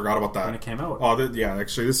Oh, I forgot about that when it came out. Oh, yeah.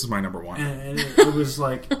 Actually, this is my number one. And it was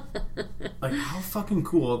like how fucking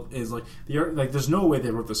cool is like like there's no way they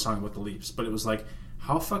wrote this song about the Leafs, but it was like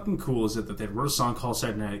how fucking cool is it that they wrote a song called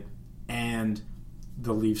Saturday Night and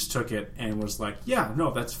the Leafs took it and was like, yeah, no,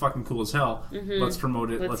 that's fucking cool as hell. Let's promote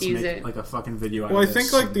it. Let's Let's use make it. like a fucking video out Well, I of this.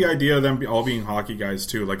 think like the idea of them all being hockey guys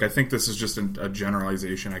too. Like I think this is just a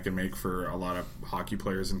generalization I can make for a lot of hockey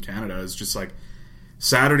players in Canada. Is just like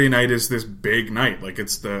Saturday night is this big night. Like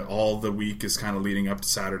it's all the week is kind of leading up to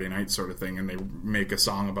Saturday night sort of thing, and they make a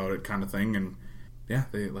song about it kind of thing. And yeah,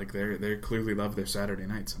 they clearly love their Saturday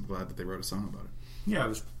nights. I'm glad that they wrote a song about it.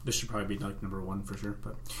 Yeah, this should probably be like number 1 for sure.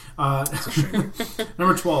 But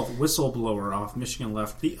number 12, Whistleblower off Michigan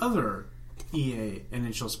Left, the other EA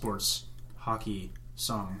NHL Sports hockey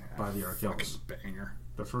song by the Arkells. Banger.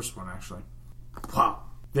 The first one, actually. Wow.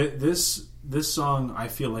 This song, I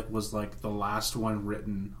feel like, was like the last one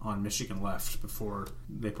written on Michigan Left before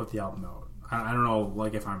they put the album out. I don't know,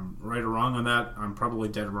 like if I'm right or wrong on that. I'm probably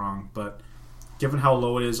dead wrong, but given how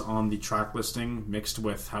low it is on the track listing, mixed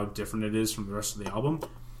with how different it is from the rest of the album,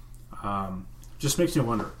 just makes me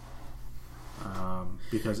wonder.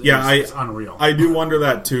 because Yeah, it's unreal. I do wonder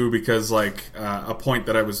that too, because like a point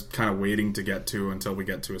that I was kind of waiting to get to until we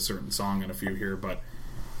get to a certain song in a few here, but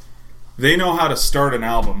they know how to start an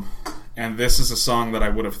album, and this is a song that I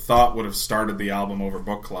would have thought would have started the album over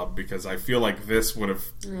Book Club, because I feel like this would have.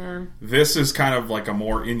 Yeah. This is kind of like a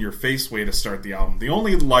more in-your-face way to start the album. The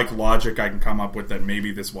only like logic I can come up with that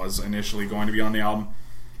maybe this was initially going to be on the album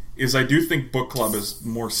is I do think Book Club is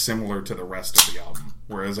more similar to the rest of the album,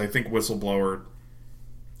 whereas I think Whistleblower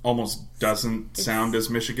almost doesn't sound as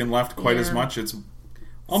Michigan Left quite as much. It's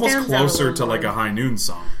almost Stands out a closer little to like more. a High Noon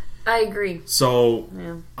song. I agree. So,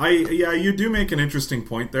 Yeah. you do make an interesting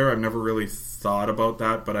point there. I've never really thought about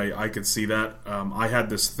that, but I could see that. I had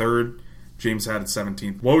this third. James had it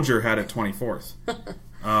 17th. Wojr had it 24th.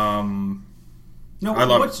 No, I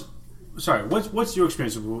love what's your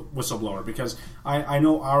experience with Whistleblower? Because I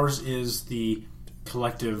know ours is the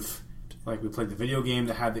collective. Like, we played the video game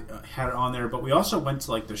that had it on there, but we also went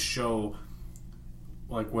to like the show,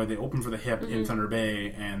 like where they opened for the Hip in Thunder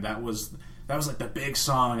Bay, and that was like the big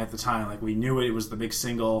song at the time. Like, we knew it was the big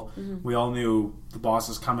single. We all knew The Boss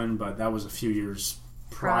is coming, but that was a few years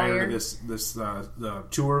prior to this the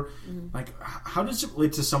tour. Like, how does it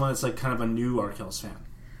relate to someone that's like kind of a new Arkells fan?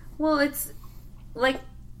 Well, it's like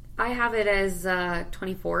I have it as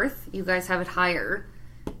 24th. You guys have it higher.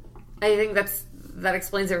 I think that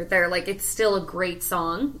explains it right there. Like, it's still a great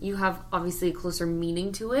song. You have obviously a closer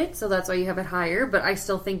meaning to it, so that's why you have it higher. But I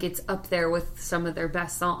still think it's up there with some of their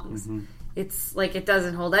best songs. It's like it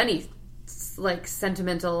doesn't hold any like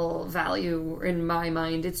sentimental value in my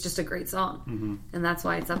mind. It's just a great song, and that's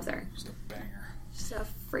why it's up there. Just a banger. Just a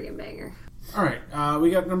friggin' banger. All right,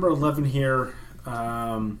 we got number 11 here.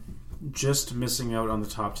 Just missing out on the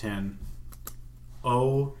top 10.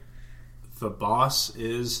 Oh, The Boss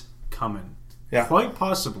is Coming. Yeah. Quite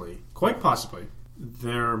possibly,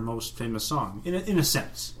 their most famous song, in a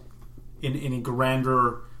sense. In a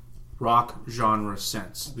grander rock genre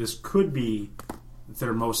sense. This could be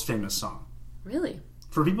their most famous song. Really?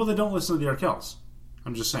 For people that don't listen to the Arkells,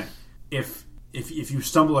 I'm just saying. If you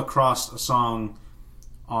stumble across a song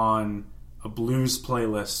on a blues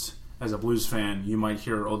playlist as a blues fan, you might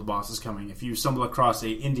hear "Oh, the Boss is Coming." If you stumble across a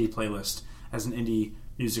indie playlist as an indie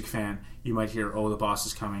music fan, you might hear "Oh, the Boss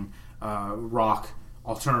is Coming." Rock,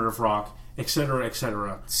 alternative rock, etc.,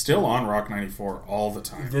 etc. Still on Rock 94 all the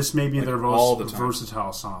time. This may be Like, their all most the time.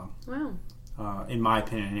 versatile song, Wow. in my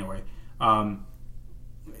opinion, anyway.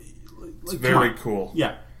 It's very cool.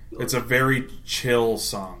 Yeah, It's a very chill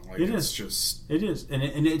song. Like, It it's is. just it is, and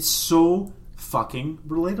it's so fucking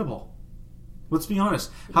relatable. Let's be honest.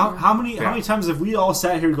 How many times have we all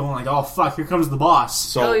sat here going like, "Oh fuck, here comes the boss"?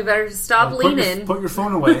 so. Oh, you better stop leaning. Put your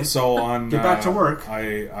phone away. So on Get back to work.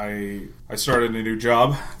 I started a new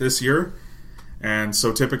job this year, and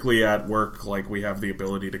so typically at work, like, we have the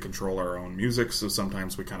ability to control our own music. So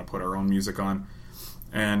sometimes we kind of put our own music on,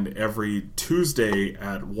 and every Tuesday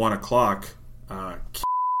at 1:00,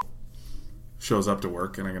 shows up to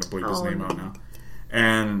work, and I'm going to bleep his name out now.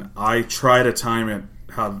 And I try to time it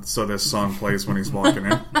so this song plays when he's walking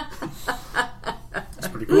in. That's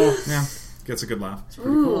pretty cool. Yeah, gets a good laugh.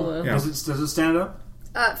 Ooh. Yeah. Does it stand up?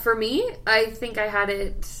 For me, I think I had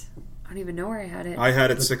it. I don't even know where I had it. I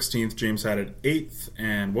had it 16th, James had it 8th,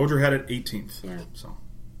 and Wojr had it 18th. Yeah. So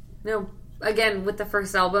No, again, with the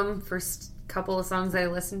first album, first couple of songs I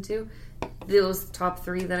listened to, those top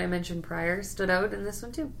 3 that I mentioned prior stood out in this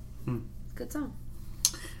one too. Good song.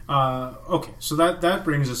 Okay, so that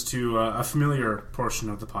brings us to a familiar portion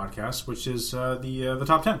of the podcast, which is the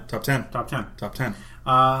top 10. Top 10. Top 10. Top 10.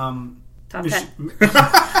 Top 10.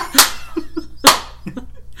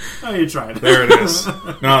 Oh, you tried. There it is.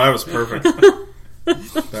 No, that was perfect.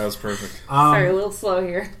 That was perfect. Sorry, a little slow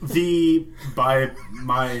here. The, by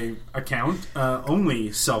my account,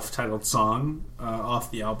 only self-titled song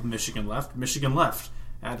off the album Michigan Left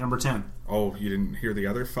at number 10. Oh, you didn't hear the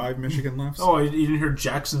other 5 Michigan Lefts? Oh, you didn't hear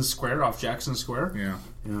Jackson Square off Jackson Square? Yeah.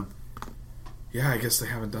 Yeah. Yeah, I guess they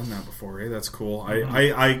haven't done that before, eh? That's cool.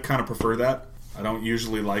 I kind of prefer that. I don't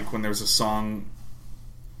usually like when there's a song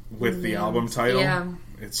with the album title. Yeah.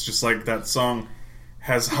 It's just like that song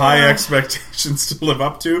has high expectations to live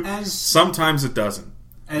up to. Sometimes it doesn't.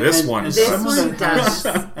 This one This does. one does.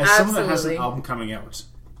 As someone that has an Absolutely. album coming out,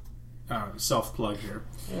 self-plug here.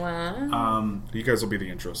 Wow. You guys will be the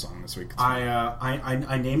intro song this week.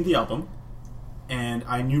 I named the album, and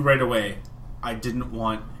I knew right away I didn't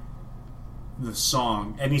want the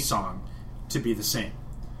song, any song, to be the same.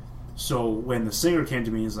 So when the singer came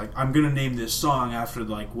to me and was like, "I'm gonna name this song after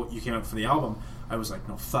like what you came up for the album," I was like,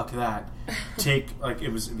 "No, fuck that."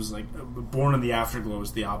 It was like Born in the Afterglow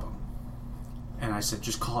is the album, and I said,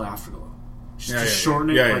 "Just call it Afterglow. Just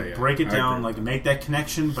shorten it, Yeah. break it I down, agree. like make that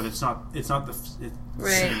connection, but it's not the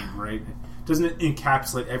Right. same, right? It doesn't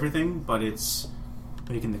encapsulate everything, but it's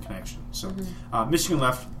making the connection. So, Michigan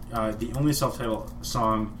Left, the only self-titled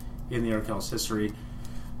song in the Arkells history.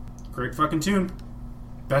 Great fucking tune.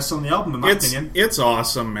 Best on the album, in my opinion. It's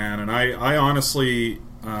awesome, man. And I honestly,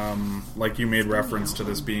 like you made reference to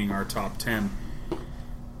this being our top 10.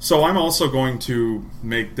 So I'm also going to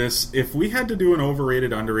make this, if we had to do an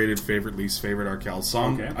overrated, underrated, favorite, least favorite Arkells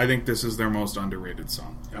song, Okay. I think this is their most underrated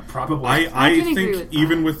song. Probably. I I can agree think with that.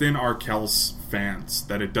 even within Arkells fans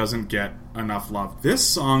that it doesn't get enough love. This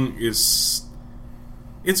song is...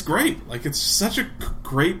 It's great. Like, it's such a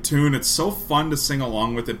great tune. It's so fun to sing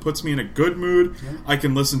along with. It puts me in a good mood. Yeah. I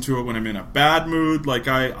can listen to it when I'm in a bad mood. Like,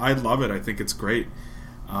 I love it. I think it's great.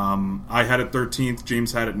 I had it 13th.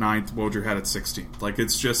 James had it 9th. Wodger had it 16th. Like,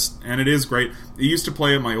 it's just... And it is great. It used to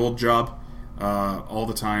play at my old job all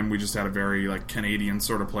the time. We just had a very, like, Canadian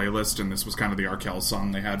sort of playlist, and this was kind of the Arkells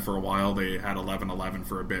song they had for a while. They had 11:11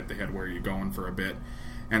 for a bit. They had Where You Going for a bit.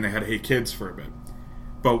 And they had Hey Kids for a bit.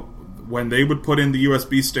 But when they would put in the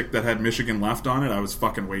USB stick that had Michigan Left on it, I was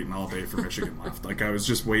fucking waiting all day for Michigan Left. Like, I was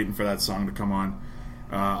just waiting for that song to come on.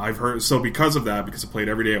 I've heard... So because of that, because I played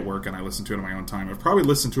every day at work and I listened to it in my own time, I've probably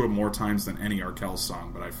listened to it more times than any Arkells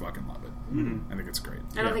song, but I fucking love it. I think it's great.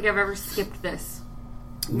 I don't think I've ever skipped this.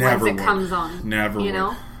 Never once it would. comes on. Never you would.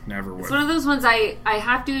 know? Never would. It's one of those ones I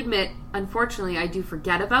have to admit, unfortunately, I do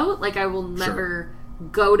forget about. Like, I will never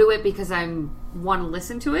go to it because I want to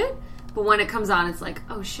listen to it. But when it comes on, it's like,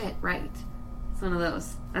 oh shit, right. It's one of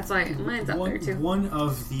those. That's why mine's up there too. One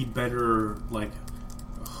of the better, like,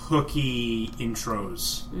 hooky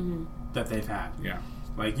intros that they've had. Yeah.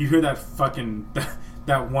 Like, you hear that fucking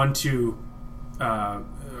that 1-2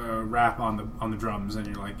 rap on the drums, and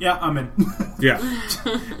you're like, yeah, I'm in. Yeah.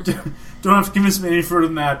 Don't have to convince me any further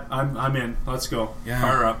than that. I'm in. Let's go. Yeah.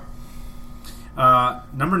 Fire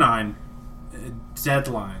up. Number 9,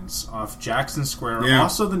 Deadlines off Jackson Square. Yeah.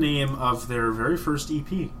 Also the name of their very first EP,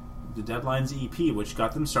 the Deadlines EP, which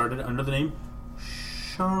got them started under the name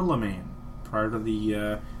Charlemagne prior to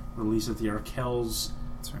the release of the Arkells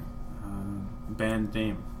That's right. band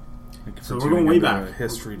name. Thank you So for we're going tuning way into back. the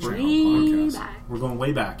History Channel Way podcast. back. We're going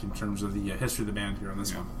way back in terms of the history of the band here on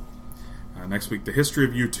this Yeah. one. Next week, the history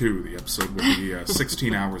of U2. The episode will be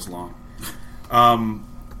 16 hours long.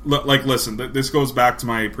 Listen, this goes back to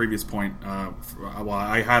my previous point. Well,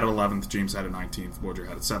 I had it 11th, James had it 19th, Wodger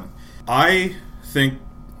had it 7th. I think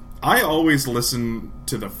I always listen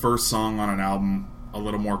to the first song on an album a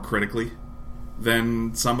little more critically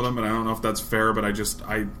than some of them, and I don't know if that's fair, but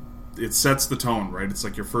it sets the tone, right? It's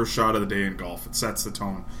like your first shot of the day in golf. It sets the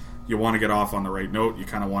tone. You want to get off on the right note. You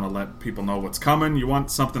kind of want to let people know what's coming. You want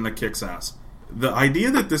something that kicks ass. The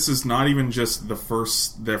idea that this is not even just their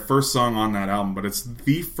first song on that album, but it's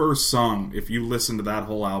the first song, if you listen to that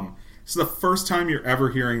whole album, it's the first time you're ever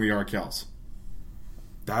hearing the Arkells.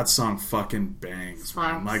 That song fucking bangs,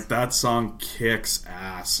 man. Slaps. Like, that song kicks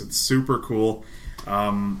ass. It's super cool.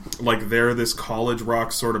 Like, they're this college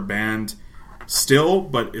rock sort of band still,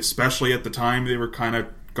 but especially at the time they were kind of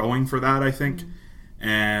going for that, I think.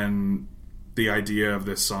 And the idea of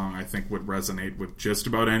this song, I think, would resonate with just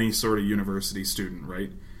about any sort of university student,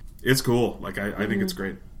 right? It's cool. Like, I think it's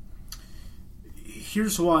great.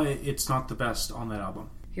 Here's why it's not the best on that album.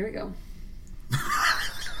 Here we go.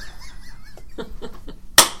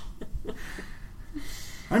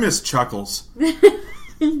 I miss Chuckles.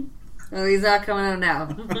 Oh, he's not coming out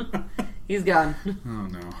now. He's gone. Oh,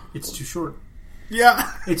 no. It's too short.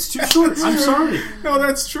 Yeah. It's too short. I'm sorry. No,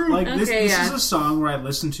 that's true. Like, this yeah. is a song where I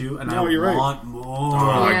listen to and No, I you're right. want more.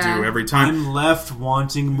 Oh, Yeah. I do every time. I'm left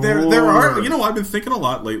wanting more. There are, I've been thinking a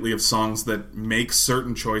lot lately of songs that make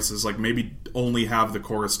certain choices, like maybe only have the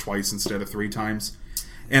chorus twice instead of 3 times.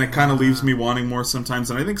 And it kind of leaves me wanting more sometimes.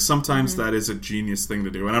 And I think sometimes that is a genius thing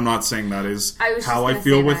to do. And I'm not saying that is I was how just I gonna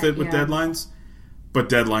feel say with that, it with yeah. Deadlines. But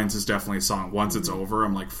Deadlines is definitely a song. Once it's over,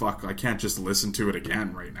 I'm like, fuck, I can't just listen to it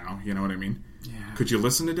again right now. You know what I mean? Yeah. Could you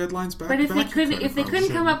listen to Deadlines back But to if they back? couldn't, if they couldn't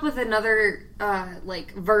come up with another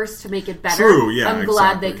verse to make it better, True, yeah, I'm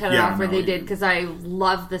glad they exactly. cut it Yeah, off where no, they yeah. did because I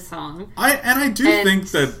love the song. I do And-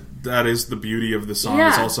 think that is the beauty of the song,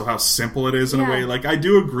 is Yeah. also how simple it is in a Yeah. way. Like, I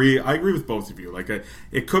do agree. I agree with both of you. Like,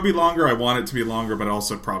 it could be longer. I want it to be longer, but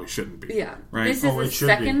also it probably shouldn't be. Yeah, Right? this is Oh, the it should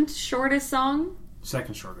be. second shortest song.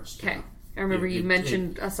 Second shortest. Okay, I remember you It-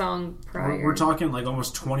 mentioned a song prior. We're talking like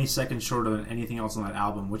almost 20 seconds shorter than anything else on that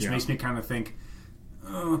album, which Yeah. makes me kind of think,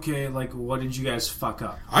 okay, like, what did you guys fuck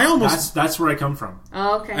up? I almost... That's where I come from.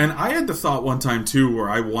 Oh, okay. And I had the thought one time, too, where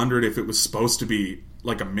I wondered if it was supposed to be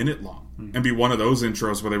like a minute long and be one of those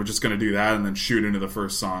intros where they were just going to do that and then shoot into the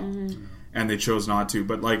first song. and they chose not to.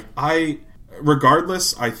 But like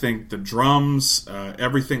regardless, I think the drums,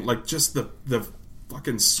 everything, like just the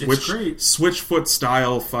fucking Switchfoot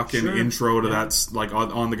style fucking intro to that's like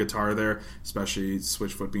on the guitar there, especially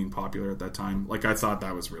Switchfoot being popular at that time. Like I thought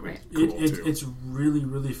that was really cool too. It's really,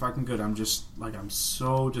 really fucking good. I'm just like, I'm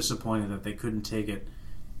so disappointed that they couldn't take it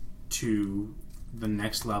to the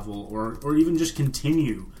next level or even just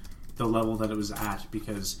continue the level that it was at,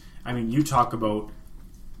 because I mean, you talk about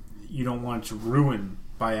you don't want it to ruin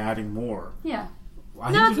by adding more. Yeah.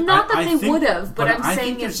 Not that they would have, but I'm saying I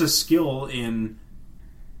think there's a skill in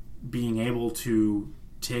being able to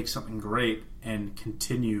take something great and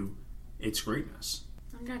continue its greatness.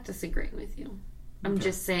 I'm not disagreeing with you. I'm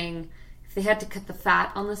just saying, if they had to cut the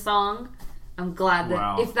fat on the song, I'm glad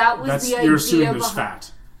that if that was the idea, you're assuming there's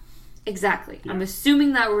fat. Exactly. Yeah. I'm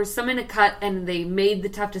assuming that there was something to cut, and they made the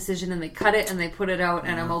tough decision, and they cut it, and they put it out,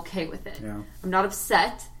 and I'm okay with it. Yeah. I'm not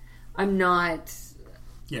upset. I'm not.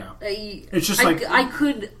 Yeah, it's just like I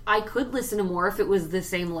could listen to more if it was the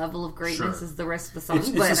same level of greatness as the rest of the songs.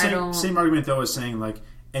 It's but the I don't. Same argument though as saying like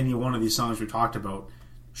any one of these songs we talked about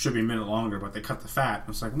should be a minute longer, but they cut the fat.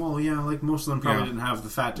 It's like, well, yeah, like most of them probably didn't have the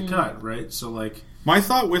fat to cut, right? So like, my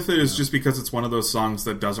thought with it is just because it's one of those songs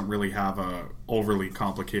that doesn't really have a overly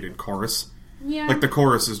complicated chorus. Yeah, like the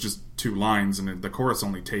chorus is just 2 lines, and the chorus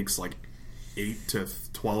only takes like 8 to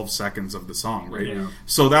 12 seconds of the song, right? Yeah.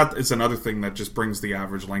 So that is another thing that just brings the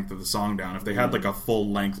average length of the song down. If they had like a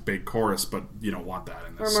full length big chorus, but you don't want that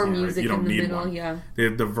in this or more song, music right? You don't in the need middle, one. yeah.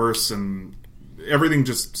 The verse and everything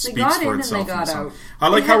just speaks for itself. They got out. I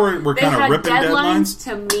like how we're kind of ripping deadlines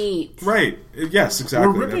to meet. Right? Yes,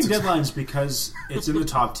 exactly. We're ripping deadlines because it's in the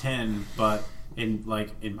top 10, but in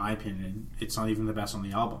my opinion, it's not even the best on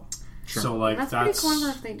the album. Sure. So like that's pretty clever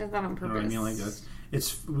if they did that on purpose. You know what I mean? Like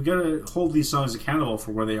we gotta hold these songs accountable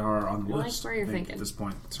for where they are on the list. Like where you're thinking at this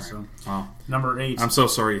point. Sorry. So, wow. Number 8. I'm so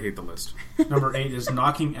sorry you hate the list. Number 8 is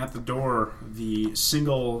 "Knocking at the Door," the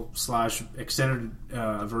single/extended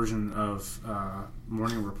version of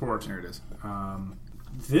 "Morning Report." There it is.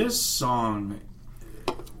 This song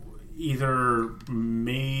either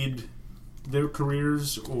made their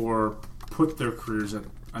careers or put their careers at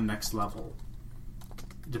a next level,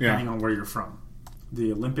 depending on where you're from.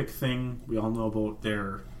 The Olympic thing, we all know about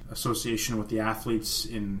their association with the athletes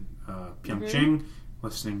in Pyeongchang,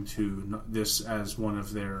 listening to this as one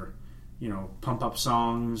of their, pump-up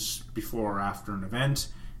songs before or after an event,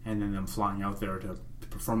 and then them flying out there to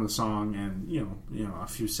perform the song, and a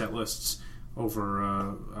few set lists over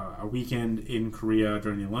a weekend in Korea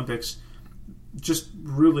during the Olympics, just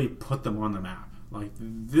really put them on the map. Like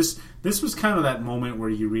this was kind of that moment where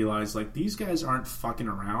you realize, like, these guys aren't fucking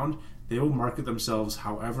around. They will market themselves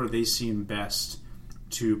however they seem best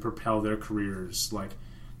to propel their careers. Like,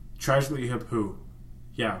 Tragically Hip Who.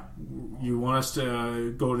 Yeah, you want us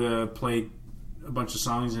to go to play a bunch of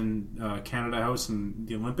songs in Canada House and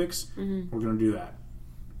the Olympics? Mm-hmm. We're going to do that.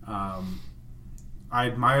 I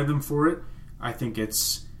admire them for it. I think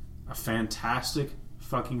it's a fantastic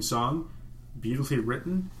fucking song, beautifully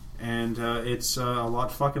written, and it's a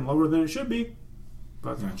lot fucking lower than it should be.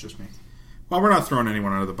 But that's just me. Well, we're not throwing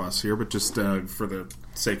anyone under the bus here, but just for the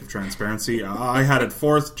sake of transparency, I had it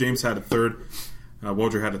 4th, James had it 3rd,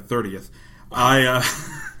 Wodger had it 30th.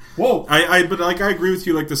 Whoa! But like I agree with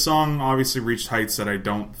you. Like the song obviously reached heights that I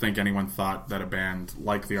don't think anyone thought that a band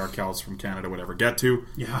like the Arkells from Canada would ever get to.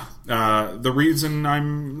 Yeah. The reason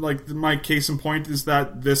I'm like my case in point is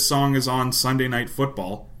that this song is on Sunday Night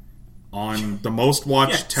Football, on the most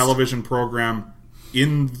watched television program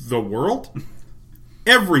in the world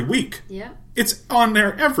every week. Yeah. It's on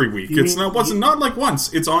there every week. Not like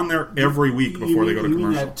once. It's on there every week before they go to commercial. You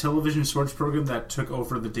mean that television sports program that took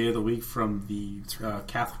over the day of the week from the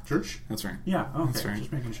Catholic Church? That's right. Yeah, okay. That's right.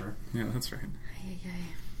 Just making sure. Yeah, that's right.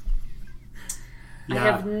 I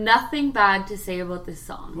have nothing bad to say about this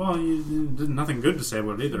song. Well, there's nothing good to say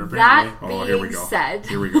about it either, apparently. That being here we go. said.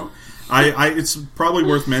 Here we go. It's probably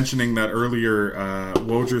worth mentioning that earlier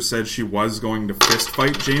Wodger said she was going to fist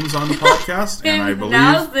fight James on the podcast, and I believe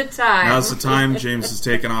now's the time. Now's the time. James has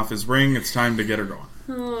taken off his ring. It's time to get her going.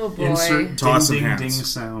 Oh boy! Insert toss ding, and ding, hands. ding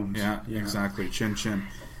sound. Yeah, exactly. Chin chin.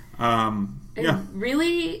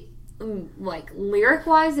 Really, like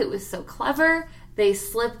lyric-wise, it was so clever. They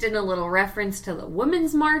slipped in a little reference to the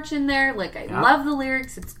Women's March in there. Like, I love the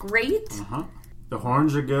lyrics. It's great. Uh-huh. The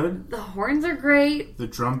horns are good. The horns are great. The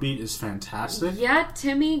drum beat is fantastic. Yeah,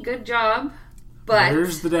 Timmy, good job. But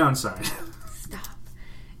there's the downside. Stop.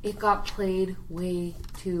 It got played way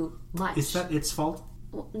too much. Is that its fault?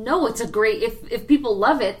 Well, no, it's a great... If people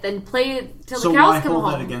love it, then play it till so the cows why come hold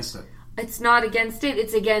home. that against it? It's not against it.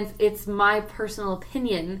 It's my personal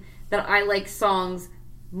opinion that I like songs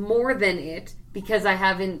more than it because I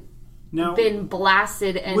haven't Now, been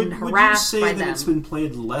blasted and would you harassed say by that them. it's been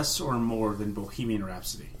played less or more than Bohemian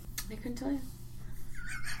Rhapsody? I couldn't tell you.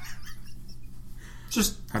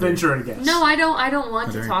 Just How do you- venture a guess. No, I don't want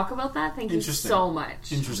to dare you. talk about that. Thank you Interesting. so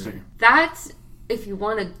much. Interesting. That's, if you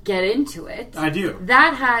want to get into it, I do.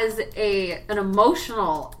 that has an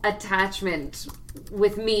emotional attachment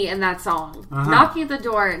with me and that song. Knocking at the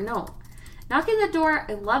Door, no. Knocking at the Door,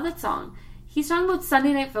 I love that song. He's talking about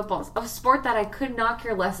Sunday Night Football, a sport that I could not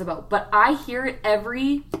care less about, but I hear it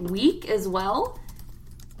every week as well.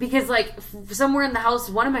 Because, like, somewhere in the house,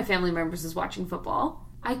 one of my family members is watching football.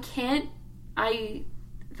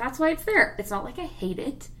 That's why it's there. It's not like I hate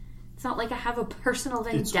it. It's not like I have a personal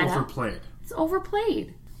vendetta. It's overplayed. It's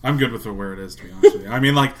overplayed. I'm good with where it is, to be honest with you. I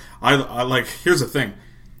mean, like, I like. Here's the thing.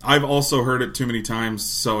 I've also heard it too many times,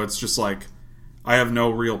 so it's just like I have no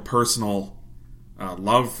real personal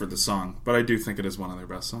love for the song, but I do think it is one of their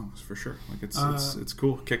best songs for sure. Like, it's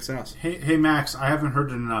cool. It kicks ass. Hey, Max, I haven't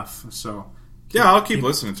heard it enough, so Yeah, I'll keep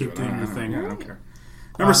listening to keep it. doing your thing. I don't care.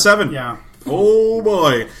 Number 7. Yeah, Oh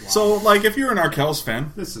boy. So, like, if you're an Arkells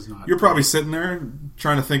fan, this is not. you're probably sitting there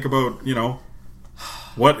trying to think about,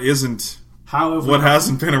 what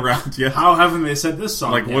hasn't been around yet. How haven't they said this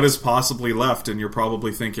song? Like, yet? what is possibly left? And you're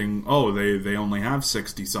probably thinking, oh, they only have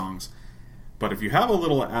 60 songs. But if you have a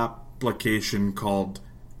little application called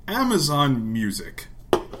Amazon Music,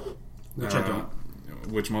 Which I don't.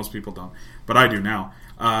 which most people don't, but I do now.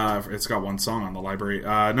 It's got one song on the library.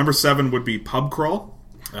 Number 7 would be Pub Crawl,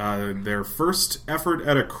 their first effort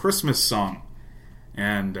at a Christmas song.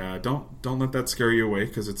 And don't let that scare you away,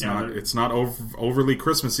 because it's not overly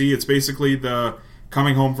Christmassy. It's basically the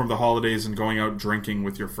coming home from the holidays and going out drinking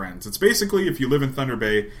with your friends. It's basically, if you live in Thunder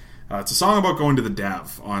Bay, it's a song about going to the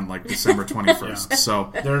Dav on like December 21st.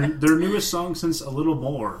 So Their newest song since A Little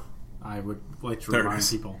More, I would like to There it remind is.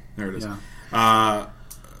 people. There it is. Yeah.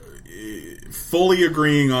 Fully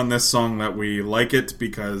agreeing on this song that we like it,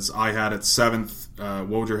 because I had it 7th,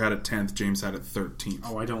 Wojr had it 10th, James had it 13th.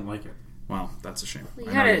 Oh, I don't like it. Well, that's a shame. You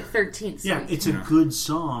I had know it at 13th. So Yeah, it's a good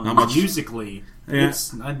song. Not much- Musically, Yeah.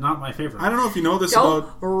 it's not my favorite. I don't know if you know this Don't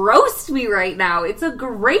about... roast me right now. It's a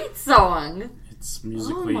great song. It's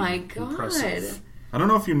musically Oh my god. impressive. I don't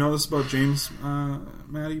know if you know this about James,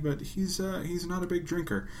 Maddie, but he's not a big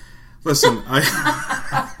drinker. Listen,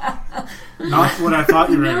 Not what I thought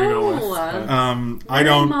you were going to go with. No. I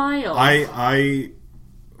don't. mild.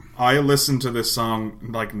 I listened to this song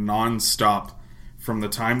like nonstop from the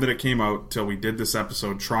time that it came out till we did this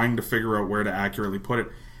episode, trying to figure out where to accurately put it.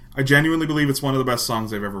 I genuinely believe it's one of the best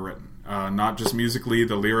songs they've ever written. Not just musically,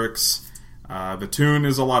 the lyrics, the tune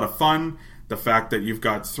is a lot of fun. The fact that you've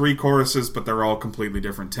got 3 choruses, but they're all completely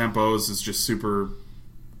different tempos, is just super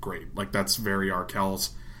great. Like, that's very Arkells.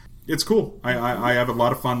 It's cool. I have a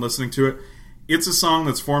lot of fun listening to it. It's a song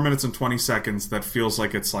that's 4 minutes and 20 seconds that feels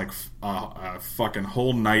like it's like a fucking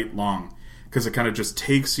whole night long, because it kind of just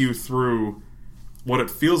takes you through what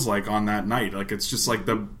it feels like on that night. Like, it's just like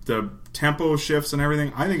the tempo shifts and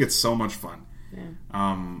everything. I think it's so much fun.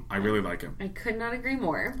 Yeah. I really like it. I could not agree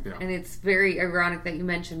more. Yeah. And it's very ironic that you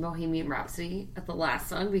mentioned Bohemian Rhapsody at the last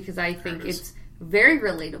song, because I think it is. it's very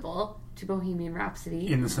relatable to Bohemian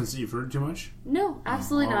Rhapsody. In the sense that you've heard too much? No,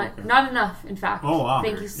 absolutely Oh, not. okay. Not enough, in fact. Oh, wow.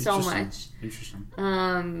 Thank you so Interesting. much.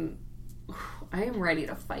 Interesting. I am ready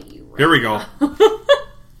to fight you right Here we go.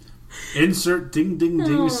 Insert ding ding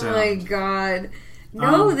ding Oh sound. my god.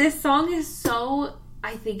 No, this song is so...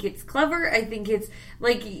 I think it's clever. I think it's...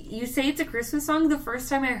 Like, you say it's a Christmas song the first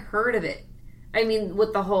time I heard of it. I mean,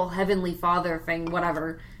 with the whole Heavenly Father thing,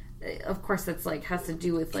 whatever. Of course, that's like, has to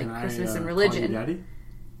do with like Can I, Christmas and call you religion. Daddy?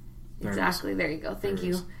 There it Exactly. There you go. Thank There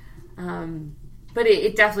it you. is. But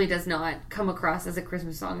it definitely does not come across as a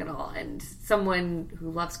Christmas song at all. And someone who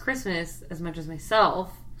loves Christmas as much as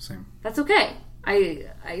myself, Same. that's okay.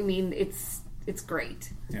 I mean, it's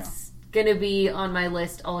great. Yeah. It's gonna be on my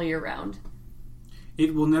list all year round.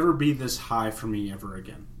 It will never be this high for me ever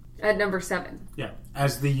again. At number 7. Yeah.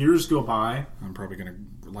 As the years go by I'm probably going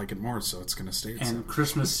to like it more, so it's going to stay at and 7.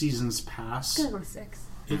 Christmas seasons pass, Gonna go to 6.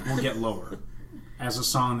 it will get lower. As a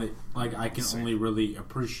song that like I can only really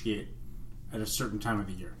appreciate at a certain time of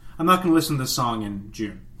the year. I'm not going to listen to this song in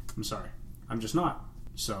June. I'm sorry. I'm just not.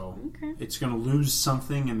 So Okay. it's going to lose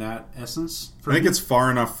something in that essence. For I think me. it's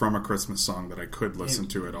far enough from a Christmas song that I could listen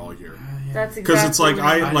to it all year. That's exactly Because it's like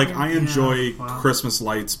what I enjoy Yeah, wow. Christmas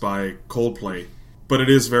Lights by Coldplay, but it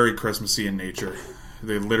is very Christmassy in nature.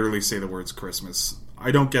 They literally say the words Christmas.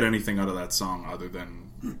 I don't get anything out of that song other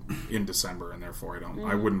than in December, and therefore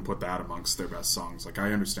I wouldn't put that amongst their best songs. Like,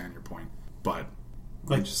 I understand your point, but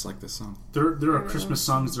I just like this song. There are Christmas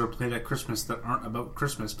songs that are played at Christmas that aren't about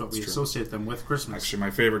Christmas, but we associate them with Christmas. Actually,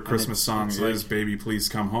 my favorite Christmas song it's is like, "Baby Please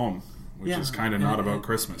Come Home," which is kind of not about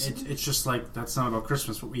Christmas. It's just like that's not about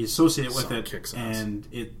Christmas, but we associate it with Song it, kicks ass. and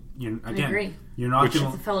you're not agree.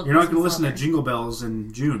 going to listen to Jingle Bells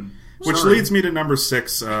in June. Which Sorry. leads me to number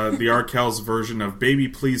 6, the Arkells version of "Baby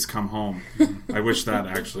Please Come Home." I wish that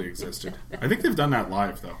actually existed. I think they've done that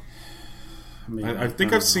live though. I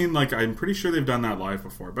think I've seen I'm pretty sure they've done that live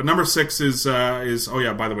before. But number 6 is oh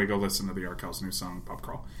yeah, by the way, go listen to the Arkells' new song "Pub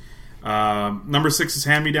Crawl." Number 6 is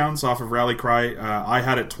 "Hand Me Downs" off of Rally Cry. I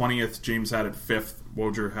had it 20th. James had it 5th.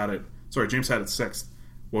 James had it 6th.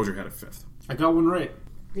 Wojr had it 5th. I got one right.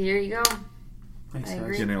 There you go. Thanks, I guys.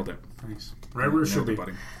 agree. You nailed it. Thanks. Right where it should be.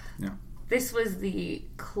 Buddy. Yeah. This was the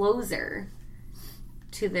closer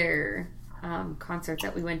to their concert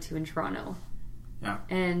that we went to in Toronto. Yeah.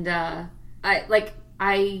 And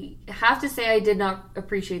I have to say I did not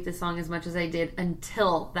appreciate this song as much as I did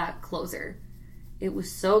until that closer. It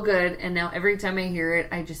was so good, and now every time I hear it,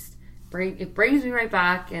 it brings me right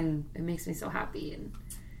back, and it makes me so happy. And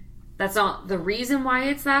that's not the reason why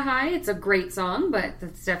it's that high. It's a great song, but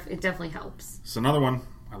it definitely helps. It's another one.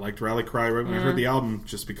 I liked Rally Cry right when I heard the album,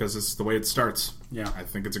 just because it's the way it starts. Yeah. I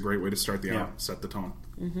think it's a great way to start the album, set the tone.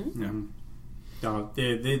 Mm-hmm. Yeah.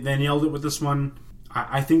 They nailed it with this one.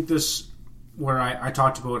 I think this, where I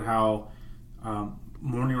talked about how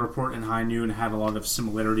Morning Report and High Noon had a lot of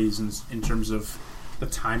similarities in terms of the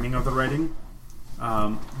timing of the writing.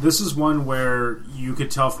 This is one where you could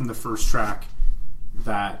tell from the first track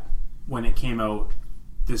that when it came out,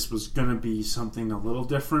 this was going to be something a little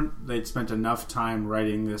different. They'd spent enough time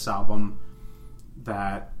writing this album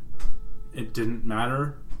that it didn't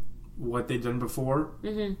matter what they'd done before.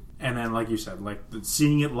 Mm-hmm. And then, like you said,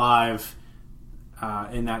 seeing it live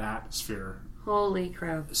in that atmosphere. Holy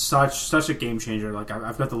crap. Such a game changer.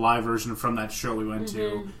 I've got the live version from that show we went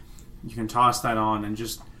to. You can toss that on, and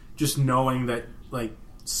just knowing that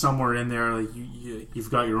somewhere in there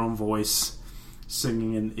you've got your own voice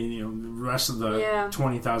singing, and the rest of the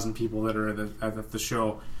 20,000 people that are at the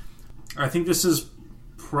show. I think this is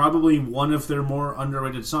probably one of their more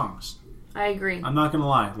underrated songs. I agree. I'm not gonna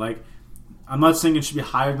lie. I'm not saying it should be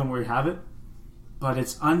higher than where we have it, but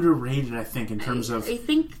it's underrated, I think, in terms of... I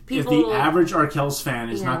think people... If the average Arkells fan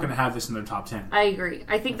is not going to have this in their top 10. I agree.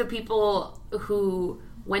 I think the people who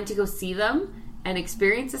went to go see them and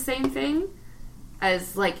experience the same thing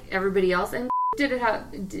as, everybody else, and did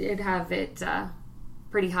have it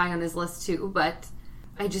pretty high on his list, too, but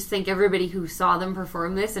I just think everybody who saw them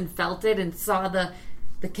perform this and felt it and saw the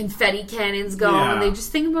confetti cannons go, and they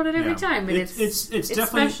just think about it every time, and it's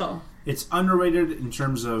definitely special. It's underrated in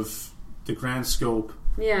terms of the grand scope,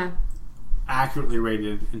 accurately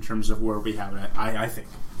rated in terms of where we have it. I think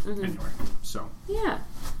anyway. So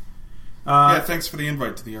thanks for the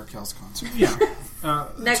invite to the Arkells concert.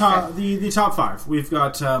 The top 5. We've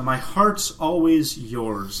got "My Heart's Always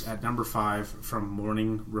Yours" at number 5 from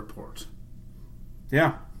Morning Report.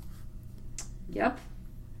 Yeah. Yep.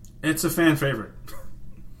 It's a fan favorite.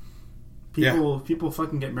 People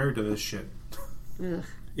fucking get married to this shit. Ugh.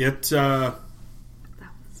 It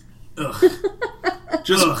Ugh.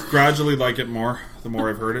 just gradually like it more the more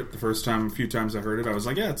I've heard it. The few times I heard it, I was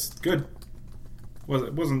like, yeah, it's good.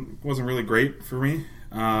 It wasn't really great for me.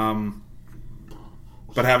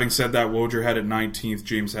 But having said that, Wojr had it 19th,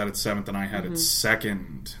 James had it 7th, and I had it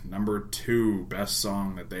 2nd. Number 2 best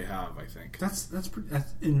song that they have, I think. That's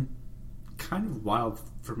kind of wild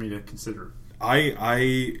for me to consider.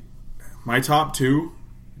 My top 2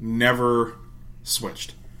 never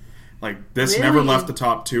switched. This Really? never left the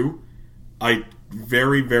top 2. I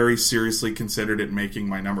very, very seriously considered it making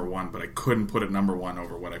my number 1, but I couldn't put it number 1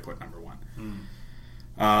 over what I put number 1.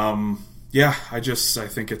 I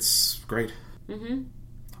think it's great. Mm-hmm.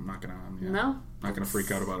 I'm not gonna freak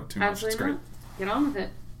out about it too much. It's great. Not. Get on with it.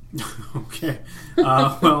 Okay.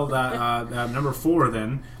 That number 4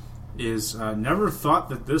 then is "Never Thought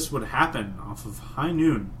That This Would Happen" off of High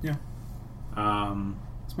Noon. Yeah.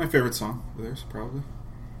 It's my favorite song of theirs, probably.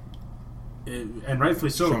 And rightfully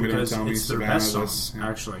so, because it's their best song,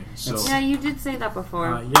 actually. So, you did say that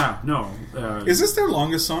before. Is this their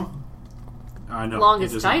longest song? No.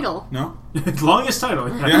 Longest title? No. Longest title,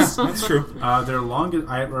 yes. Yeah, that's true. Their longest...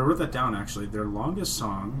 I wrote that down, actually. Their longest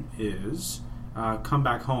song is "Come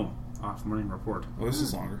Back Home" off Morning Report. Well, this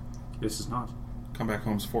is longer. This is not. "Come Back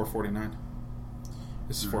Home's 4:49.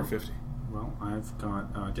 This is 4:50. Well, I've got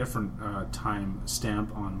a different time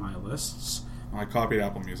stamp on my lists. I copied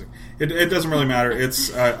Apple Music. It doesn't really matter.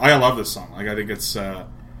 It's I love this song. I think it's. "Come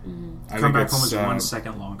Back Home" is 1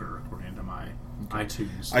 second longer, according to my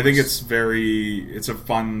iTunes. I think it's a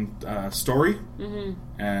fun story,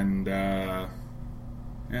 and yeah.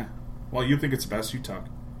 Well, you think it's best? You talk.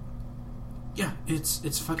 Yeah,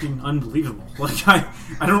 it's fucking unbelievable. Like I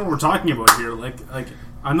don't know what we're talking about here. Like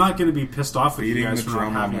I'm not going to be pissed off with Beating you guys the for not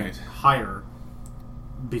drum all having night. it higher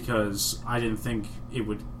because I didn't think it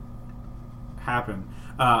would happen.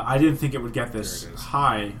 I didn't think it would get this There it is.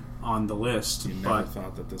 high on the list, You never but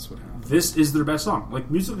thought that this would happen. this is their best song.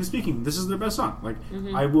 Like, musically speaking, this is their best song. Like,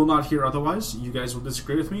 I will not hear otherwise. You guys will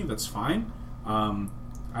disagree with me. That's fine. I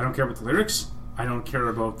don't care about the lyrics. I don't care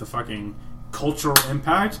about the fucking cultural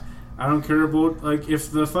impact. I don't care about, like,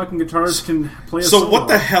 if the fucking guitars can play a So solo. what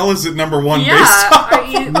the hell is it number one Yeah, based on? are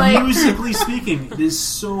you like? Musically speaking, it is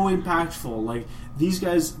so impactful. Like, these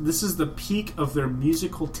guys, this is the peak of their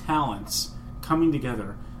musical talents coming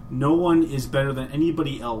together. No one is better than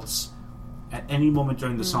anybody else at any moment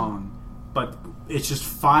during the song, but it's just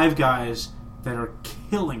 5 guys that are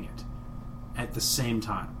killing it at the same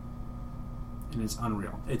time, and it's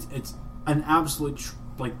unreal. It's an absolute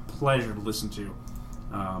pleasure to listen to,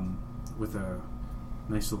 with a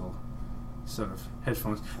nice little set of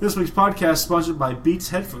headphones. This week's podcast sponsored by Beats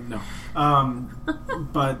Headphones. No,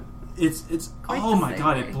 but it's Quite oh the my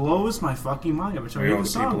god, it segue. blows my fucking mind every time I We hear owe the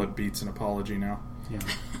the people song. at Beats an apology now. Yeah.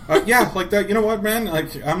 Yeah, like that. You know what, man?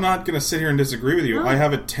 Like, I'm not going to sit here and disagree with you. No. I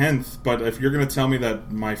have it 10th, but if you're going to tell me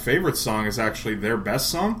that my favorite song is actually their best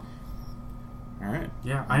song, all right.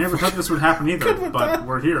 Yeah, I never thought this would happen either, Good with but that.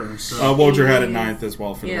 we're here. So Wodger had it 9th as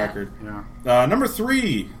well, for the Yeah. record. yeah, Number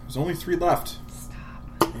 3. There's only 3 left.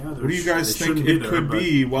 yeah. What do you guys think it there, could but,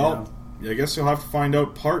 be? Well, I guess you'll have to find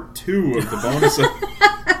out part 2 of the bonus.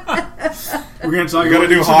 we're going to talk We got to about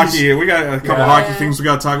do each of hockey. these- We got a couple Yeah. hockey things we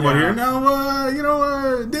got to talk about Yeah. here.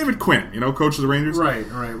 Now, David Quinn, coach of the Rangers. Right.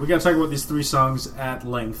 We got to talk about these 3 songs at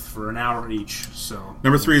length for an hour each. So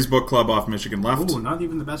Number 3 is Book Club off Michigan Left. ooh, not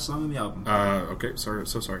even the best song on the album. Okay, sorry,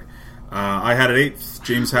 so sorry. I had it 8th.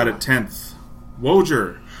 James had it 10th.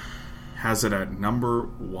 Wodger has it at number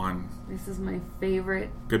 1. This is my favorite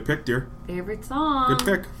Good pick, dear. song. Good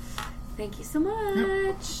pick. Thank you so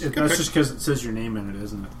much. That's just because it says your name in it,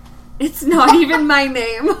 isn't it? It's not even my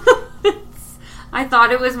name. I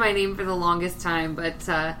thought it was my name for the longest time, but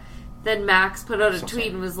then Max put out a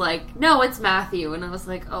tweet and was like, "No, it's Matthew," and I was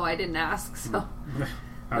like, "Oh, I didn't ask." So,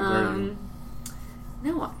 How dare you.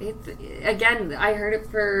 no, again, I heard it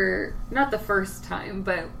for not the first time,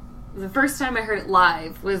 but the first time I heard it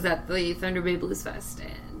live was at the Thunder Bay Blues Fest,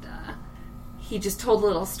 and he just told a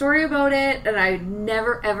little story about it, and I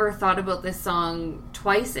never ever thought about this song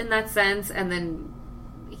twice in that sense, and then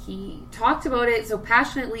he talked about it so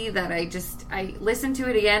passionately that I listened to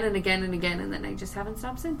it again and again and again, and then I just haven't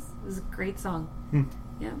stopped since. It was a great song.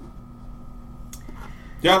 Yeah.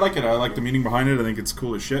 Yeah, I like it. I like the meaning behind it. I think it's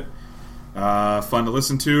cool as shit. Fun to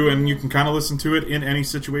listen to, and you can kind of listen to it in any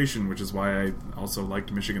situation, which is why I also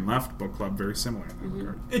liked Michigan Left. Book Club, very similar in that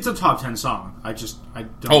regard. It's a top 10 song. I don't.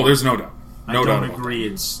 Oh, there's no doubt. I No doubt don't about agree.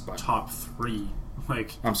 that. It's But- top 3.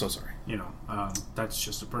 Like, I'm so sorry. that's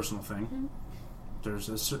just a personal thing. There's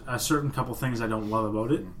a certain couple things I don't love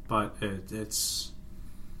about it, but it's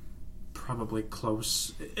probably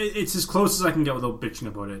close. It's as close as I can get without bitching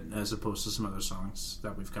about it, as opposed to some other songs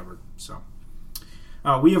that we've covered. So,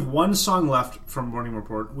 we have 1 song left from Morning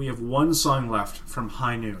Report. We have 1 song left from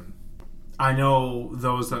High Noon. I know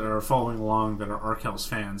those that are following along that are Arkells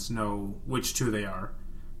fans know which 2 they are.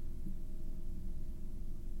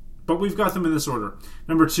 But we've got them in this order.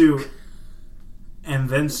 Number 2, And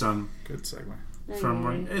Then Some. Good segue.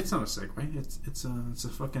 From it's not a segue. It's a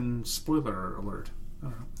fucking spoiler alert. I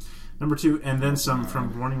don't know. Number 2, And Then Some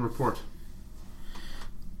from Morning Report.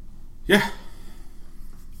 Yeah.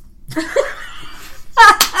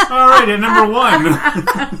 All right, at number 1.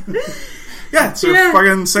 Yeah, it's a Yeah.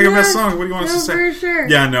 fucking second best Yeah. song. What do you want us No, to say? for sure.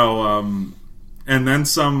 Yeah, no. And Then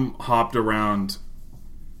Some hopped around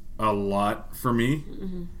a lot for me.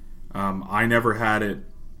 I never had it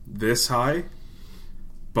this high,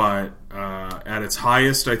 but at its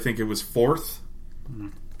highest, I think it was 4th.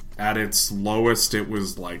 At its lowest, it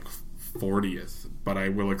was like 40th. But I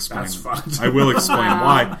will explain. That's fucked. I will explain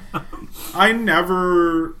why. I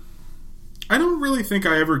don't really think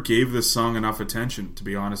I ever gave this song enough attention, to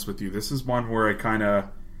be honest with you. This is one where I kind of...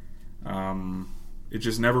 it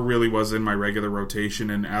just never really was in my regular rotation,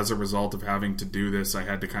 and as a result of having to do this, I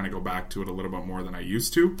had to kind of go back to it a little bit more than I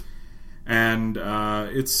used to. And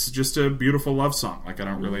it's just a beautiful love song. Like, I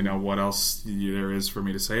don't really know what else there is for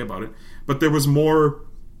me to say about it. But there was more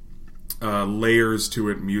layers to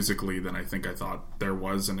it musically than I think I thought there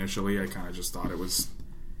was initially. I kind of just thought it was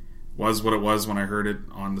what it was when I heard it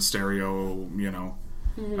on the stereo,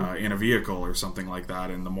 in a vehicle or something like that.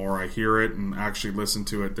 And the more I hear it and actually listen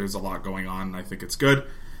to it, there's a lot going on, and I think it's good.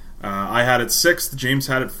 I had it 6th, James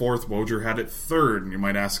had it 4th, Wojr had it 3rd. And you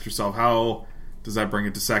might ask yourself, how does that bring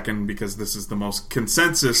it to 2nd? Because this is the most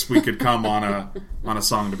consensus we could come on a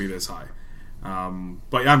song to be this high.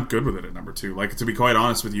 But yeah, I'm good with it at number 2. Like, to be quite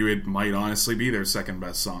honest with you, it might honestly be their second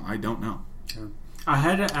best song. I don't know. Yeah. I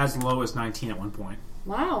had it as low as 19 at one point.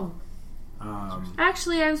 Wow.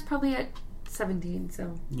 Actually, I was probably at 17.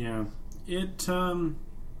 So yeah, it's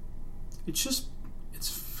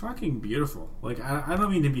fucking beautiful. Like, I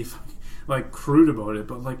don't mean to be like crude about it,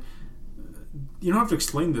 but like, you don't have to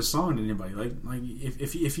explain this song to anybody. Like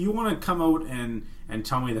if you want to come out and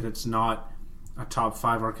tell me that it's not a top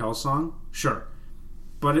 5 Arkell song, sure.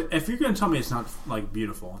 But if you're going to tell me it's not like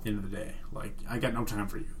beautiful at the end of the day, like, I got no time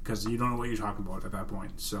for you, because you don't know what you're talking about at that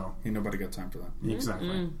point. So ain't nobody got time for that. Exactly.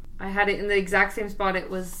 Mm-hmm. I had it in the exact same spot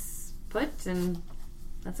it was put, and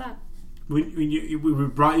that's that. We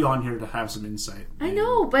brought you on here to have some insight. I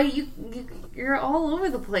know, but you're all over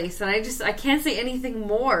the place, and I can't say anything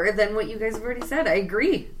more than what you guys have already said. I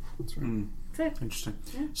agree. That's right. That's it. Interesting.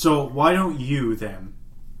 Yeah. So why don't you then,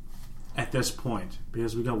 at this point,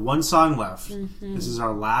 because we got one song left, this is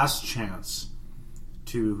our last chance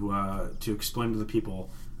to explain to the people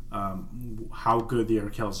how good the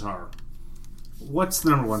Arkells are. What's the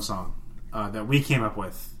number 1 song that we came up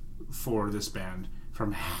with for this band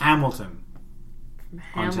from Hamilton,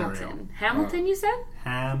 Ontario? Hamilton, you said?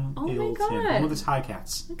 Hamilton. Oh my God. Home of the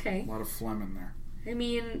Ticats. Okay. A lot of phlegm in there. I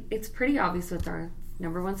mean, it's pretty obvious what our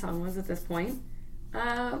number 1 song was at this point.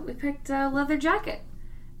 We picked Leather Jacket.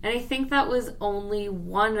 And I think that was only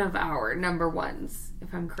one of our number 1s,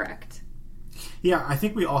 if I'm correct. Yeah, I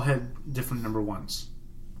think we all had different number 1s.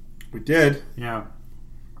 We did. Yeah.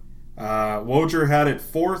 Wojr had it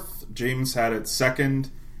 4th, James had it 2nd,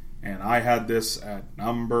 and I had this at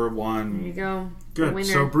number 1. There you go. Good. Winner.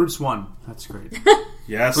 So Bruce won. That's great.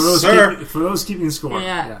 Yes, For those sir. for those keeping score.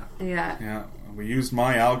 Yeah. Yeah, we used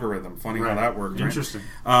my algorithm. Funny how that worked. Right? Interesting.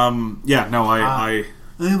 Yeah, no, I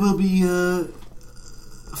will be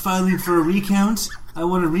filing for a recount. I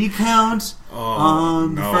want to recount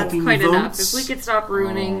on the fucking Quite votes. enough. If we could stop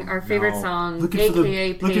ruining our favorite song, Looking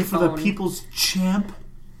aka for the Payphone. people's champ.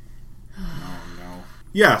 no.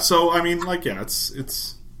 Yeah, so I mean, like, yeah,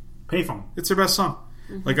 it's Payphone. it's their best song.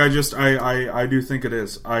 Like, I do think it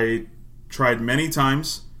is. I tried many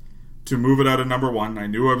times to move it out of number 1. I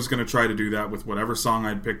knew I was going to try to do that with whatever song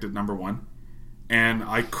I'd picked at number 1, and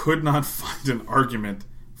I could not find an argument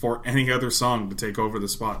for any other song to take over the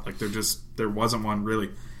spot. Like, there wasn't one, really.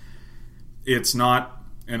 It's not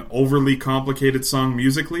an overly complicated song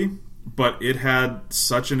musically, but it had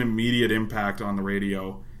such an immediate impact on the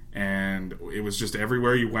radio, and it was just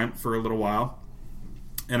everywhere you went for a little while.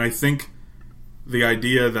 And I think the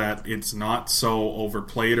idea that it's not so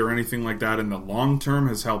overplayed or anything like that in the long term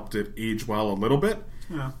has helped it age well a little bit.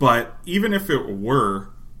 Yeah. But even if it were,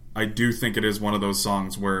 I do think it is one of those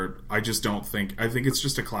songs where I just don't think... I think it's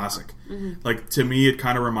just a classic. Like, to me, it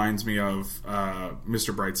kind of reminds me of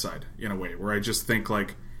Mr. Brightside, in a way, where I just think,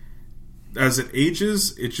 like, as it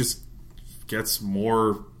ages, it just gets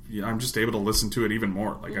more... I'm just able to listen to it even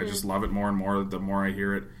more. Like, I just love it more and more the more I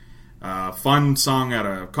hear it. Fun song at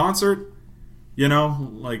a concert, you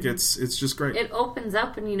know? Like, it's just great. It opens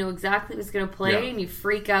up and you know exactly what's going to play and you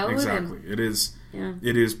freak out. Exactly. And,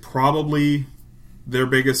 It is probably their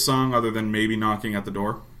biggest song, other than maybe Knocking at the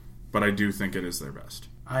Door, but I do think it is their best.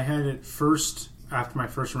 I had it first after my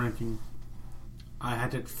first ranking. I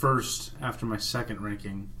had it first after my second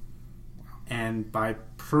ranking. And by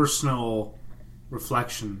personal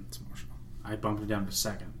reflection, It's emotional. I bumped it down to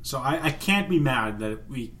second. So I can't be mad that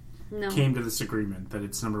we came to this agreement that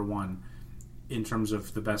it's number 1 in terms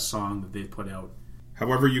of the best song that they've put out.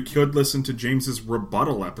 However, you could listen to James's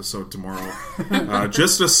rebuttal episode tomorrow.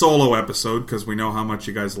 Just a solo episode, because we know how much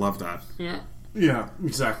you guys love that. Yeah,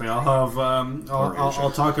 exactly. I'll have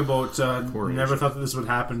I'll talk about never thought that this would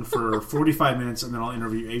happen for 45 minutes, and then I'll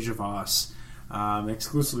interview Asia Voss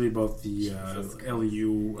exclusively about the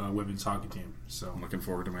LEU women's hockey team. So I'm looking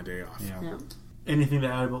forward to my day off. yeah. Anything to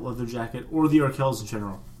add about Leather Jacket or the Arkells in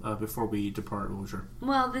general before we depart, Wojr?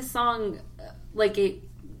 Well, this song,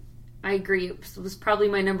 I agree. It was probably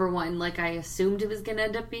my number 1. Like, I assumed it was going to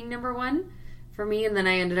end up being number 1 for me, and then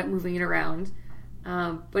I ended up moving it around.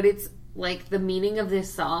 But it's, like, the meaning of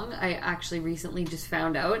this song, I actually recently just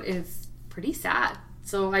found out, is pretty sad.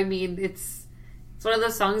 So, I mean, it's one of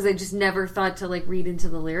those songs I just never thought to, like, read into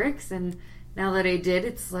the lyrics, and now that I did,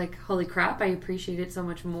 it's like, holy crap, I appreciate it so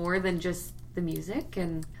much more than just the music.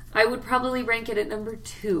 And I would probably rank it at number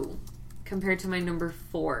 2. compared to my number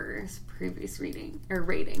 4's previous rating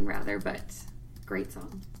rather, but great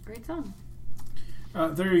song.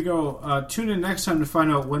 There you go. Tune in next time to find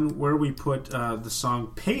out where we put the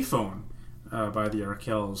song Payphone by the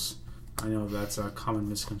Arkells. I know that's a common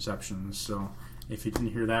misconception, so if you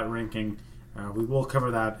didn't hear that ranking, we will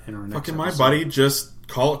cover that in our next episode. My buddy just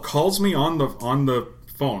calls me on the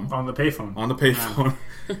phone. On the payphone. On the payphone.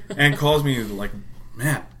 And calls me like,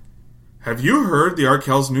 man, have you heard the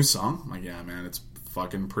Arkells' new song? I'm like, yeah, man, it's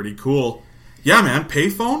fucking pretty cool. Yeah, man,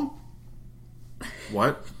 payphone?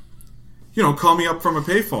 What? Call me up from a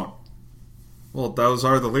payphone. Well, those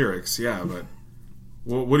are the lyrics, yeah, but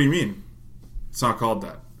what do you mean? It's not called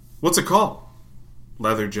that. What's it called?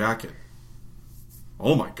 Leather Jacket.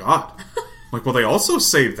 Oh my god. Like, well, they also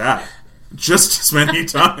say that just as many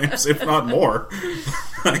times, if not more.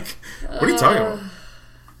 Like, what are you talking about?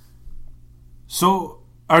 So,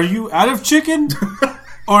 are you out of chicken?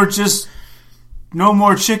 Or just no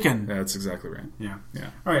more chicken? That's exactly right. Yeah.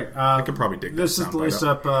 Yeah. All right. I could probably dig this that is the Lace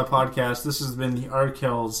Up podcast. This has been the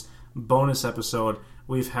Arkells bonus episode.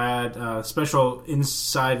 We've had special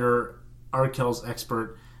insider Arkells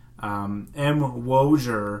expert M.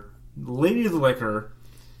 Wosier, Lady of the Liquor,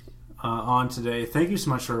 on today. Thank you so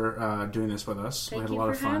much for doing this with us. We had a lot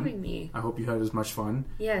of fun. Having me. I hope you had as much fun.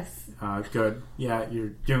 Yes. Good. Yeah,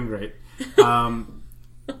 you're doing great.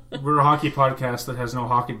 We're a hockey podcast that has no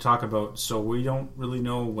hockey to talk about, so we don't really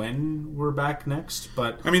know when we're back next.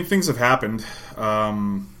 But I mean, things have happened.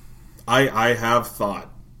 I have thought,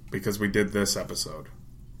 because we did this episode,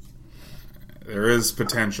 there is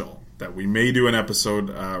potential that we may do an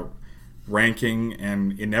episode ranking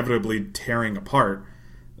and inevitably tearing apart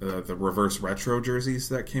the reverse retro jerseys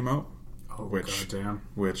that came out. Oh, which goddamn.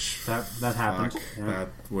 Which that happened. Yeah. That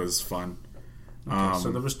was fun. Okay, so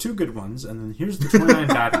there was 2 good ones, and then here's the 29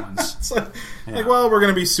 bad ones. It's like, well, we're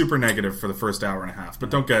going to be super negative for the first hour and a half, but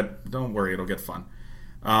don't worry, it'll get fun.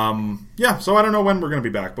 So I don't know when we're going to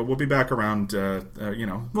be back, but we'll be back around,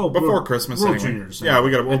 before Christmas. World anyway. Juniors. Yeah,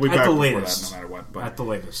 we'll be back the before latest. that, no matter what. But, at the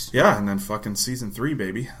latest. Yeah, and then fucking season 3,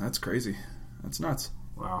 baby. That's crazy. That's nuts.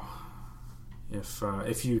 Wow.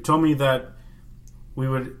 If you told me that we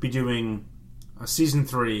would be doing a season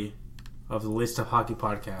 3 of the Laced Up Hockey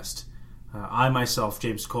podcast, I myself,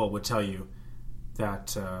 James Cole, would tell you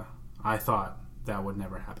that I thought that would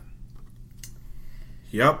never happen.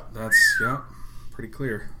 Yep, that's pretty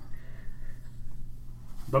clear.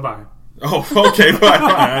 Bye-bye. Oh, okay,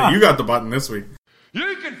 bye. You got the button this week.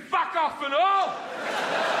 You can fuck off and all!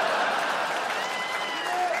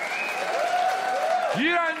 You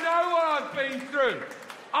don't know what I've been through.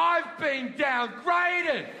 I've been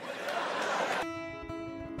downgraded.